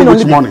are you blaming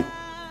only me? Money?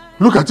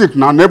 Look at it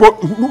now, neighbor.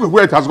 Look at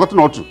where it has gotten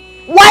all to.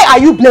 Why are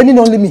you blaming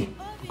only me?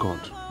 God.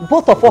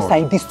 Both of us are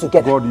in this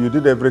together. God, you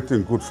did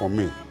everything good for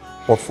me.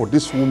 But for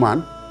this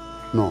woman,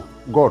 no.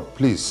 God,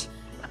 please.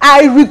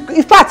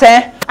 In fact,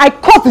 I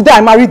caused the day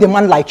I married a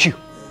man like you.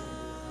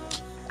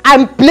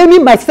 I'm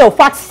blaming myself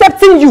for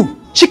accepting you,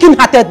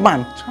 chicken-hearted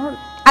man. Sorry.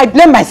 I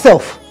blame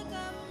myself.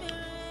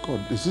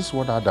 God, is this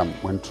what Adam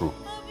went through?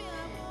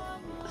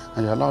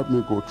 And you allowed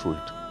me to go through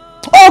it.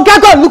 Oh,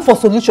 God, look for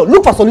solution.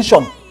 Look for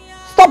solution.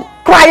 Stop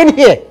crying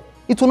here.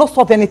 It will not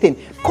solve anything.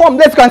 Come,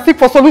 let's go and seek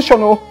for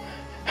solution. Oh.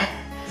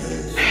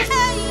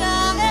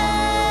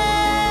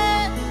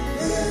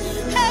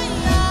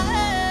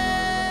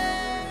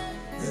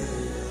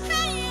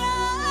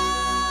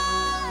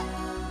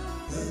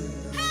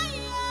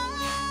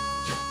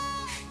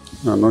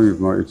 I know you've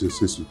not eaten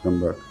since you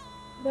came back.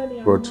 Daddy,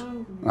 but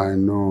I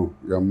know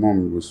your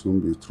mom will soon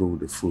be through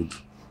with the food.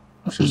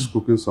 She's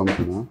cooking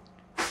something,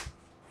 huh?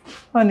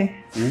 Honey,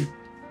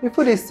 the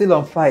food is still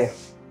on fire.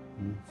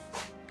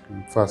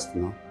 I'm fast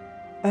now.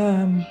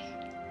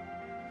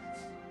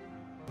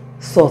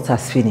 Salt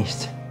has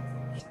finished.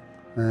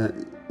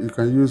 You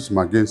can use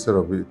Maggi instead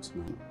of it.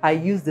 I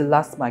used the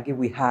last Maggi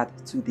we had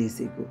 2 days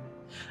ago.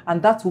 And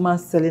that woman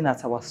selling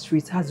at our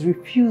street has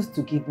refused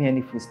to give me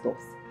any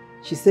foodstuffs.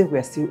 She said we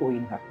are still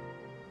owing her.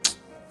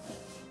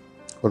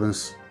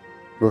 Collins,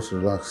 just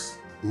relax.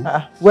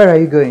 Where are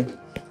you going?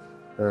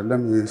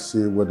 Let me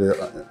see whether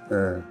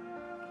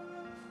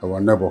our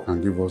neighbor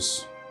can give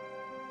us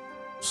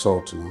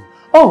salt now.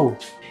 Oh,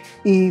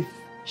 if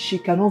she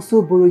can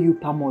also borrow you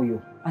palm oil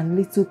and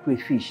little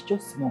crayfish,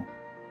 just small.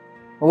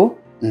 Oh?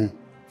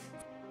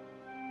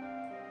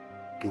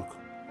 Look.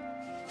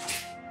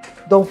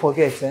 Don't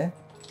forget, eh?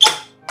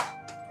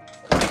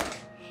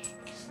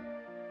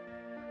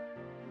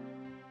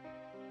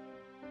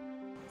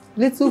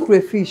 Little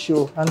crayfish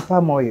and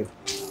palm oil.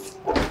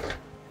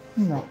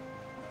 No.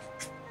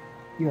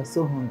 You are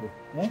so hungry,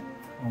 eh?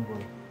 Don't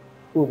worry.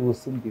 Food will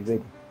soon be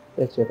ready.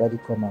 Let your daddy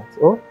come out,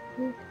 oh?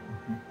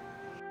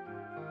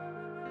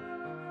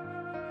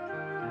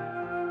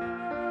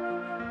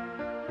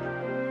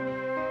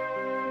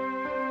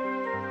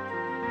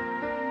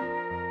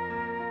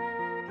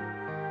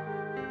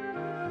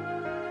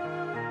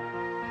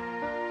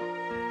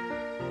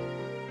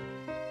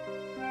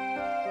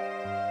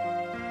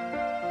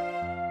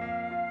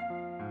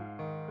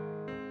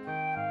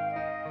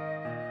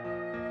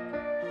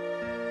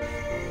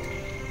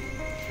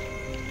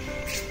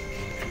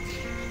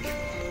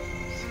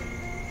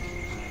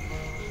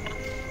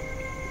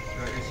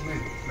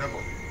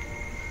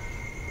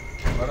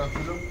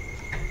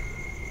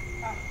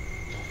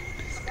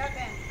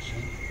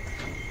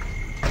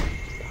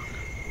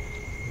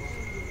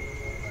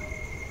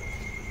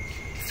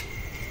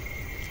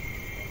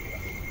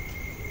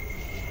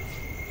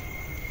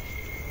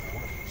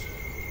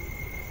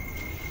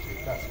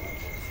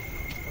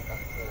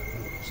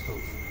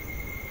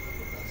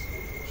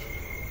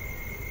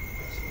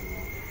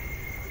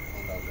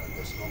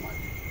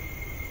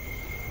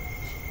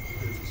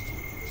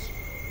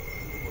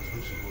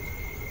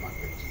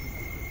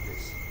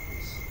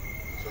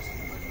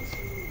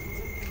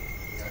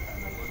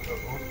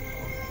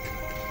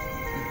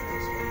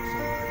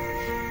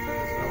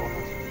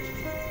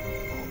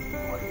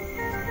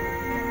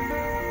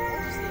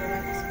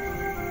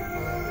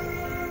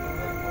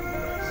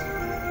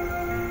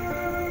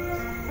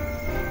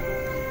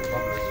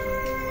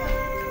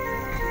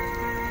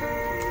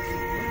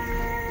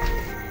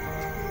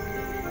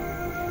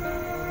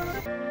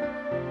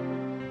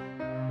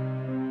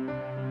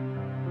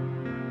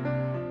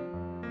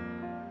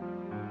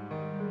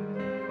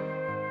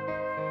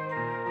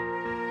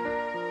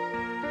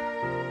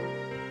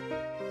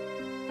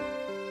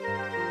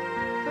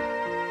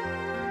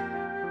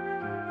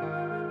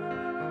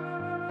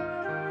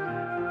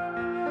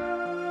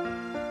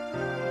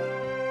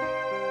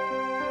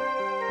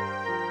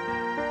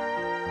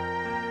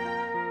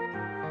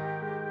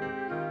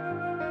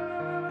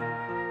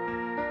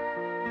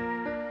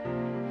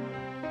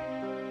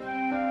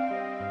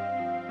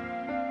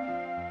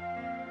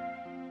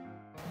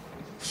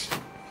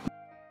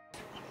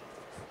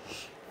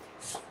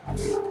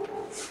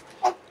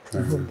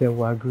 I hope they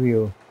will agree.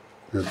 Oh.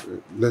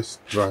 Let's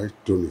try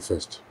Tony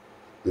first.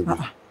 Maybe.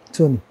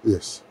 Tony?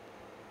 Yes.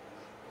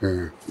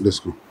 Let's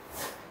go.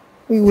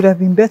 It would have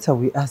been better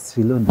we asked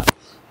Philo now.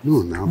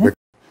 No, now, but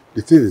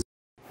the thing is,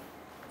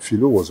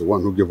 Philo was the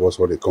one who gave us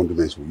all the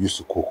condiments we used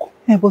to cook.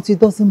 Yeah, but it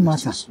doesn't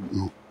matter.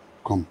 No,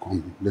 come.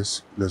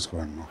 Let's go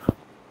and knock.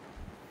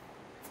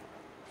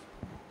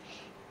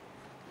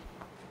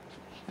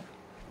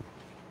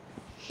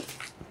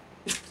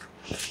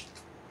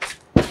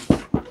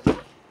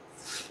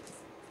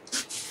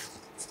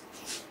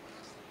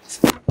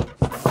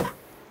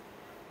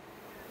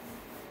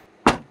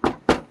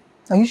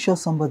 Are you sure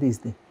somebody is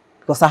there?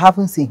 Because I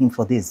haven't seen him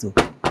for days though.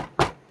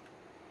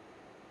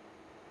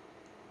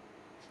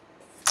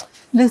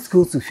 Let's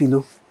go to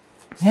Philo.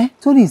 Eh?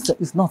 Tony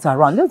is not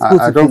around. Let's go to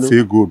Philo. I don't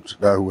feel good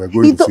that we're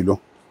going to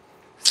Philo.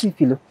 See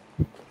Philo.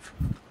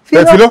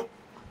 Philo?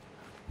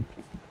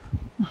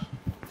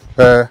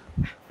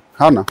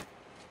 Hannah.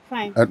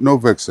 Fine. No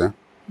vex, eh?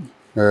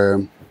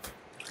 You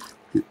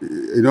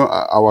know,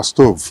 our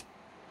stove,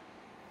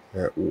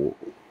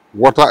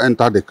 water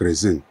entered the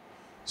cuisine.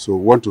 So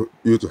we want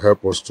you to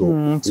help us to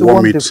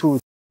warm it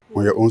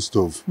on your own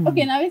stove.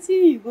 Okay, now let's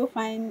see you go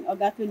find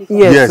Oga Tony.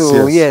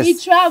 Yes. He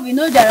travel, we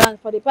know they're around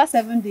for the past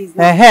 7 days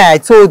now. I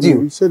told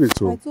you. You said it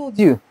too. I told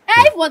you.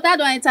 If water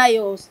don't enter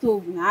your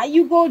stove now,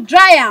 you go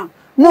dry am.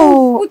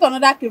 No. Put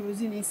another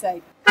kerosene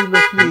inside. Philo,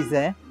 please,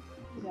 eh?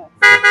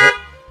 Yeah.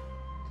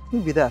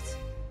 Who be that?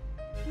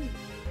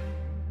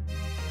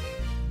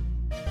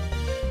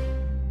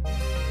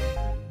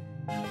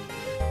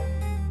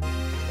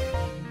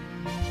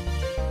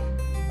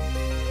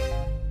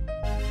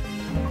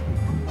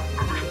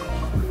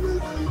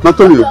 Not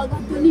Tony.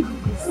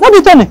 What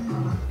be Tony?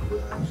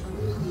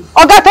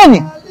 Oga Tony!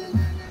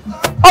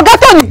 Oga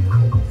Tony!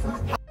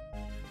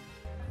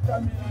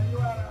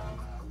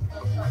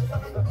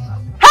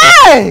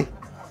 Hey!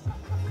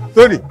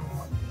 Tony!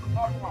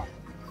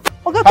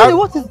 Oga Tony,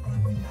 what is...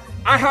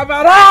 I have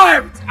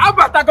arrived!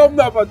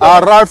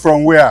 Arrived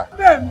from where?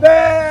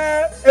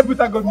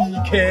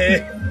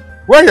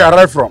 Where you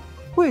arrived from?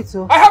 Wait,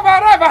 so... I have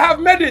arrived, I have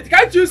made it.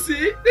 Can't you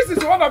see? This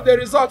is one of the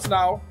results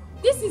now.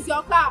 This is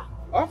your car.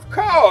 Of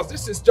course,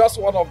 this is just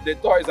one of the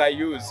toys I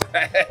use.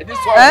 This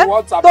one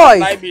worth about toys?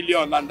 9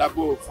 million and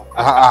above.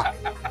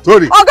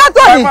 Tony. Oga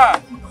Tony!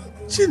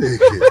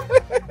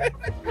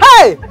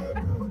 Hey!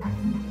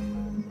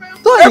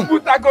 Tony!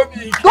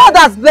 God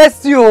has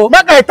blessed you.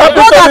 God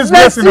has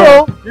blessed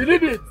you. You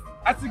did it.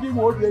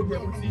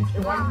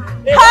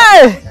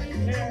 Hey!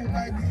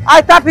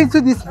 I tap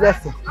into this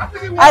blessing.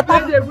 I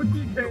tap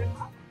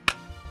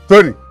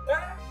Tony.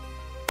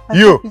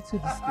 You. into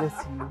this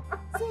blessing.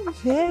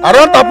 I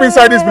don't tap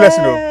inside this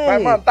blessing. My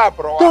man tap,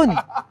 bro. Tony.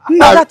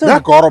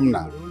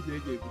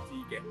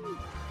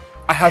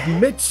 I have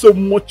made so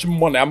much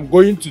money. I'm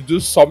going to do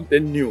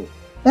something new.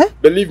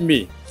 Believe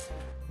me.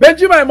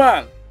 Benji, my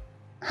man.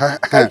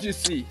 Can't you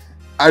see?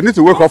 I need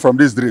to wake up from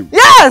this dream.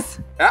 Yes!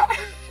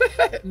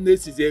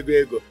 This is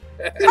ego.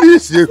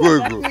 This is ego.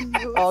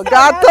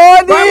 Oga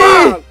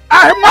Tony!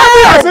 I'm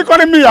happy as you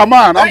calling me a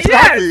man. I'm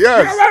happy,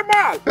 yes.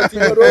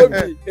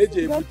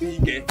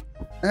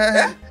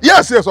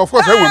 Yes, of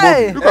course.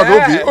 Hey, look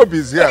at Obi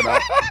is here now.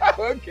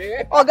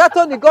 Okay. Oga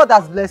Tony, God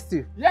has blessed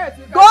you. Yes,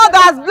 God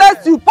has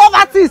blessed you.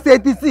 Poverty is a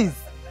disease.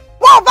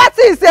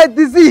 Poverty is a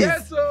disease.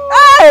 Yes, so.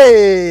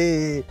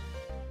 Hey!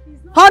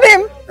 On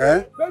him.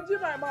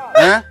 Benji, my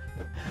man.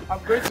 I'm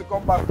going to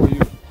come back for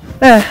you.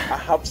 I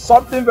have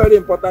something very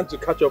important to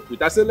catch up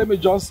with. I said, let me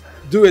just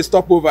do a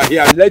stopover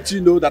here and let you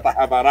know that I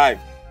have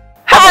arrived.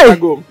 Hi!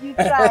 You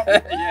try.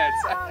 Yes.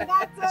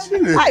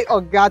 Hi,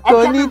 Oga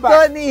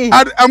Tony.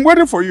 I'm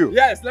waiting for you.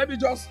 Yes, let me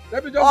just.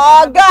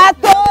 Oga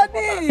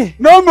Tony!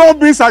 No more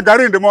beans and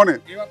curry in the morning.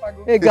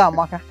 Ega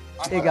Amaka.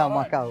 Hey! Ega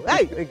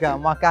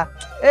Amaka.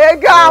 Hey!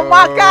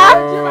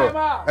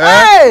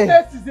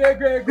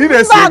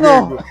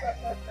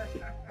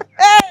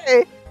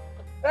 Hey!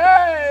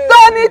 Hey!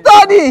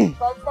 Tony!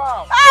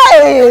 Confirm.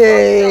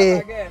 Hey!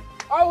 Again.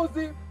 How is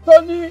it?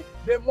 Tony,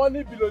 the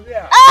money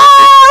billionaire.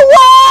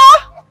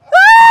 What?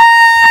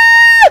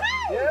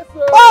 Yes,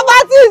 sir.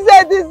 Poverty is a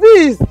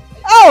disease.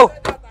 Oh!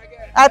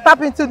 I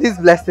tap into this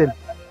blessing.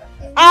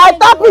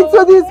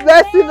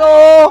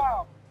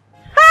 Oh!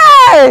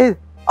 Hey!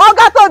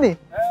 Oga Tony!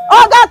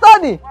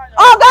 Hey!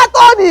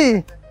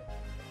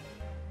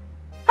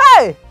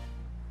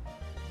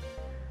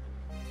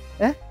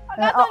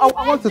 I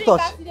want to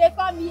touch.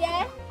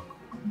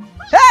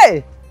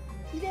 Hey!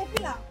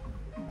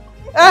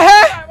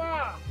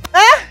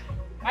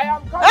 I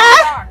am coming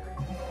back.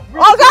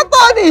 Oga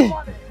Tony!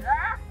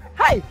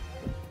 Hey!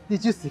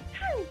 Did you see?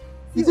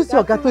 Did you see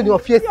Oga Tony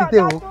of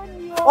yesterday?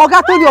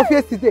 Oga Tony of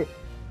yesterday.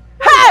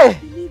 Hey!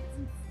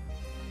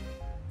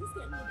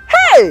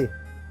 Hey!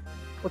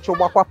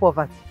 Ochowakwa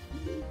poverty.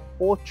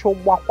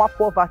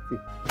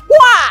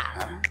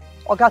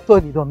 Oga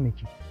Tony don't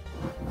make it.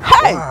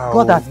 Hey! Wow.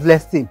 God has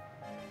blessed him.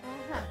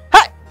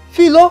 Hey!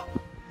 Philo!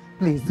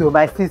 Please do,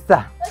 my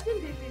sister.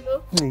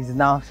 Please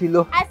now,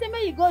 Philo. I say,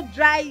 may you go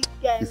dry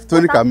If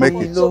Tony can make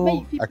it,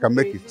 I can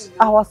make it.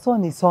 Our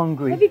son is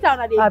hungry.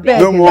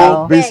 No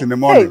more beans in the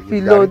morning. Hey,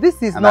 Philo,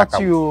 this is not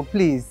you,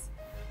 please.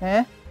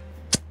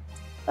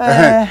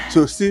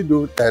 So still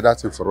do that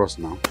thing for us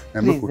now.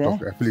 And please, we'll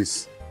talk,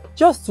 please.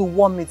 Just to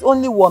warm it,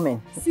 only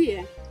warming.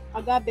 See,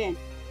 Oga Ben,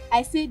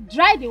 I say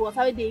dry the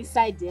water with the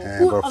inside there.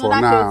 But for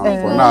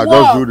now,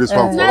 just do this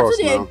one for us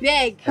now.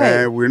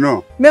 Beg. We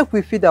know. Make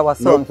we feed our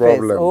son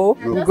first. Oh,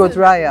 we go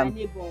dry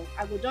him.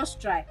 I will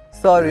just try.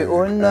 Sorry,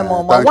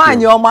 Mama. Why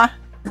your ma?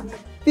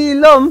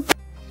 Philo.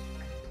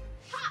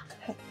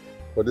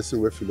 But this is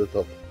where Philo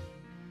talk.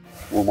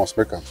 We must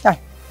make him.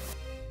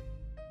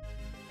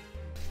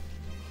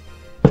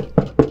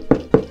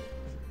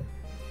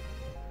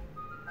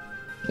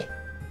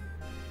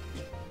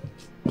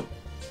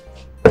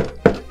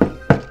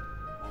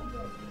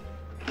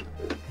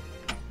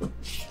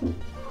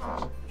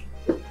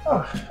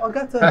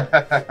 Oga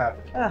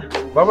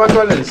Tony. Mama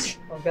Collins.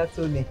 Oga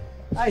Tony.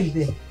 How you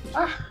doing?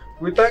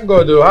 We thank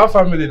God though. Our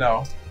family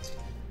now.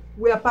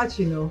 We are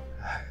patching, you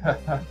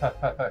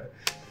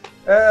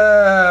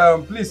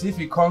please, if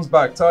he comes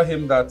back, tell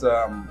him that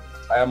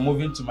I am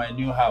moving to my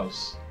new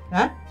house.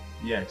 Huh?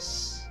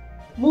 Yes.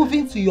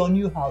 Moving to your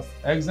new house?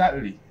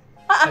 Exactly.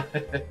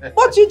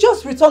 But you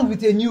just returned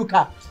with a new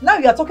car. Now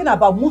you are talking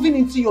about moving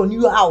into your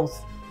new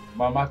house.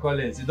 Mama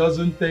Collins, it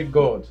doesn't take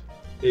God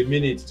a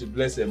minute to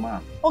bless a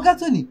man. Oga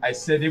Tony. I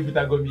said it.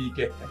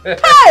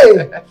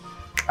 Hey!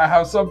 I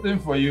have something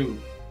for you.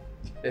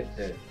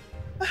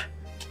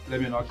 Let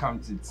me not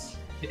count it.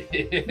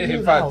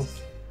 In fact,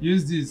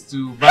 use this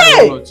to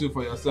buy 1 or 2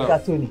 for yourself.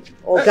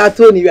 Oga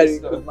Tony, you are a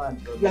good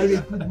man. You are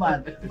a good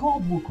man.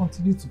 God will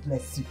continue to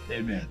bless you.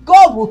 Amen.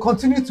 God will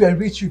continue to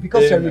enrich you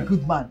because you are a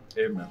good man.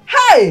 Amen.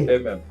 Hey!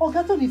 Amen.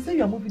 Oga Tony, say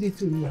you are moving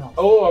into a new house.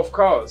 Oh, of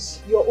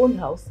course. Your own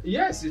house?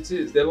 Yes, it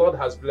is. The Lord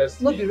has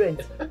blessed me. Not the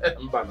rent.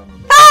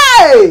 No.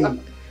 Hey!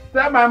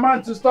 Tell my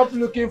man to stop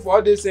looking for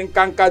all these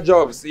Nkanka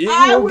jobs. He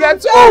will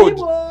get old.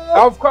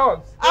 Of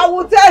course. I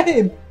will tell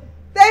him.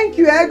 Thank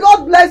you,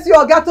 God bless you,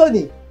 Oga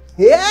Tony.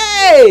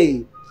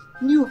 Hey!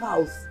 New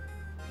house.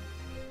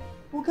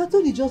 Oga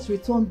Tony just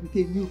returned with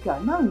a new car.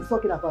 Now he's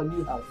talking about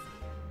new house.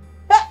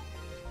 Hey!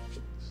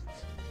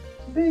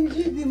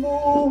 Benji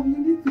Dimo, you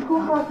need to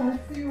come back and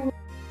see you.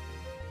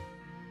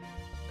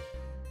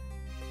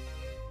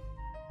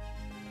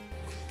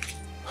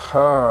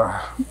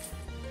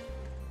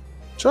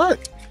 Try.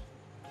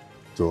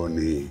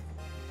 Tony.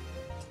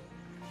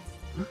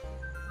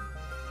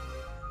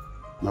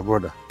 My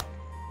brother,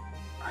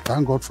 I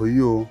thank God for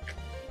you.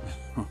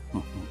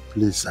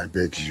 Please, I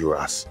beg you,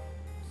 as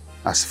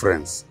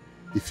friends,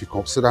 if you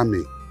consider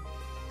me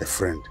a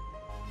friend,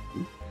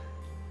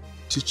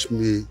 teach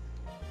me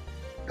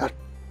that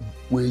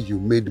way you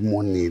made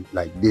money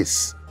like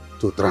this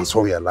to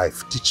transform your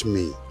life. Teach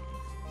me.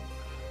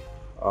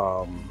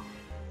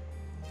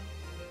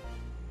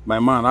 My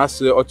man, I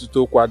say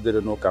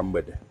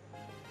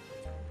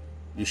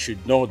you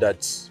should know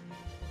that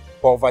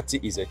poverty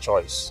is a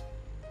choice,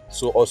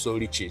 so also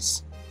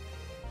riches.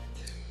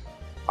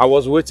 I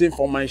was waiting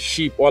for my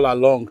ship all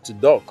along to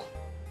dock,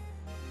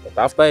 but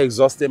after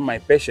exhausting my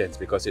patience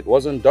because it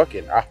wasn't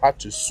docking, I had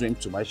to swim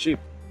to my ship.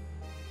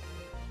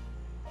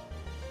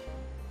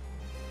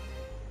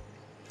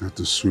 You had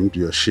to swim to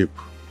your ship?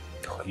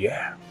 Oh,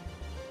 yeah.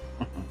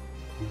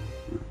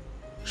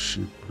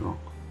 Ship dock,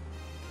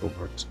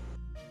 poverty.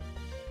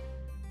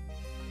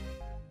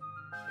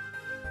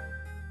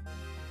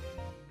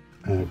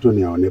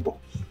 Tony, our neighbor,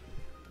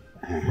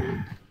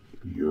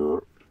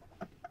 you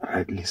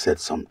rightly said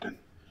something,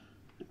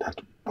 that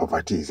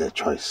poverty is a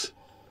choice,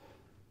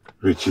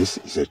 riches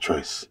is a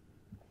choice.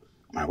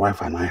 My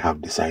wife and I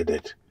have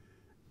decided,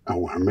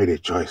 and we have made a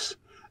choice,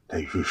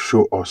 that you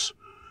show us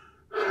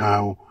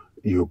how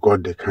you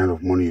got the kind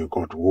of money you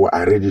got. We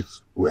are ready.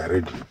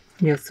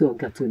 Yes, so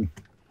Gatoni,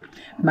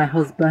 my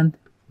husband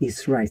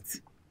is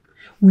right.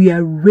 We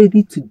are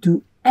ready to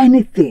do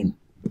anything,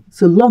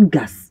 so long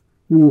as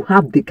we will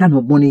have the kind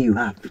of money you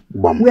have.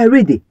 Bam. We are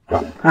ready.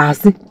 Bam.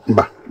 Asi.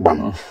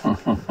 Bam.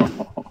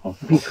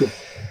 Biko.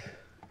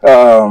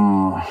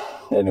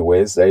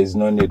 Anyways, there is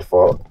no need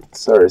for...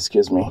 Sorry,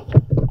 excuse me.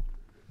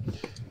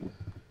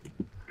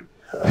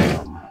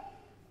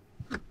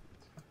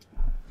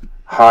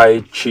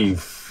 High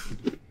Chief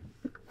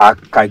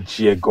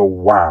Akajiego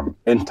Wam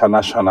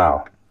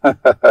International.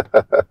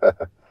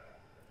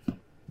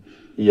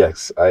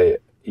 Yes.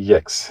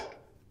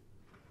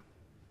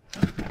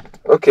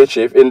 Okay,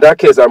 Chief. In that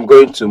case, I'm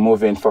going to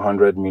move in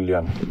 400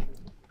 million.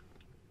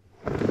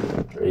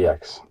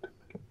 Yes.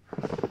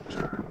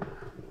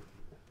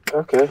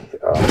 Okay.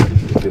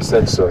 If you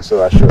said so,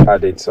 I should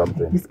add it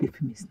something. This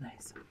perfume is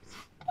nice.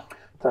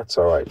 That's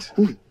all right.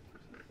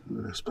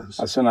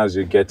 As soon as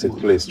you get it,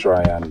 please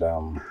try and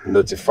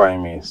notify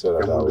me so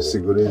that I'll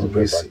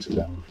get back to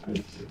them.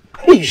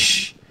 Hey!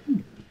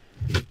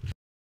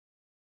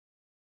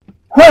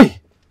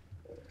 Why?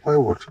 Why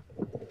what?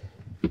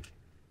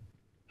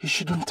 You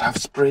shouldn't have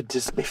sprayed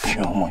this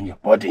perfume on your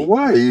body.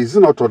 Why? It's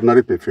not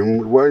ordinary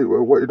perfume. Why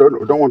you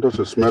don't want us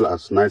to smell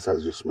as nice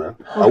as you smell?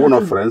 Are we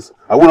not friends?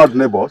 Are we not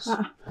neighbors?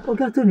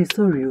 Oga Tony,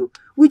 sorry.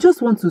 We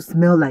just want to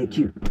smell like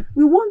you.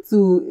 We want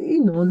to,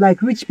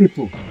 like rich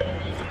people.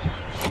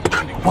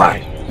 Tony,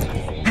 why?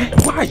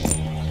 Why?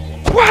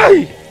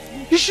 Why?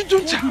 You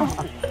shouldn't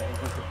have.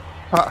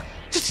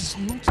 This is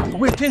not the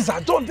way things are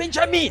done,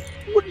 Benjamin.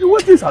 The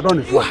way things are done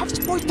is You what? have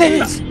spoiled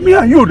things. Me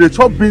and you, they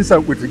chop beans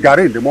with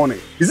gari in the morning.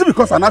 Is it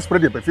because I not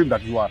spread the perfume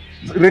that you are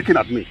raking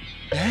at me?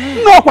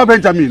 No, Papa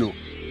Benjamin, no.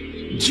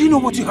 Do you know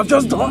what you have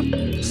just done?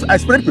 I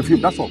sprayed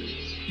perfume, that's all.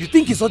 You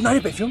think it's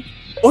ordinary perfume?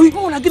 Or you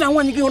want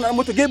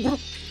to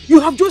You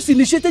have just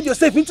initiated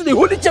yourself into the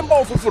holy chamber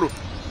of Ufuru.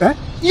 Eh?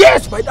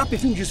 Yes, by that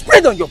perfume you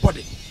sprayed on your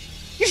body.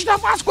 You should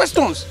have asked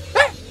questions.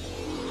 Eh?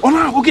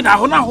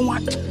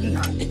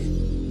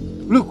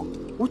 Look.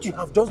 What you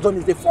have just done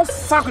is the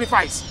first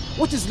sacrifice.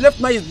 What is left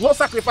now is blood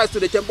sacrifice to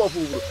the temple of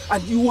Uguru.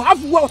 And you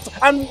have wealth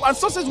and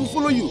success will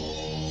follow you.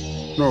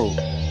 No.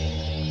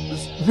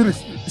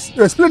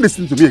 Explain this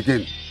thing to me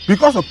again.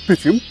 Because of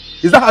perfume?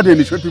 Is that how they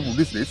initiate people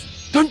these days?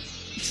 You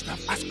should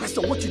have asked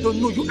questions. What you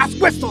don't know, you ask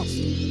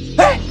questions.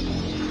 Hey!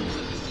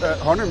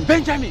 Her name?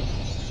 Benjamin.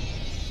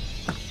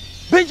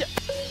 What is it?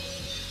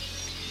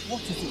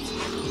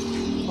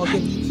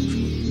 Okay.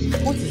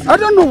 What is it? I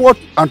don't know what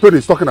Anthony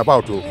is talking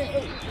about.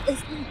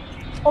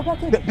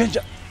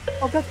 Benjamin.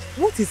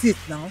 What is it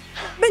now?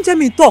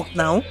 Benjamin, talk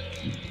now.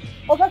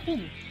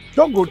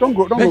 Don't go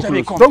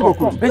Benjamin, close. come, Don't go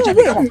come, close.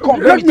 Benjamin,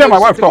 come. Let me and my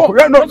wife talk.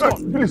 No,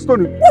 please,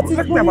 Tony. Let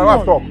me and my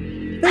wife talk.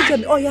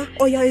 Benjamin,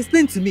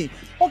 explain to me.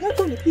 Oga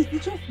Tony, please,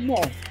 it's just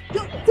more.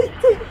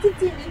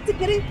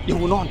 You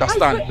will not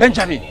understand.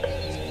 Benjamin.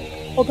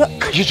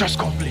 Can you just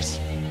come, please?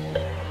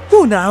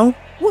 Go now.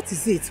 What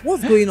is it?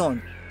 What's going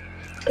on?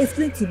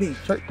 Explain to me.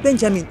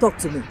 Benjamin, talk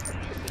to me.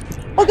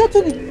 Oga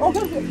Tony,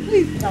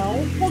 please now.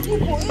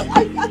 Forgive me.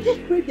 I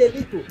just prayed a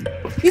little.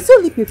 It's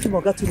only perfume,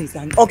 Oga Tony.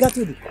 Oga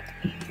Tony.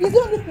 It's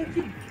only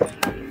perfume.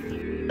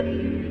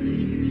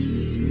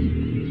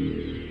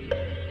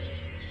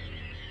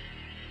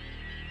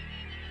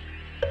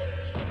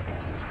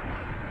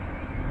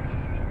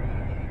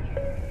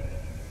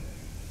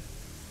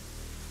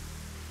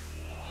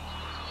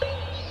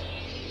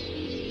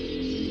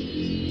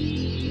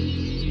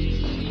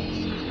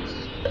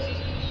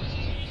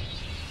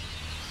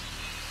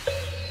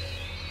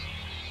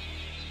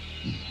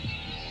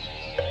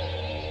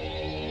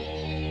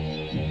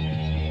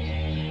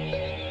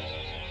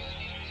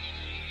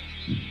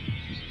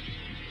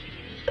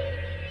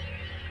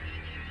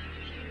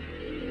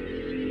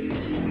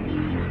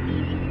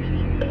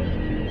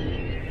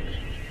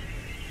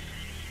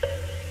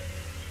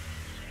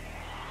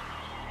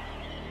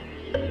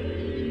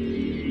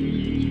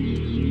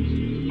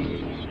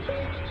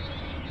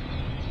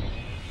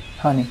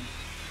 Honey,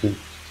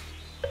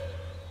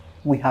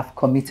 we have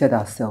committed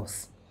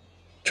ourselves.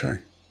 Try.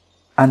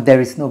 And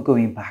there is no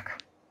going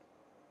back.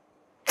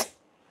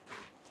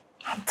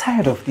 I'm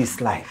tired of this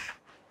life.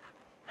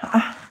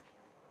 I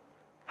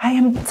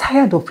am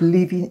tired of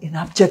living in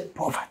abject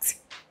poverty.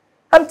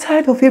 I'm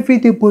tired of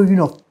everyday borrowing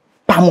of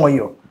palm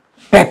oil,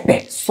 pepper,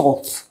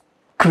 salt,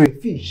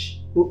 crayfish,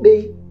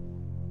 obey.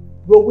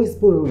 We're always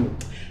borrowing.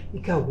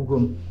 I'm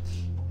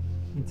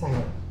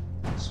tired.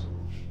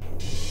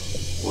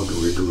 What do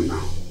we do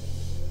now?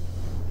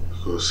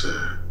 Because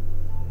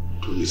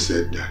Tony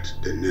said that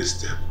the next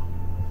step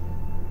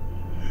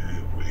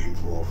will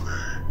involve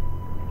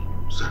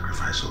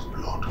sacrifice of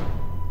blood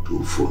to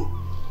Ufuru.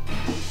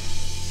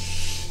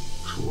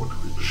 So what do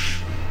we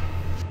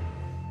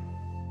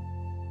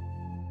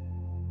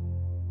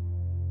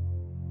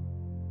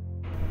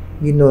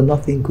do? You know,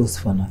 nothing goes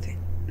for nothing.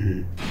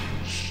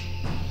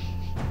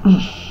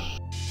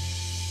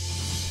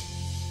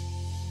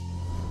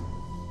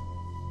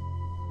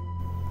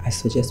 I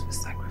suggest we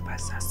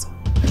sacrifice our son.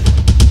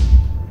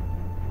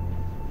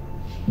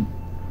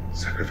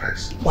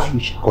 Sacrifice? Why you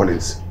shout?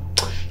 Collins.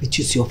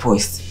 Reduce your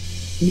voice.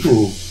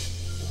 No.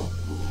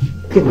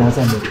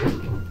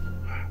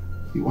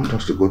 You want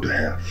us to go to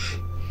hell?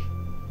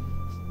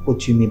 What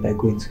do you mean by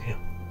going to hell?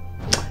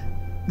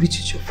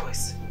 Reduce your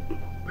voice.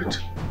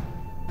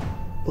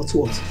 But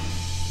what?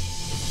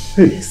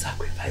 Hey.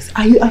 Sacrifice.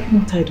 Are you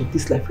not tired of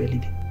this life we're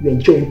living? You're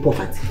enjoying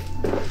poverty.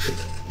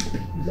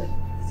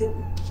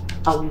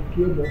 I will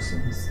bear more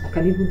sons. I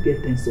can even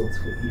bear 10 sons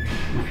for you.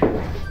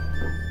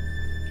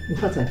 In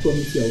fact, I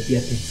promise you I will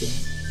bear 10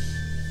 sons.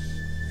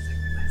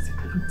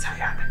 I'm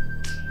tired.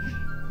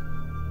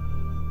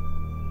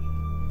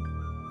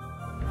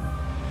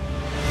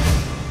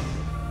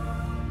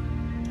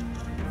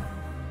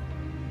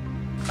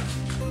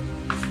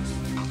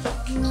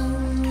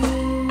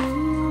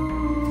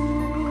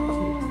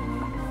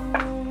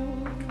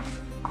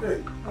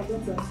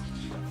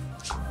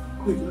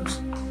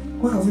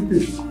 Where are we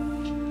going?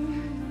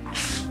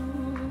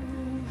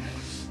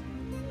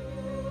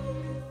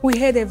 We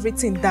heard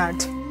everything,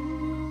 Dad.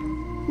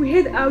 We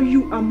heard how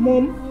you and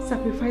Mom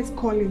sacrificed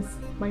Collins,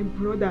 my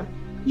brother,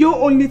 your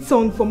only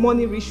son, for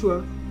money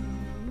ritual.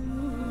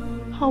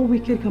 How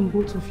wicked can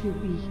both of you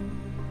be?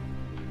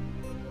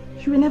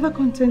 You were never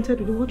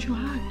contented with what you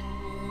had.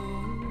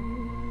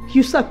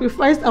 You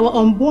sacrificed our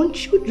unborn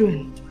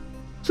children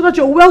so that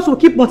your wealth will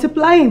keep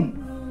multiplying.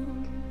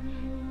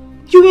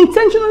 You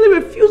intentionally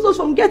refused us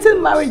from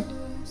getting married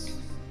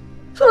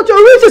so that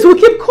your riches will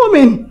keep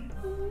coming.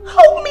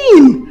 How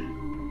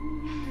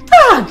mean!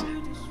 Dad!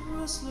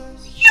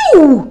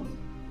 You!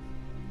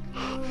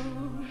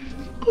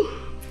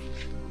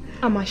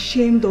 I'm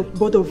ashamed of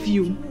both of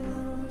you.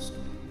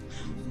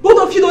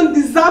 Both of you don't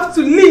deserve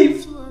to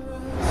live.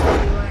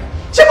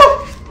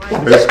 Chimo! Father,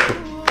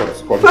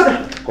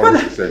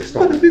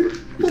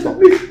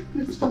 please.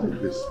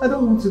 I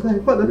don't want to die.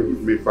 Father,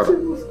 please. Father, I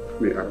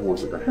don't want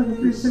to die. Father,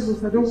 please save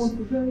us. I don't want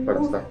to die.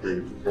 Father, stop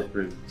praying. Stop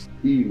praying.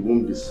 He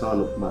whom the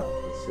Son of Man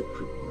has set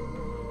free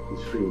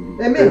is free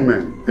indeed. Amen.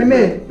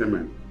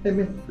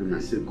 Amen.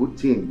 It's a good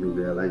thing you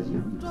realize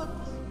you.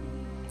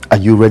 Are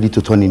you ready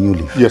to turn a new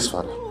leaf? Yes,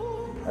 Father.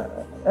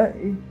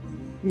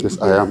 Yes,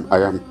 I am.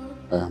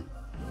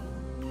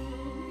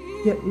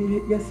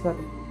 Yes,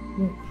 Father.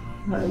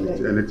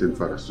 Anything,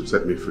 Father, to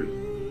set me free.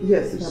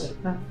 Yes,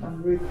 Father.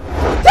 I'm ready.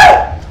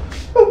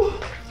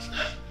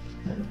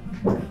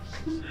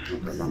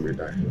 Don't let me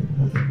die.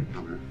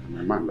 I'm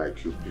a man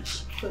like you,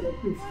 please. Father,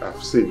 please.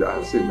 I've sinned.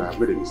 I've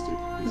made a mistake.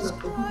 Please.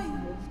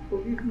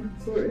 Forgive me.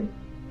 Sorry.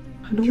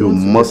 You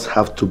must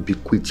have to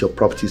bequeath your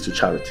properties to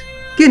charity.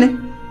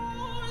 Kine?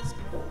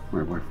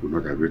 My wife will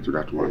not agree to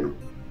that one.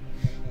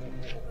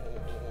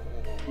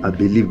 I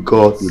believe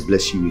God will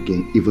bless you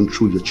again, even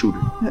through your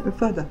children.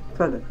 Father,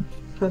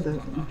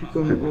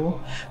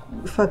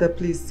 Father,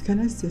 please, can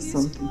I say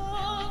something?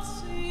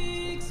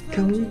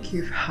 Can we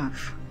give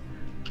half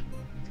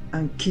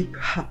and keep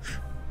half?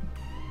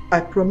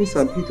 I promise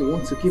I'll be the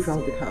one to give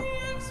out the half.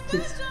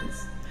 Please.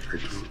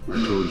 I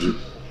told you.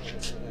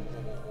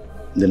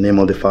 In the name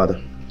of the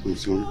Father, the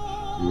Son, and the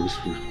Holy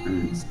Spirit.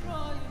 Amen.